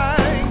 And I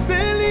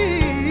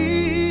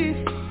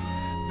believe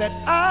that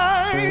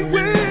I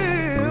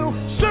will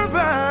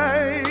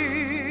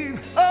survive.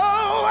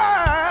 Oh, I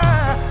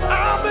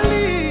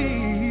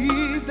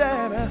believe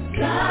that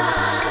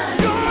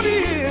God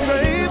is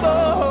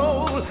able.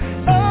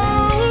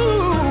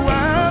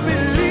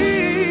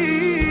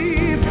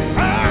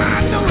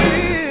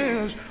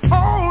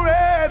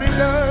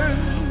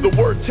 The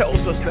word tells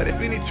us that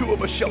if any two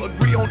of us shall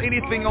agree on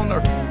anything on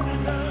earth,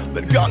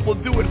 that God will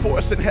do it for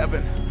us in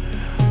heaven.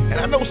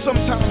 And I know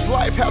sometimes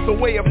life has a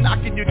way of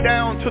knocking you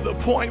down to the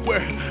point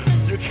where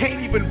you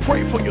can't even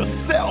pray for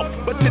yourself.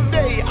 But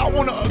today I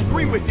want to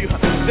agree with you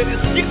that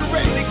it's getting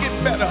ready to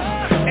get better.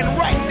 And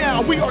right now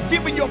we are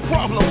giving your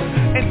problem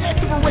an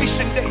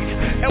expiration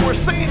date. And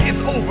we're saying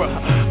it's over.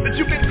 That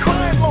you've been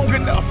crying long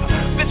enough.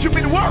 That you've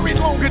been worried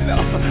long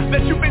enough.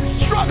 That you've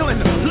been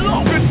struggling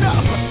long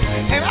enough.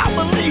 And I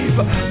believe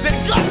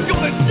that God's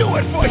going to do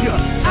it for you.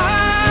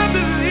 I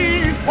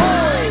believe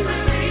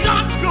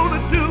God's going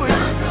to do it.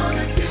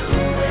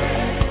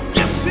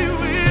 Yes, He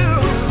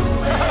will.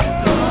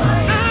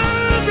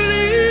 I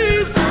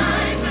believe it's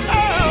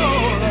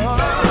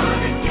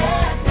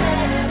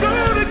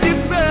going to get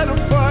better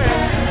for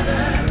you.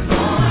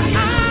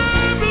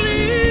 I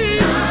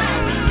believe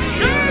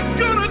God's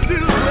going to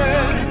do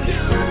it.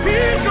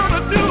 He's going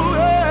to do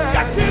it.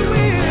 Yes, He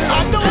will.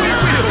 I know He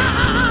will.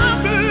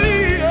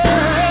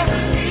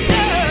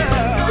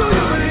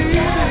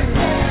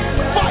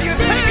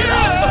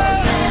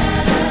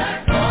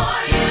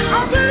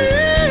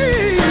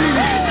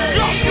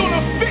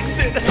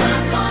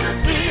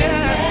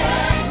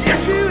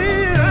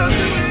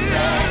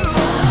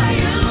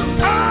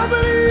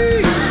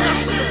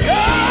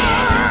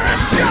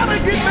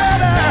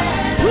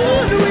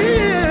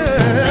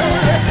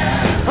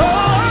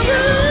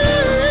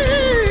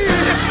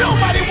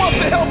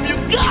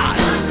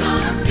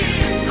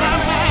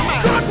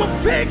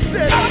 Fix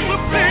it. God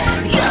will fix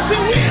it. Yes, He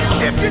will.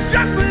 If you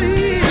just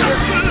believe.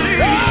 Just believe.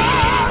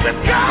 Oh,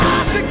 it's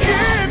got to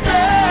get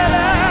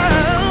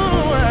better.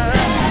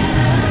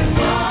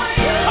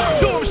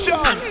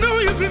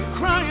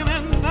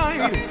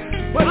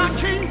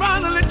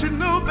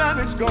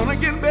 gonna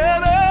get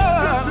better.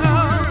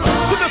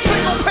 To the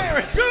single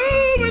parent,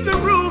 go in the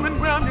room and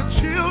grab your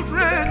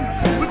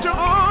children. Put your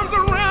arms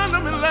around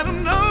them and let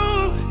them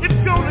know it's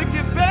gonna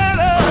get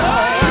better.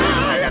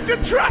 If you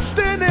trust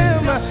in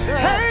him,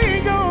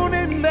 hang on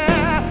in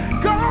there.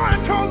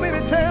 God told me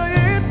to tell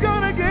you it's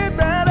gonna get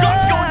better.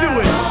 God's gonna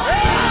do it.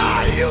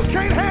 You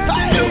can't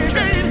handle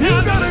it. You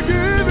gotta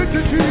give it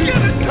to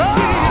Jesus.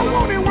 Oh,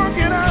 won't he work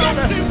it out?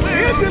 If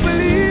you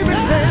believe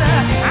it, say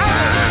that.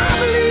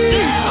 I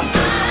believe.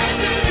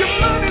 Your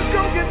money's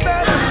gonna get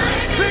better.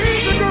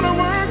 Things are gonna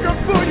work out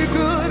for you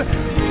good.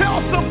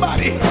 Tell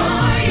somebody.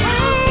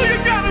 Oh, you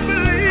gotta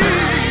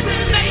believe.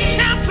 That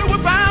cancer will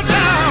bow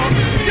down.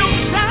 Your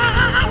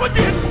child will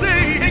get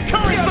saved.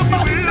 Encourage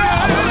somebody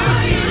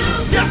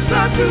now. Yes,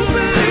 I do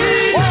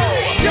believe.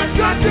 Yes,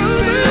 I do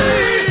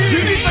believe.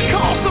 You need to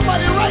call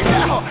somebody right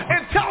now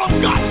and tell them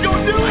God's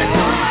gonna do it.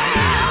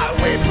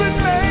 We've been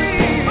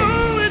made.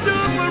 Oh, we do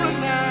it for a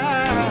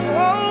night.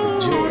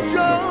 Oh,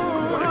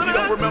 John. But if you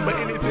don't remember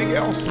anything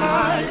else,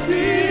 I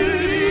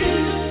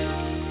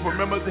believe.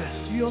 Remember this.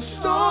 Your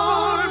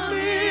storm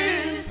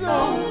is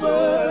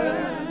over.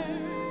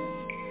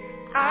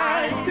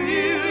 I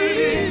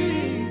believe.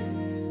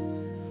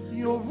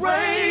 Your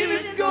rain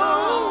is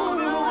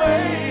gone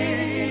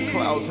away. The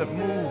clouds have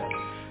moved.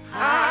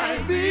 I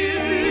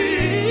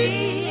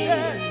believe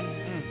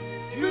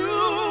you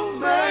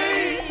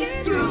make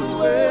it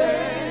through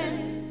it.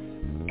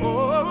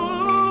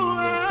 Oh,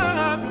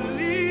 I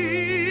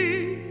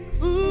believe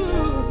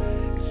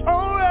it's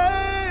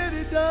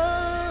already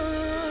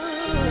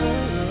done.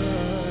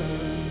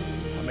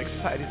 I'm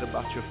excited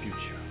about your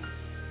future.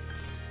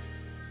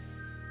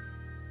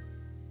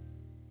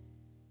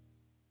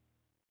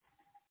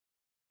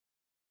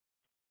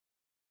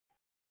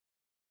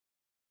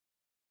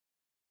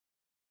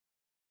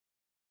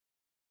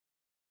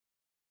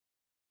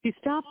 To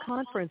stop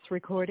conference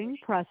recording,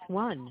 press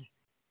 1.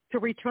 To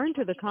return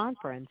to the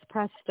conference,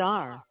 press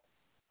star.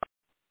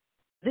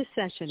 This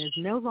session is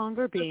no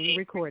longer being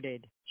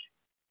recorded.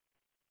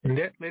 And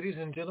that, ladies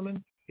and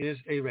gentlemen, is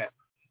a wrap.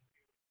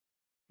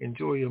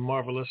 Enjoy your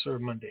marvelous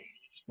Monday.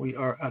 We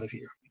are out of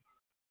here.